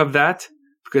GIF of that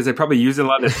because I probably use a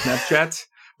lot of Snapchats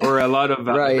or a lot of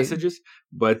messages.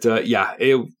 But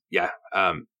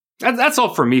that's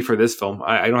all for me for this film.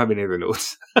 I don't have any other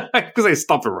notes because I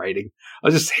stopped writing. I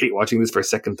just hate watching this for a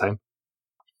second time.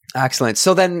 Excellent.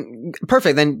 So then,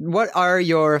 perfect. Then what are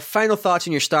your final thoughts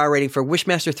and your star rating for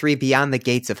Wishmaster 3 Beyond the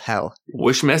Gates of Hell?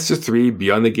 Wishmaster 3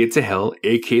 Beyond the Gates of Hell,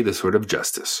 aka The Sword of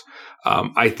Justice.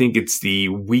 I think it's the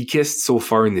weakest so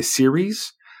far in the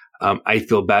series. I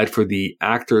feel bad for the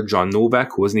actor John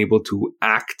Novak, who wasn't able to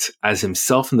act as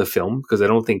himself in the film, because I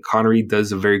don't think Connery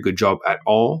does a very good job at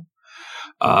all.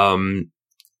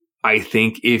 I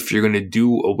think if you're going to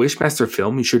do a Wishmaster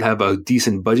film, you should have a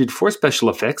decent budget for special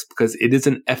effects, because it is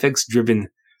an FX-driven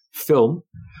film.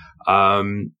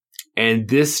 And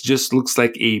this just looks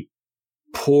like a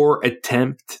poor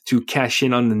attempt to cash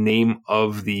in on the name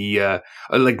of the,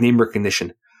 name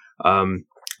recognition.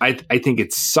 I think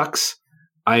it sucks.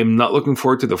 I'm not looking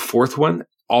forward to the fourth one,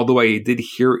 although I did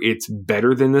hear it's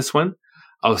better than this one.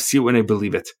 I'll see it when I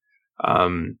believe it.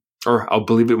 Or I'll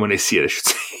believe it when I see it, I should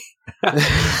say.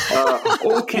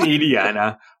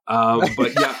 Canadiana.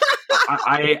 But yeah,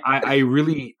 I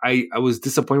really was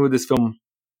disappointed with this film,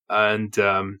 and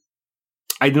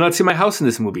I did not see my house in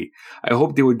this movie. I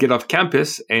hoped they would get off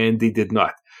campus, and they did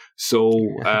not. So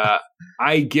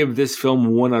I give this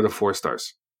film 1 out of 4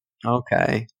 stars.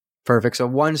 Okay, perfect. So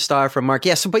 1 star from Mark.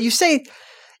 Yeah. So, but you say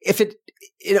if it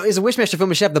is a Wishmaster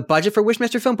film, it should have the budget for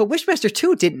Wishmaster film, but Wishmaster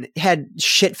 2 had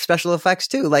shit special effects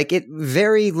too. Like it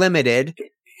very limited.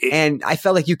 And I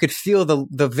felt like you could feel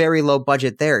the very low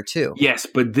budget there too. Yes,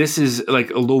 but this is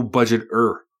like a low budget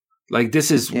Like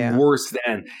this is worse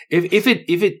than if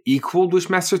it equaled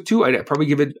Wishmaster 2, I'd probably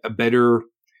give it a better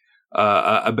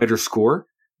score.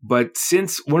 But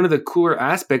since one of the cooler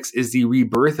aspects is the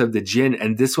rebirth of the Djinn,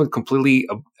 and this one completely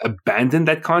abandoned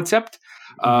that concept,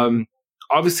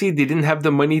 obviously they didn't have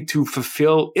the money to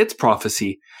fulfill its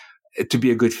prophecy to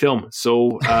be a good film.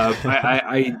 So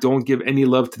I don't give any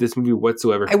love to this movie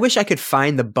whatsoever. I wish I could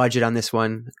find the budget on this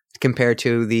one compared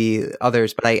to the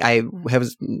others, but I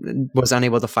was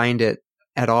unable to find it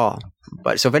at all.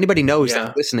 But so if anybody knows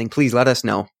that's listening, please let us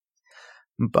know.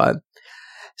 But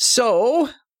so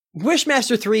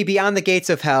Wishmaster 3 Beyond the Gates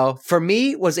of Hell for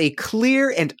me was a clear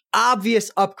and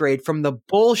obvious upgrade from the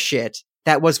bullshit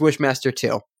that was Wishmaster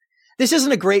 2. This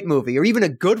isn't a great movie, or even a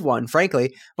good one,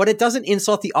 frankly, but it doesn't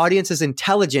insult the audience's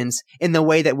intelligence in the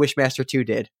way that Wishmaster 2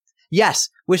 did. Yes,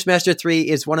 Wishmaster 3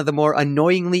 is one of the more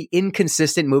annoyingly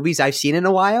inconsistent movies I've seen in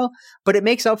a while, but it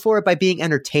makes up for it by being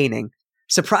entertaining.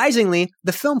 Surprisingly,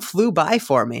 the film flew by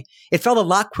for me. It felt a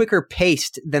lot quicker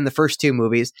paced than the first 2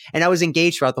 movies, and I was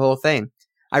engaged throughout the whole thing.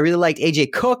 I really liked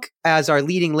AJ Cook as our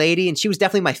leading lady, and she was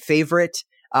definitely my favorite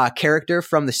character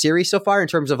from the series so far in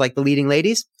terms of like the leading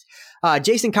ladies.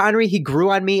 Jason Connery, he grew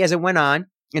on me as it went on,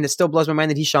 and it still blows my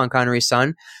mind that he's Sean Connery's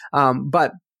son.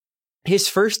 But his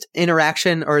first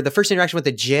interaction, or the first interaction with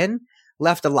the Djinn,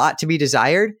 left a lot to be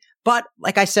desired. But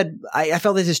like I said, I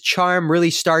felt that his charm really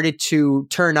started to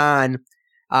turn on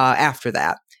after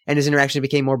that, and his interactions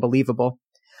became more believable.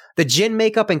 The Djinn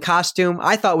makeup and costume,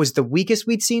 I thought was the weakest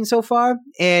we'd seen so far,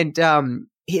 and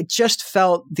it just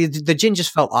felt, the Djinn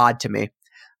just felt odd to me.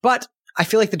 But I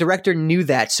feel like the director knew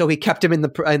that, so he kept him in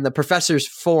the professor's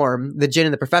form, the Djinn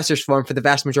in the professor's form, for the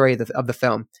vast majority of the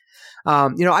film.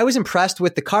 I was impressed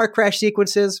with the car crash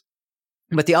sequences,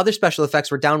 but the other special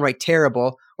effects were downright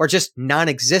terrible, or just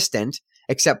non-existent,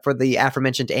 except for the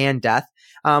aforementioned Anne death.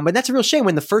 But that's a real shame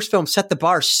when the first film set the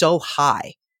bar so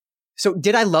high. So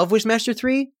did I love Wishmaster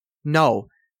 3? No,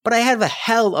 but I had a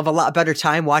hell of a lot better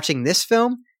time watching this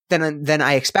film than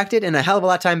I expected, and a hell of a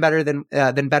lot time better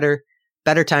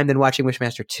time than watching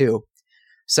Wishmaster 2.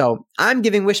 So I'm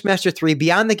giving Wishmaster 3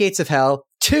 Beyond the Gates of Hell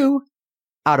 2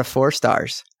 out of 4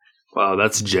 stars. Wow,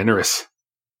 that's generous.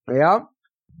 Yeah.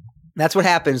 That's what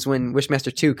happens when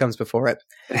Wishmaster 2 comes before it.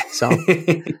 So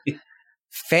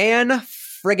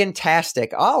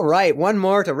fan-friggin-tastic. All right, one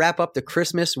more to wrap up the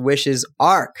Christmas Wishes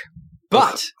arc.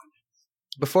 But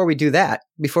before we do that,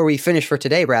 before we finish for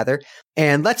today, rather,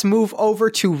 and let's move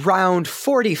over to round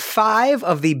 45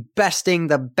 of the Besting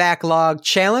the Backlog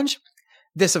Challenge.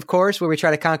 This, of course, where we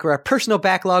try to conquer our personal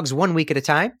backlogs 1 week at a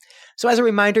time. So as a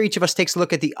reminder, each of us takes a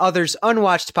look at the other's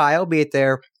unwatched pile, be it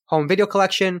their home video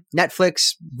collection,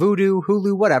 Netflix, Vudu,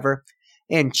 Hulu, whatever,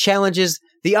 and challenges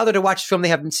the other to watch a film they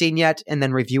haven't seen yet, and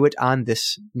then review it on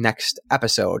this next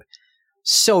episode.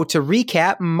 So to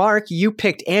recap, Mark, you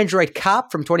picked Android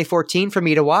Cop from 2014 for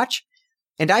me to watch,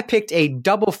 and I picked a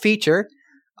double feature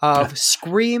of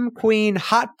Scream Queen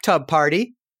Hot Tub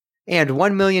Party and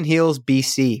 1 Million Heels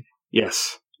BC.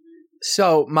 Yes.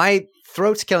 So my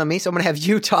throat's killing me, so I'm going to have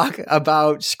you talk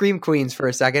about Scream Queens for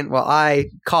a second while I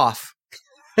cough.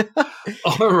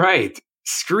 All right.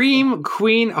 Scream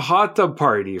Queen Hot Tub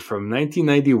Party from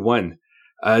 1991.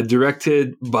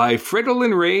 Directed by Fred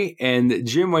Olin Ray and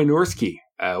Jim Wynorski,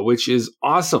 which is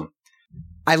awesome.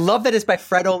 I love that it's by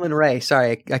Fred Olin Ray.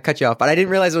 Sorry, I cut you off, but I didn't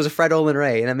realize it was a Fred Olin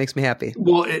Ray, and that makes me happy.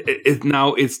 Well,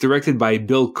 now it's directed by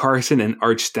Bill Carson and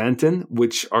Arch Stanton,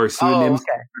 which are pseudonyms for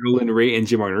Fred Olin Ray and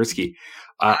Jim Wynorski.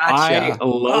 I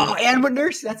love and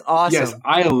Wynorski. That's awesome. Yes,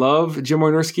 I love Jim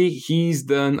Wynorski. He's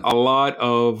done a lot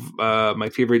of my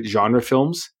favorite genre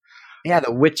films. Yeah,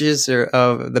 the Witches of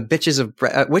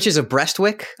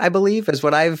Brestwick, I believe, is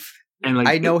what I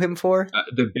know him for.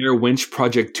 The Bear Winch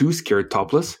Project 2, Scared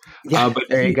Topless. Yeah, but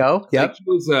there you go. Yep. He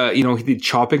was, he did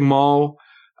Chopping Mall.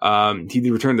 He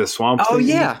did Return to the Swamp. Oh,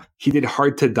 yeah. He did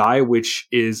Hard to Die, which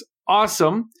is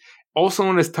awesome. Also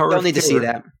known as Tower of Terror. Don't need to see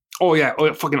that. Oh, yeah.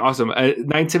 Oh, fucking awesome.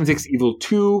 976 Evil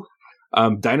 2,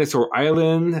 Dinosaur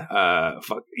Island.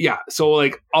 Yeah. So,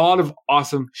 like, a lot of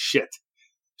awesome shit.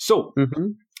 So,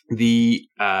 the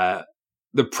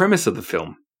premise of the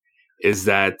film is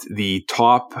that the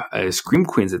top Scream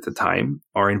Queens at the time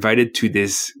are invited to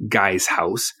this guy's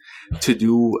house to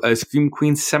do a Scream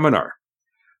Queen seminar.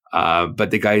 But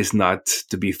the guy is not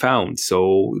to be found.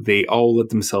 So they all let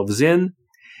themselves in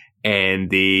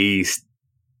and they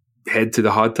head to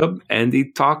the hot tub and they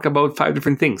talk about 5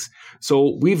 different things.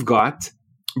 So we've got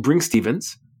Brinke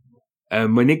Stevens,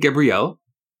 Monique Gabrielle,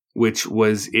 which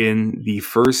was in the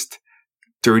first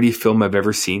dirty film I've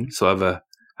ever seen. So I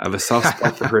have a soft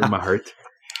spot for her in my heart.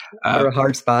 Or a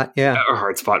hard spot, yeah. Or a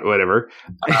hard spot, whatever.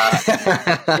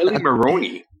 Kelly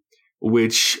Maroney,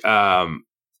 which I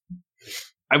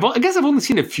guess I've only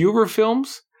seen a few of her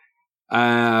films.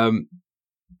 And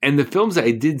the films that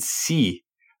I did see,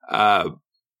 I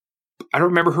don't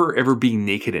remember her ever being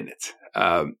naked in it.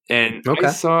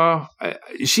 I saw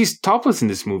she's topless in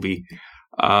this movie,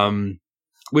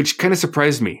 which kind of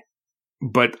surprised me.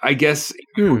 But I guess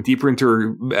deeper into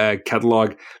her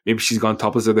catalog, maybe she's gone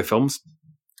topless in other films.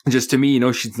 Just to me,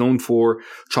 she's known for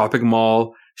Chopping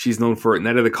Mall. She's known for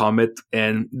Night of the Comet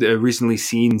and the recently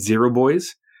seen Zero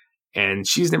Boys. And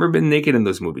she's never been naked in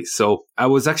those movies. So I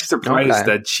was actually surprised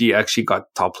that she actually got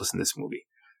topless in this movie.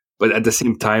 But at the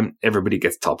same time, everybody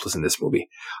gets topless in this movie.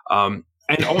 And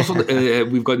also,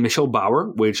 we've got Michelle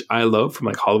Bauer, which I love from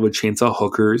like Hollywood Chainsaw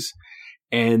Hookers.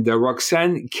 And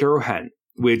Roxanne Carohan,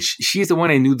 which she's the one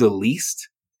I knew the least.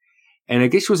 And I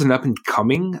guess she was an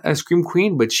up-and-coming Scream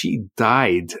Queen, but she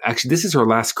died. Actually, this is her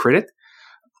last credit.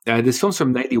 This film's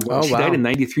from 91. She died in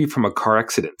 93 from a car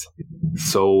accident.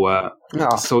 So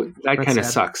that kind of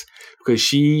sucks because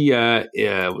she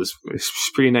was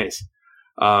pretty nice.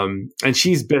 And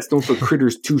she's best known for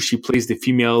Critters 2. She plays the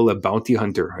female bounty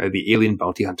hunter, the alien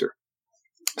bounty hunter.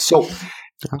 So,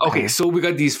 okay, so we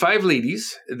got these 5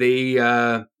 ladies.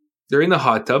 They're in the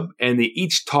hot tub, and they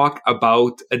each talk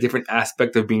about a different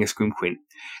aspect of being a Scream Queen.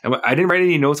 And I didn't write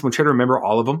any notes. I'm going to try to remember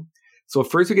all of them. So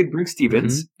first we get Brinke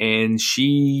Stevens, and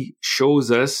she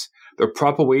shows us the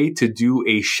proper way to do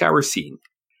a shower scene.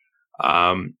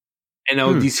 And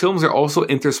now these films are also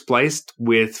interspliced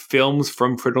with films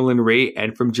from Fred Olin Ray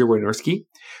and from Jim Wynorski.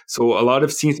 So a lot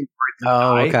of scenes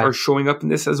are showing up in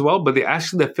this as well. But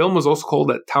the film was also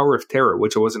called Tower of Terror,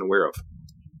 which I wasn't aware of.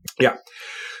 Yeah.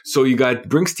 So you got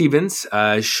Brinke Stevens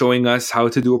showing us how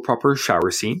to do a proper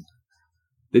shower scene.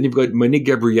 Then you've got Monique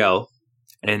Gabrielle,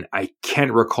 and I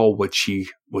can't recall what she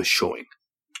was showing.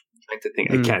 I'm trying to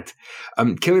think. I can't.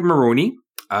 Kelly Maroney,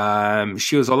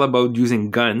 she was all about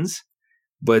using guns,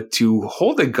 but to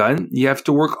hold a gun, you have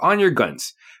to work on your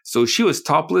guns. So she was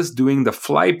topless doing the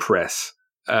fly press,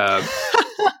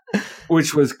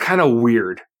 which was kind of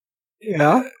weird.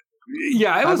 Yeah.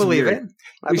 Yeah, I believe it.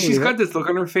 She's got this look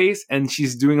on her face, and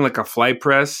she's doing like a fly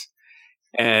press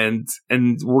and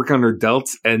working on her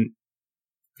delts, and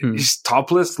she's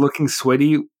topless, looking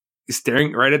sweaty,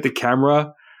 staring right at the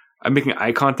camera. I'm making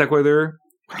eye contact with her.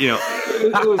 It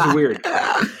was weird.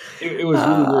 It was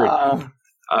really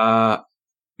weird.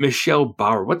 Michelle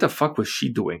Bauer, what the fuck was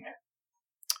she doing?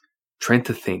 Trying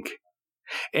to think.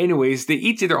 Anyways, they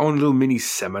each did their own little mini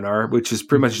seminar, which is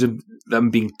pretty much them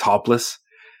being topless.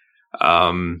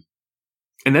 And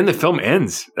then the film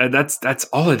ends. That's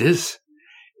all it is.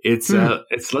 It's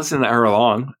less than an hour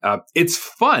long. It's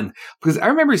fun because I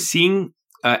remember seeing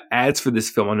ads for this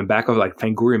film on the back of like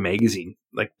Fangoria magazine,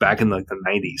 like back in like the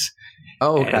 90s.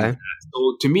 Oh, okay. And,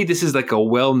 so to me, this is like a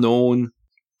well-known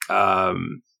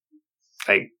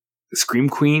like Scream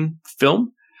Queen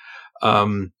film.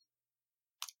 In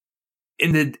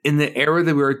the era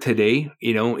that we are today,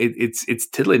 it's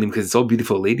titillating because it's all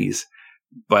beautiful ladies.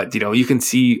 But, you can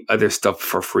see other stuff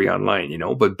for free online,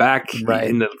 But back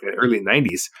in the early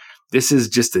 90s, this is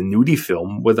just a nudie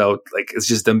film without, like, it's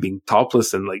just them being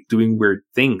topless and, like, doing weird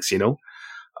things,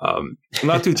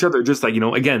 Not to each other, just, like,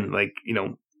 again, like,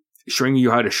 showing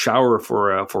you how to shower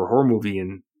for a horror movie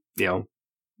and,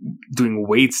 doing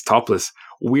weights topless.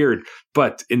 Weird.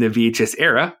 But in the VHS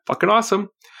era, fucking awesome.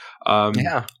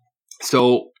 Yeah.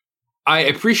 So I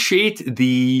appreciate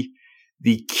the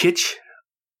kitsch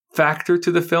factor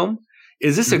to the film.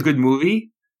 Is this a good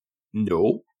movie?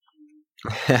 No.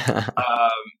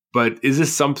 But is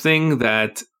this something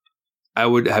that I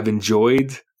would have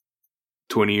enjoyed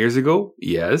 20 years ago?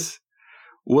 Yes.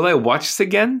 Will I watch this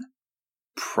again?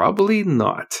 Probably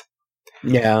not.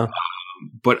 Yeah.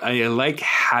 But I like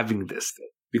having this thing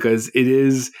because it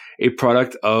is a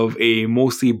product of a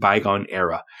mostly bygone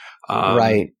era.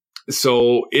 Right.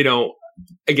 So,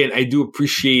 again, I do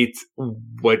appreciate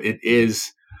what it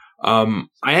is. I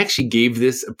actually gave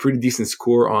this a pretty decent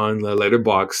score on the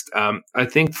Letterboxd. I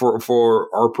think for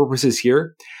our purposes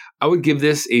here, I would give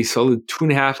this a solid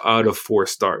 2.5 out of 4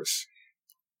 stars.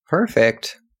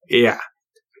 Perfect. Yeah.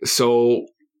 So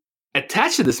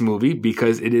attached to this movie,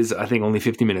 because it is, I think, only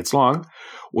 50 minutes long,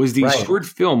 was the short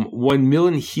film 1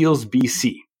 Million Heels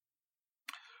BC.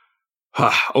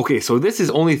 Okay, so this is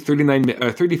only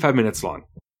 35 minutes long.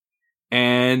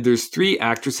 And there's 3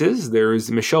 actresses.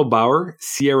 There's Michelle Bauer,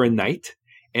 Sierra Knight,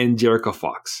 and Jerica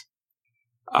Fox.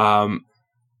 I'm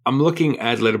looking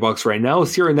at Letterboxd right now.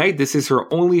 Sierra Knight, this is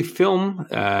her only film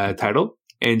title.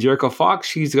 And Jerica Fox,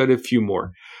 she's got a few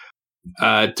more.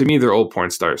 To me, they're all porn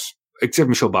stars. Except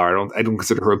Michelle Bauer. I don't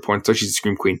consider her a porn star. She's a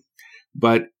scream queen.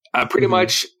 But pretty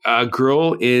much, a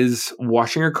girl is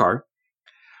washing her car.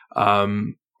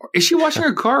 Is she washing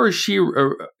her car or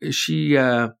is she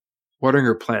watering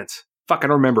her plants? Fuck, I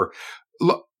don't remember.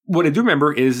 Look, what I do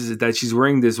remember is that she's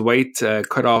wearing this white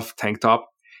cut-off tank top,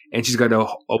 and she's got a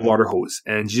water hose,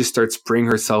 and she just starts spraying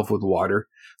herself with water.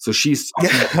 So she's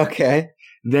okay.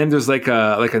 Then there's like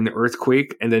an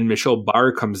earthquake, and then Michelle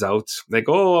Bauer comes out like,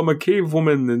 "Oh, I'm a cave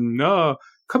woman, and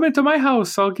come into my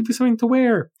house. I'll give you something to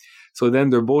wear." So then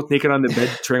they're both naked on the bed,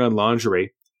 trying on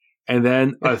lingerie, and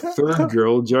then a third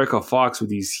girl, Jerica Fox, with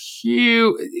these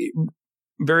huge,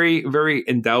 very very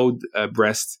endowed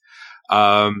breasts.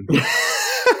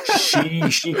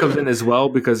 She comes in as well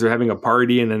because they're having a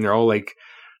party, and then they're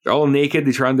all naked.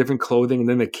 They try on different clothing, and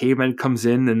then the caveman comes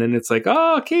in, and then it's like,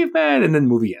 "Oh, caveman," and then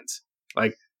movie ends.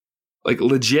 Like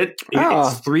legit,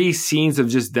 it's 3 scenes of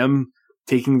just them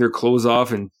taking their clothes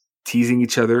off and teasing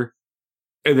each other,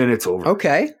 and then it's over.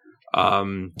 Okay.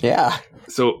 Yeah.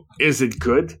 So is it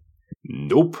good?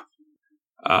 Nope.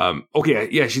 Okay.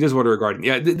 Yeah, she does water her garden.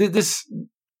 Yeah. This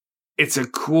it's a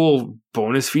cool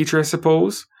bonus feature, I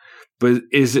suppose. But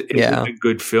is it a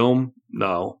good film?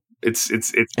 No. It's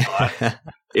not.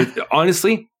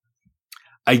 Honestly,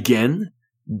 again,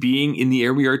 being in the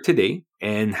area we are today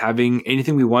and having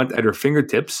anything we want at our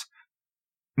fingertips,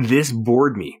 this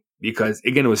bored me because,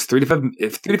 again, it was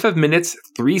 35 minutes,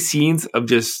 3 scenes of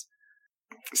just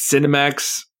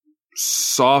Cinemax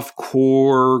soft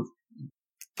core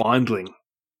fondling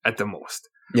at the most.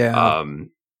 Yeah.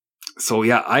 So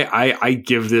yeah, I'd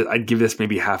give this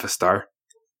maybe half a star.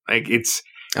 Like it's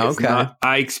okay. Not,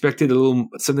 I expected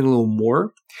something a little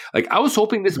more. Like I was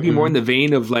hoping this would be more in the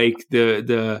vein of like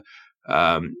the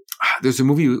there's a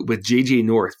movie with JJ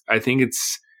North. I think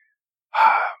it's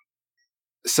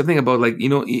something about like you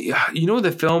know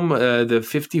the film the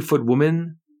 50-Foot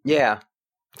Woman. Yeah,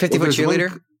 50-foot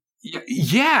cheerleader.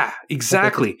 Yeah,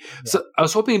 exactly. Yeah. So I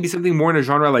was hoping it'd be something more in a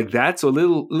genre like that. So a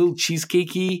little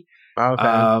cheesecakey.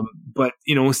 Okay. But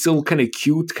still kind of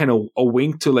cute, kind of a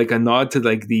wink to like a nod to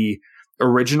like the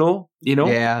original,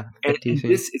 Yeah. And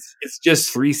this it's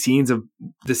just 3 scenes of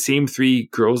the same 3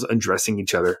 girls undressing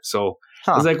each other. So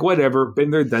I was like, whatever,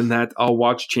 been there, done that. I'll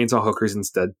watch Chainsaw Hookers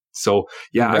instead. So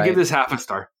yeah, I give this half a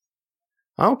star.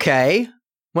 Okay.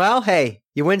 Well, hey,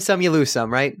 you win some, you lose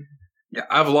some, right? Yeah,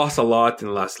 I've lost a lot in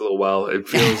the last little while. It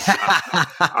feels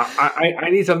I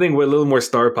need something with a little more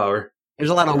star power. There's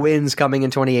a lot of wins coming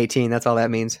in 2018. That's all that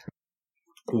means.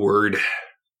 Word.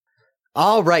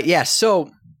 All right. Yes. Yeah, so,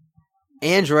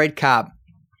 Android Cop.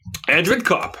 Android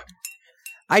Cop.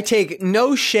 I take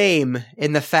no shame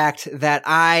in the fact that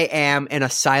I am an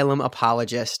asylum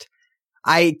apologist.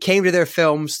 I came to their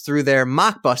films through their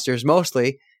mockbusters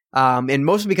mostly, and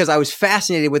mostly because I was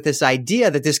fascinated with this idea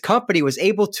that this company was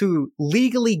able to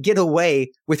legally get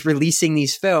away with releasing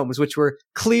these films, which were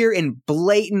clear and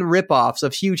blatant ripoffs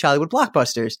of huge Hollywood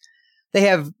blockbusters. They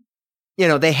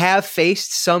have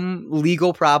faced some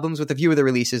legal problems with a few of the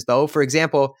releases, though. For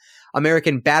example,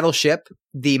 American Battleship,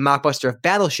 the mockbuster of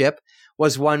Battleship,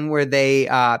 was one where they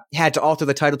had to alter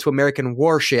the title to American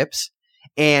Warships.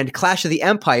 And Clash of the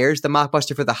Empires, the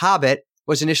mockbuster for The Hobbit,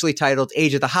 was initially titled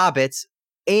Age of the Hobbits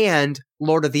and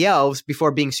Lord of the Elves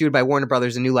before being sued by Warner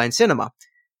Brothers and New Line Cinema.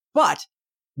 But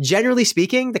generally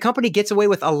speaking, the company gets away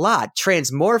with a lot.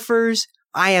 Transmorphers,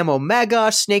 I Am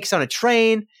Omega, Snakes on a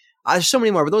Train. There's so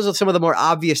many more, but those are some of the more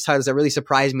obvious titles that really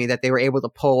surprised me that they were able to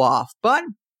pull off. But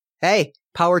hey,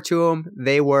 power to them.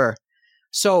 They were.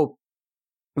 So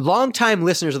longtime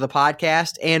listeners of the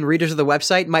podcast and readers of the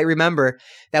website might remember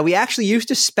that we actually used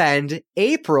to spend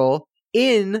April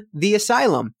in the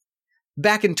asylum.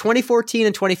 Back in 2014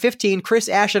 and 2015, Chris,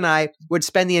 Ash, and I would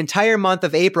spend the entire month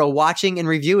of April watching and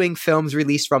reviewing films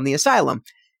released from the asylum.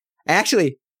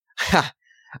 Actually,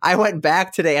 I went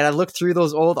back today and I looked through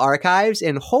those old archives,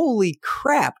 and holy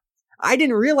crap, I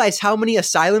didn't realize how many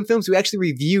asylum films we actually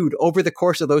reviewed over the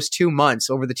course of those 2 months,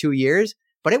 over the 2 years,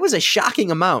 but it was a shocking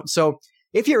amount. So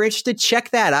if you're interested,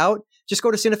 check that out. Just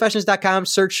go to cinefessions.com,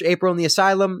 search April in the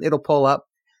Asylum. It'll pull up.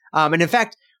 And in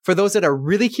fact, for those that are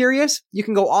really curious, you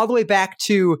can go all the way back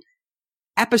to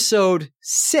episode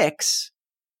 6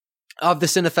 of the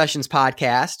Cinefessions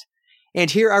podcast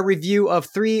and hear our review of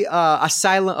three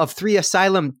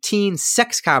asylum teen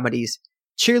sex comedies: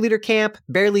 Cheerleader Camp,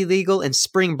 Barely Legal, and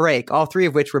Spring Break, all three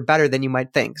of which were better than you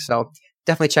might think. So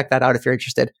definitely check that out if you're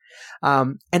interested.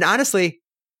 And honestly,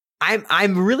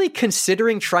 I'm really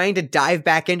considering trying to dive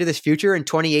back into this future in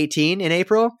 2018 in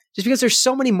April, just because there's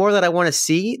so many more that I want to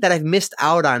see that I've missed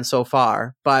out on so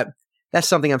far. But that's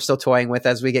something I'm still toying with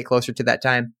as we get closer to that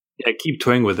time. Yeah, keep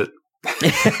toying with it.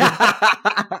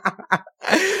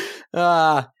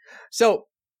 So,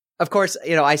 of course,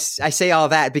 I say all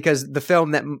that because the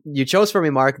film that you chose for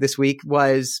me, Mark, this week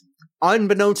was,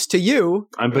 unbeknownst to you,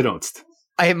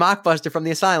 a mockbuster from the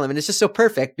asylum. And it's just so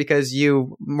perfect because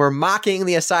you were mocking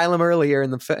the asylum earlier in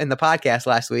the podcast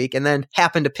last week and then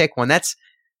happened to pick one. That's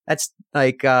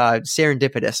like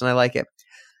serendipitous, and I like it.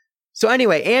 So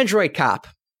anyway, Android Cop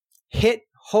hit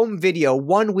home video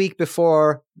 1 week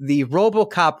before the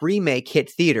RoboCop remake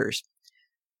hit theaters.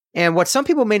 And what some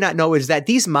people may not know is that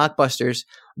these mockbusters,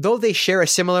 though they share a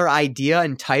similar idea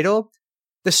and title,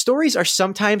 the stories are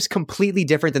sometimes completely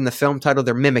different than the film title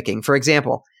they're mimicking. For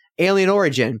example, Alien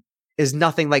Origin is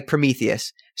nothing like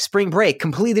Prometheus. Spring Break,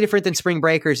 completely different than Spring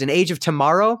Breakers. And Age of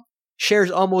Tomorrow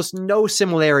shares almost no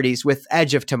similarities with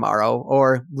Edge of Tomorrow,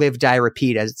 or Live, Die,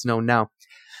 Repeat as it's known now.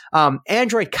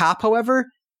 Android Cop,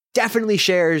 however, definitely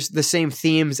shares the same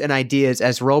themes and ideas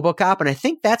as RoboCop, and I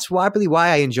think that's probably why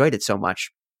I enjoyed it so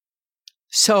much.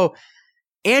 So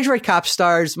Android Cop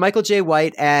stars Michael J.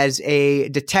 White as a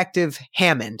Detective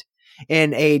Hammond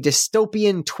in a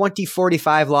dystopian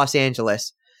 2045 Los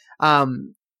Angeles.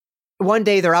 One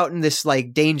day they're out in this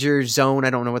like danger zone. I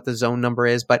don't know what the zone number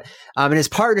is, but and his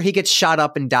partner, he gets shot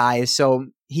up and dies. So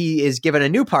he is given a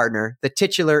new partner, the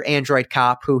titular Android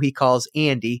Cop, who he calls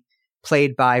Andy,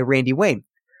 played by Randy Wayne.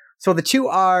 So the two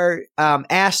are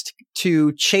asked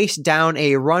to chase down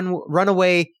a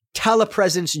runaway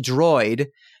telepresence droid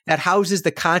that houses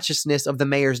the consciousness of the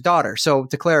mayor's daughter. So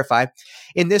to clarify,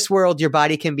 in this world, your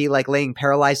body can be like laying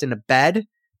paralyzed in a bed,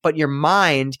 but your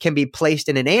mind can be placed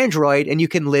in an android and you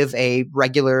can live a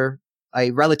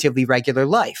relatively regular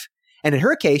life. And in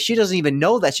her case, she doesn't even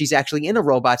know that she's actually in a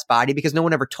robot's body because no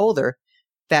one ever told her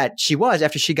that she was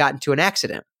after she got into an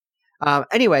accident.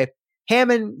 Anyway,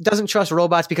 Hammond doesn't trust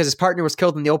robots because his partner was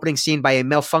killed in the opening scene by a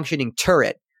malfunctioning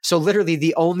turret. So literally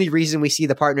the only reason we see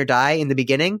the partner die in the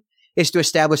beginning is to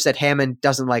establish that Hammond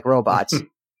doesn't like robots.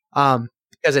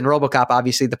 Because in RoboCop,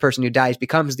 obviously the person who dies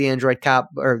becomes the Android Cop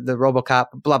or the RoboCop,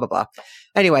 blah, blah, blah.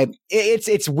 Anyway,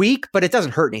 it's weak, but it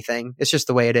doesn't hurt anything. It's just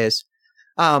the way it is.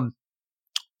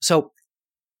 So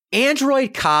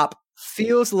Android Cop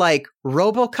feels like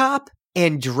RoboCop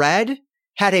and Dredd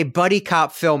had a buddy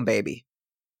cop film baby.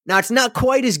 Now, it's not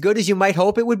quite as good as you might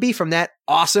hope it would be from that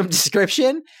awesome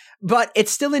description, but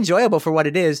it's still enjoyable for what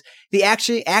it is. The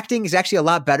acting is actually a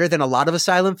lot better than a lot of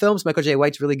asylum films. Michael J.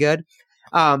 White's really good.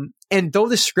 And though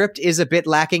the script is a bit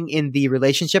lacking in the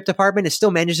relationship department, it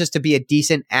still manages to be a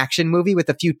decent action movie with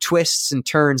a few twists and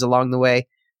turns along the way,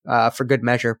 for good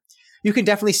measure. You can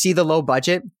definitely see the low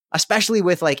budget, especially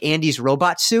with like Andy's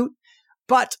robot suit,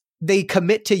 but they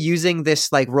commit to using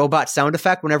this like robot sound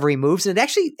effect whenever he moves. And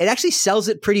it actually sells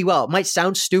it pretty well. It might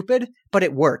sound stupid, but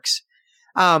it works.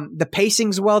 The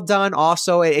pacing's well done.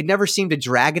 Also, it never seemed to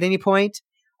drag at any point.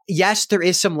 Yes, there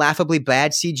is some laughably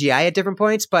bad CGI at different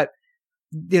points, but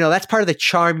that's part of the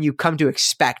charm you come to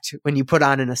expect when you put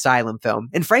on an asylum film.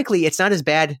 And frankly, it's not as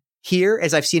bad here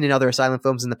as I've seen in other asylum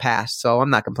films in the past. So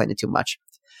I'm not complaining too much.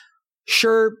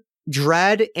 Sure,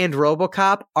 Dredd and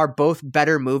RoboCop are both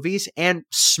better movies and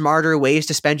smarter ways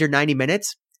to spend your 90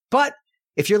 minutes. But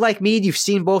if you're like me, you've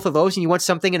seen both of those and you want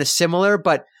something in a similar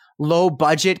but low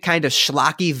budget kind of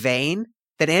schlocky vein,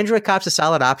 then Android Cop's a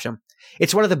solid option.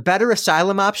 It's one of the better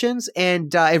asylum options,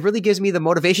 and it really gives me the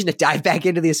motivation to dive back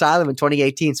into the asylum in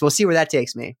 2018. So we'll see where that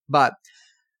takes me. But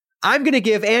I'm going to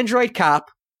give Android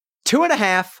Cop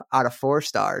 2.5 out of 4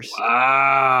 stars.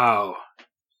 Wow.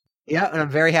 Yeah, and I'm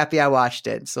very happy I watched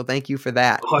it. So thank you for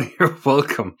that. Oh, you're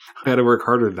welcome. I got to work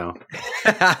harder now.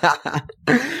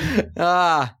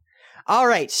 All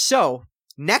right. So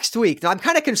next week, now I'm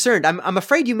kind of concerned. I'm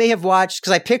afraid you may have watched,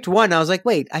 because I picked one. And I was like,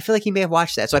 wait, I feel like you may have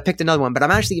watched that. So I picked another one, but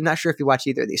I'm actually not sure if you watched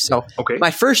either of these. So okay.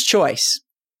 My first choice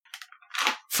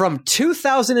from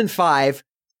 2005,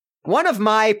 one of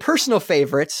my personal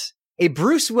favorites, a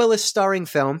Bruce Willis starring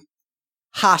film,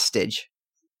 Hostage.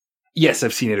 Yes,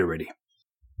 I've seen it already.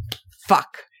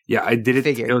 Fuck. Yeah, I did it.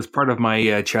 Figured. It was part of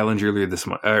my challenge earlier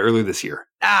this year.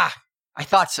 I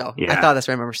thought so. Yeah. I thought that's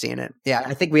where I remember seeing it. Yeah,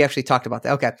 I think we actually talked about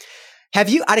that. Okay. Have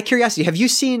you, out of curiosity, have you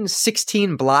seen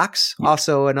 16 Blocks? Yeah.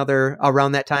 Also another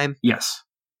around that time? Yes.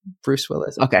 Bruce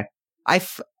Willis. Okay. I'm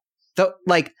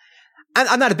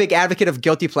not a big advocate of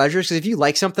guilty pleasures, because if you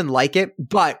like something, like it,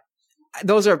 but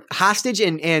those are Hostage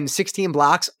and 16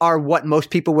 Blocks are what most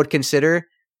people would consider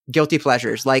guilty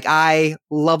pleasures. Like, I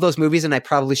love those movies and I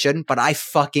probably shouldn't, but I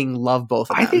fucking love both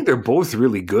of them. I think they're both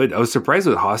really good. I was surprised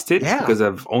with Hostage because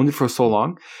I've owned it for so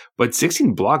long, but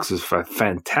 16 Blocks was a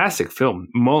fantastic film.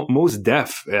 Mos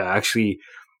Def, actually,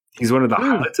 he's one of the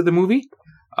highlights of the movie.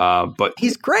 But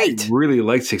he's great. I really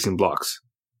liked 16 Blocks.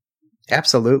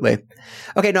 Absolutely.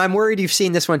 Okay, now I'm worried you've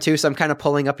seen this one too, so I'm kind of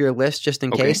pulling up your list just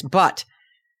in case. But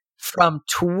from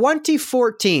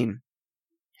 2014,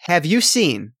 have you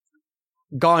seen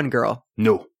Gone Girl?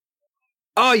 No.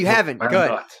 Oh, you haven't?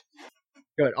 Good. Not.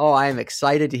 Good. Oh, I am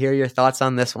excited to hear your thoughts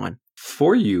on this one.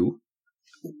 For you,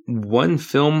 one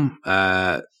film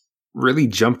really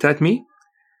jumped at me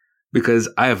because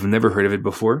I have never heard of it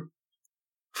before.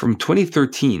 From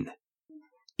 2013,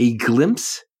 A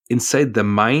Glimpse Inside the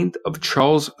Mind of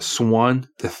Charles Swan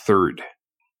III.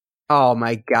 Oh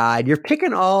my God. You're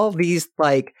picking all these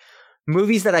like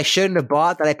movies that I shouldn't have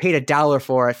bought that I paid $1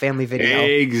 for at Family Video.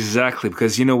 Exactly.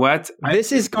 Because you know what?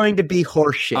 This is going to be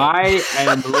horseshit. I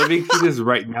am living through this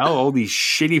right now. All these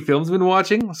shitty films I've been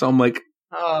watching. So I'm like,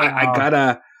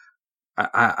 I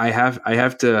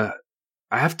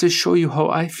have to show you how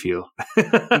I feel.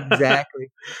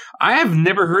 Exactly. I have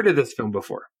never heard of this film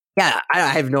before. Yeah, I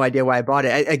have no idea why I bought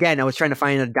it. I was trying to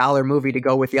find $1 movie to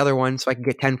go with the other one so I could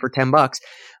get 10 for $10.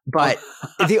 But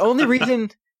the only reason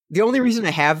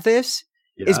I have this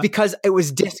is because it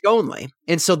was disc only.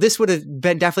 And so this would have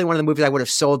been definitely one of the movies I would have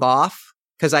sold off,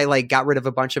 because I got rid of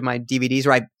a bunch of my DVDs,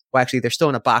 actually they're still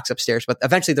in a box upstairs, but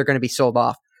eventually they're going to be sold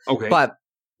off. Okay. But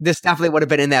this definitely would have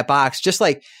been in that box. Just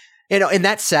like, and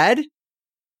that said,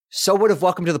 so would have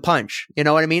Welcome to the Punch. You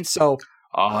know what I mean? So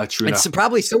true. And so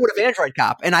probably so would have Android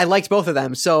Cop. And I liked both of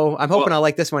them. So I'm hoping I'll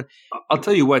like this one. I'll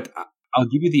tell you what, I'll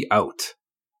give you the out.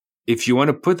 If you want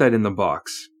to put that in the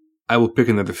box, I will pick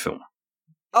another film.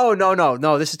 Oh,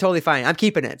 no. This is totally fine. I'm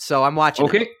keeping it. So I'm watching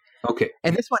it. Okay.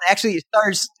 And this one actually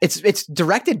stars, it's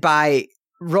directed by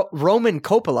Roman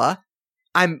Coppola.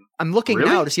 I'm looking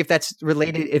now to see if that's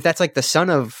related, if that's like the son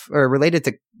of, or related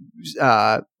to it's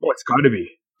got to be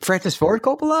Francis Ford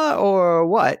Coppola or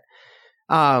what?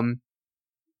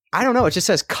 I don't know. It just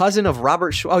says cousin of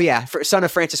Robert. Son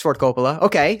of Francis Ford Coppola.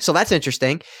 Okay, so that's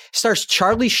interesting. Stars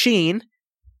Charlie Sheen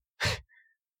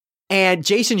and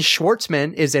Jason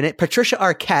Schwartzman is in it. Patricia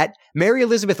Arquette, Mary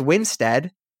Elizabeth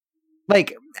Winstead,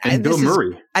 and Bill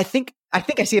Murray. I think I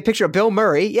see a picture of Bill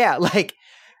Murray. Yeah,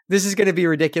 this is going to be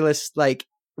ridiculous,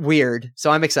 weird.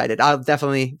 So I'm excited. I'll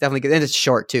definitely get. And it's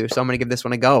short too, so I'm going to give this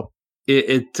one a go.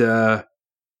 It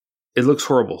looks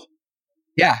horrible.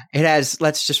 Yeah, it has,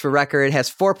 let's just for record, it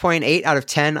has 4.8 out of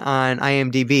 10 on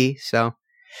IMDb. So,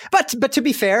 but to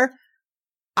be fair,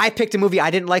 I picked a movie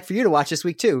I didn't like for you to watch this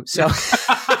week too. So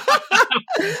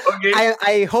Okay.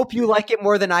 I hope you like it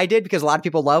more than I did, because a lot of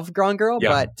people love Gone Girl,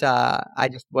 but I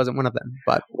just wasn't one of them.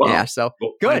 But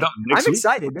good. I'm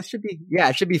excited. This should be,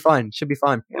 it should be fun.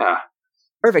 Yeah.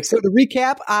 Perfect. So to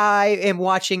recap, I am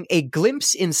watching A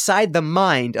Glimpse Inside the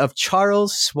Mind of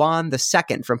Charles Swan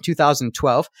II from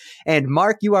 2012. And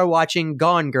Mark, you are watching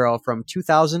Gone Girl from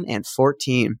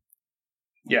 2014.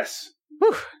 Yes. Whew.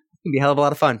 It's going to be a hell of a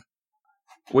lot of fun.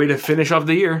 Way to finish off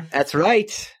the year. That's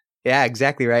right. Yeah,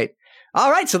 exactly right. All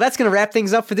right, so that's going to wrap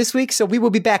things up for this week. So we will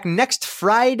be back next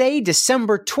Friday,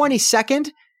 December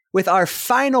 22nd, with our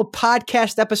final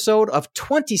podcast episode of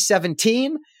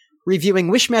 2017, reviewing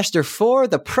Wishmaster 4,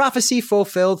 The Prophecy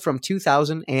Fulfilled from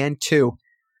 2002.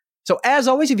 So as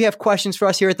always, if you have questions for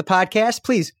us here at the podcast,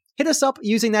 please hit us up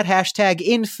using that hashtag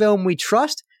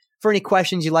 #InFilmWeTrust for any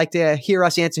questions you'd like to hear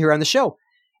us answer here on the show.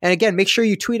 And again, make sure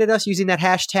you tweet at us using that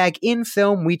hashtag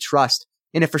 #InFilmWeTrust.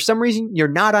 And if for some reason you're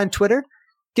not on Twitter,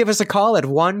 give us a call at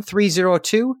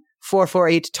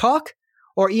 1-302-448-TALK,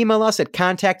 or email us at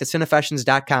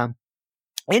contact@cinefessions.com.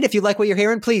 And if you like what you're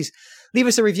hearing, please leave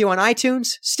us a review on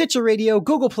iTunes, Stitcher Radio,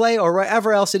 Google Play, or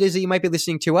wherever else it is that you might be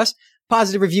listening to us.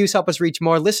 Positive reviews help us reach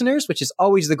more listeners, which is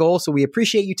always the goal. So we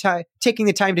appreciate you taking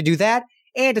the time to do that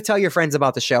and to tell your friends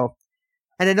about the show.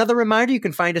 And another reminder, you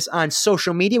can find us on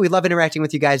social media. We love interacting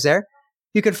with you guys there.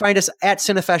 You can find us at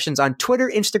Cinefessions on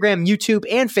Twitter, Instagram, YouTube,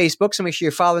 and Facebook. So make sure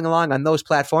you're following along on those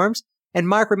platforms. And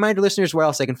Mark, remind our listeners where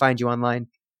else they can find you online.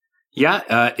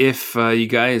 Yeah, if you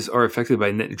guys are affected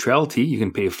by net neutrality, you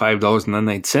can pay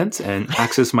 $5.99 and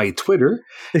access my Twitter.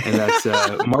 And that's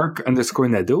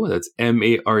Mark_Nadeau. That's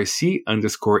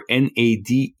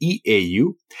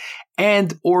MARC_NADEAU.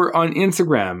 And or on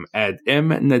Instagram at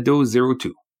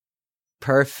mnadeau02.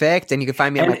 Perfect. And you can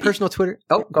find me on my personal Twitter.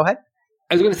 Oh, go ahead.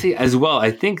 I was going to say as well,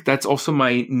 I think that's also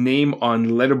my name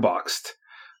on Letterboxd.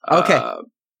 Okay.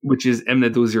 Which is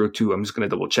mnadeau02. I'm just going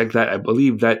to double check that. I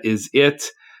believe that is it.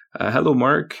 Hello,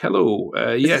 Mark. Hello.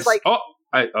 Yes.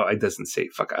 It doesn't say.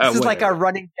 Fuck. This is like our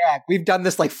running gag. We've done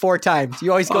this like 4 times.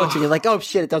 You always go to me like, oh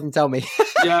shit, it doesn't tell me.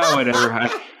 Yeah, whatever.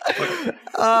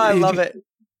 I love it.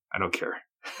 I don't care.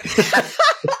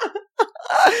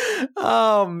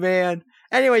 Oh man.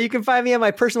 Anyway, you can find me on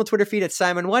my personal Twitter feed at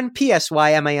Simon1,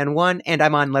 PSYMAN1, and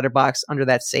I'm on Letterboxd under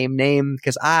that same name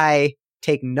because I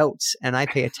take notes and I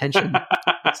pay attention.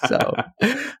 So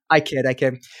I kid.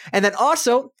 And then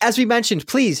also, as we mentioned,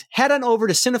 please head on over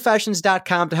to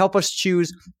cinefessions.com to help us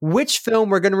choose which film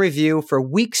we're going to review for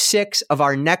week 6 of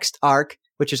our next arc,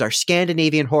 which is our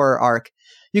Scandinavian horror arc.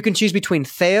 You can choose between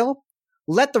Thale,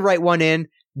 Let the Right One In,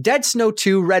 Dead Snow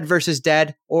 2, Red vs.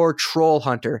 Dead, or Troll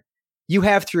Hunter. You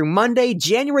have through Monday,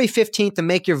 January 15th to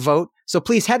make your vote. So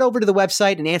please head over to the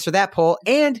website and answer that poll.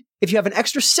 And if you have an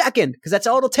extra second, because that's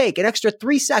all it'll take, an extra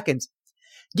 3 seconds,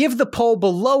 give the poll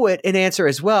below it an answer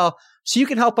as well, so you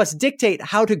can help us dictate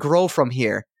how to grow from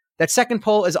here. That second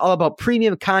poll is all about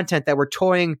premium content that we're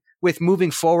toying with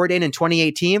moving forward in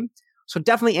 2018. So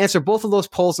definitely answer both of those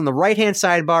polls in the right-hand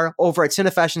sidebar over at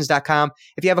cinefessions.com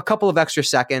if you have a couple of extra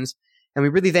seconds. And we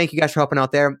really thank you guys for helping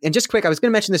out there. And just quick, I was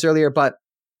going to mention this earlier, but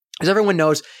as everyone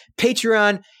knows,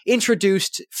 Patreon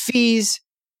introduced fees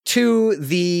to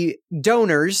the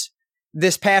donors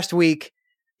this past week.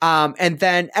 And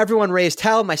then everyone raised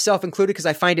hell, myself included, because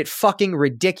I find it fucking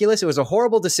ridiculous. It was a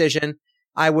horrible decision.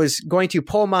 I was going to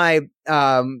pull my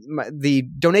the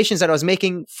donations that I was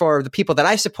making for the people that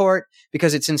I support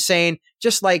because it's insane.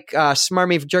 Just like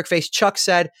Smarmy Jerkface Chuck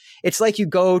said, it's like you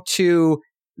go to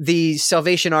the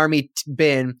Salvation Army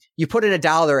bin, you put in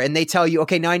 $1 and they tell you,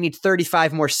 okay, now I need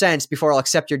 35 more cents before I'll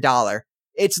accept your dollar.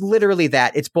 It's literally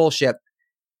that. It's bullshit.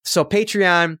 So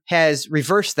Patreon has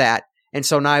reversed that. And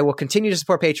so now I will continue to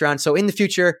support Patreon. So in the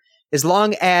future, as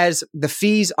long as the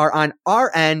fees are on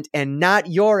our end and not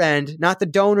your end, not the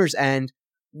donor's end,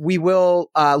 we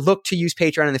will look to use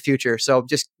Patreon in the future. So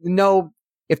just know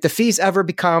if the fees ever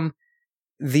become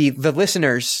the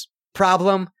listener's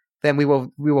problem, then we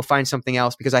will find something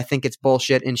else because I think it's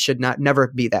bullshit and should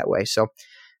never be that way. So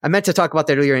I meant to talk about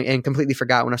that earlier and completely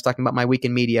forgot when I was talking about my week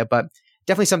in media, but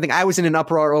definitely something I was in an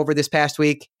uproar over this past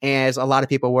week, as a lot of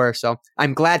people were. So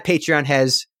I'm glad Patreon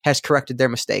has corrected their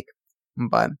mistake.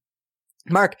 But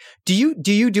Mark, do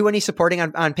you do any supporting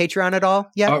on Patreon at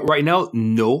all yet? Right now,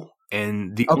 no.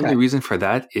 And the only reason for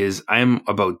that is I'm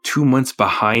about 2 months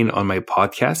behind on my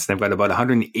podcast. I've got about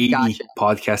 180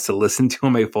 podcasts to listen to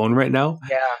on my phone right now.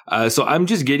 Yeah. So I'm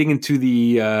just getting into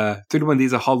the 31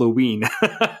 Days of Halloween.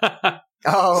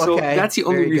 So that's the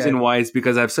only reason why, is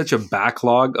because I have such a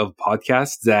backlog of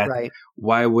podcasts that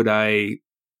why would I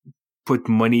put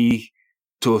money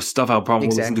to stuff I'll probably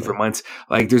listen to for months?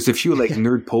 Like there's a few like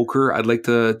Nerd Poker I'd like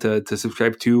to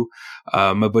subscribe to.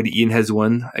 My buddy Ian has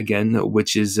one again,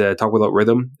 which is Talk Without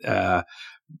Rhythm.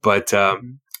 But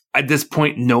at this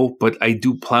point, no, but I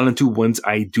do plan to once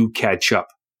I do catch up.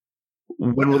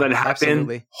 When will that happen?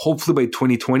 Absolutely. Hopefully by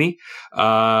 2020.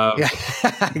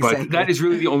 Exactly. But that is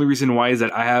really the only reason why, is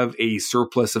that I have a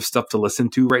surplus of stuff to listen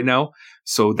to right now.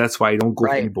 So that's why I don't go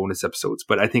for any bonus episodes.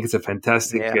 But I think it's a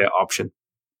fantastic option.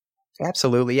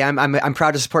 Absolutely. Yeah, I'm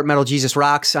proud to support Metal Jesus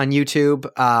Rocks on YouTube,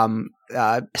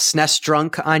 SNES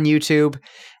Drunk on YouTube,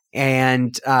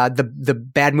 and the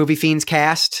Bad Movie Fiends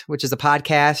Cast, which is a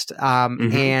podcast,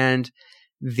 and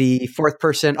the fourth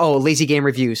person, Lazy Game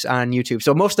Reviews on YouTube.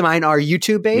 So most of mine are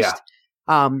YouTube based,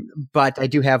 but I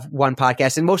do have one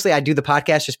podcast, and mostly I do the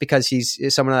podcast just because he's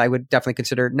someone that I would definitely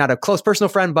consider not a close personal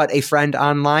friend, but a friend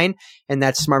online, and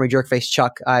that's Smarmy Jerkface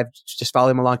Chuck. I've just followed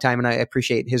him a long time, and I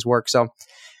appreciate his work. So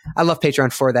I love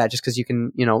Patreon for that, just because you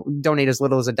can, donate as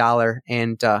little as $1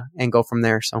 and go from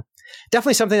there. So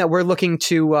definitely something that we're looking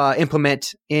to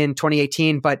implement in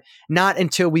 2018, but not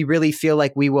until we really feel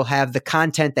like we will have the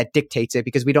content that dictates it,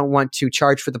 because we don't want to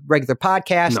charge for the regular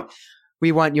podcast. No.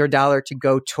 We want your dollar to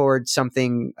go towards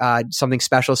something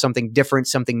special, something different,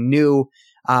 something new,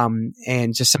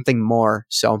 and just something more.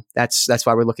 So that's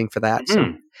why we're looking for that.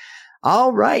 So,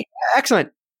 all right,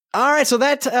 excellent. All right, so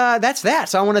that's that.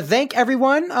 So I want to thank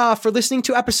everyone for listening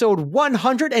to episode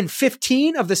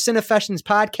 115 of the Cinefessions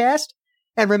podcast.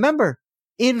 And remember,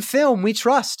 in film we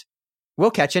trust. We'll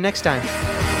catch you next time.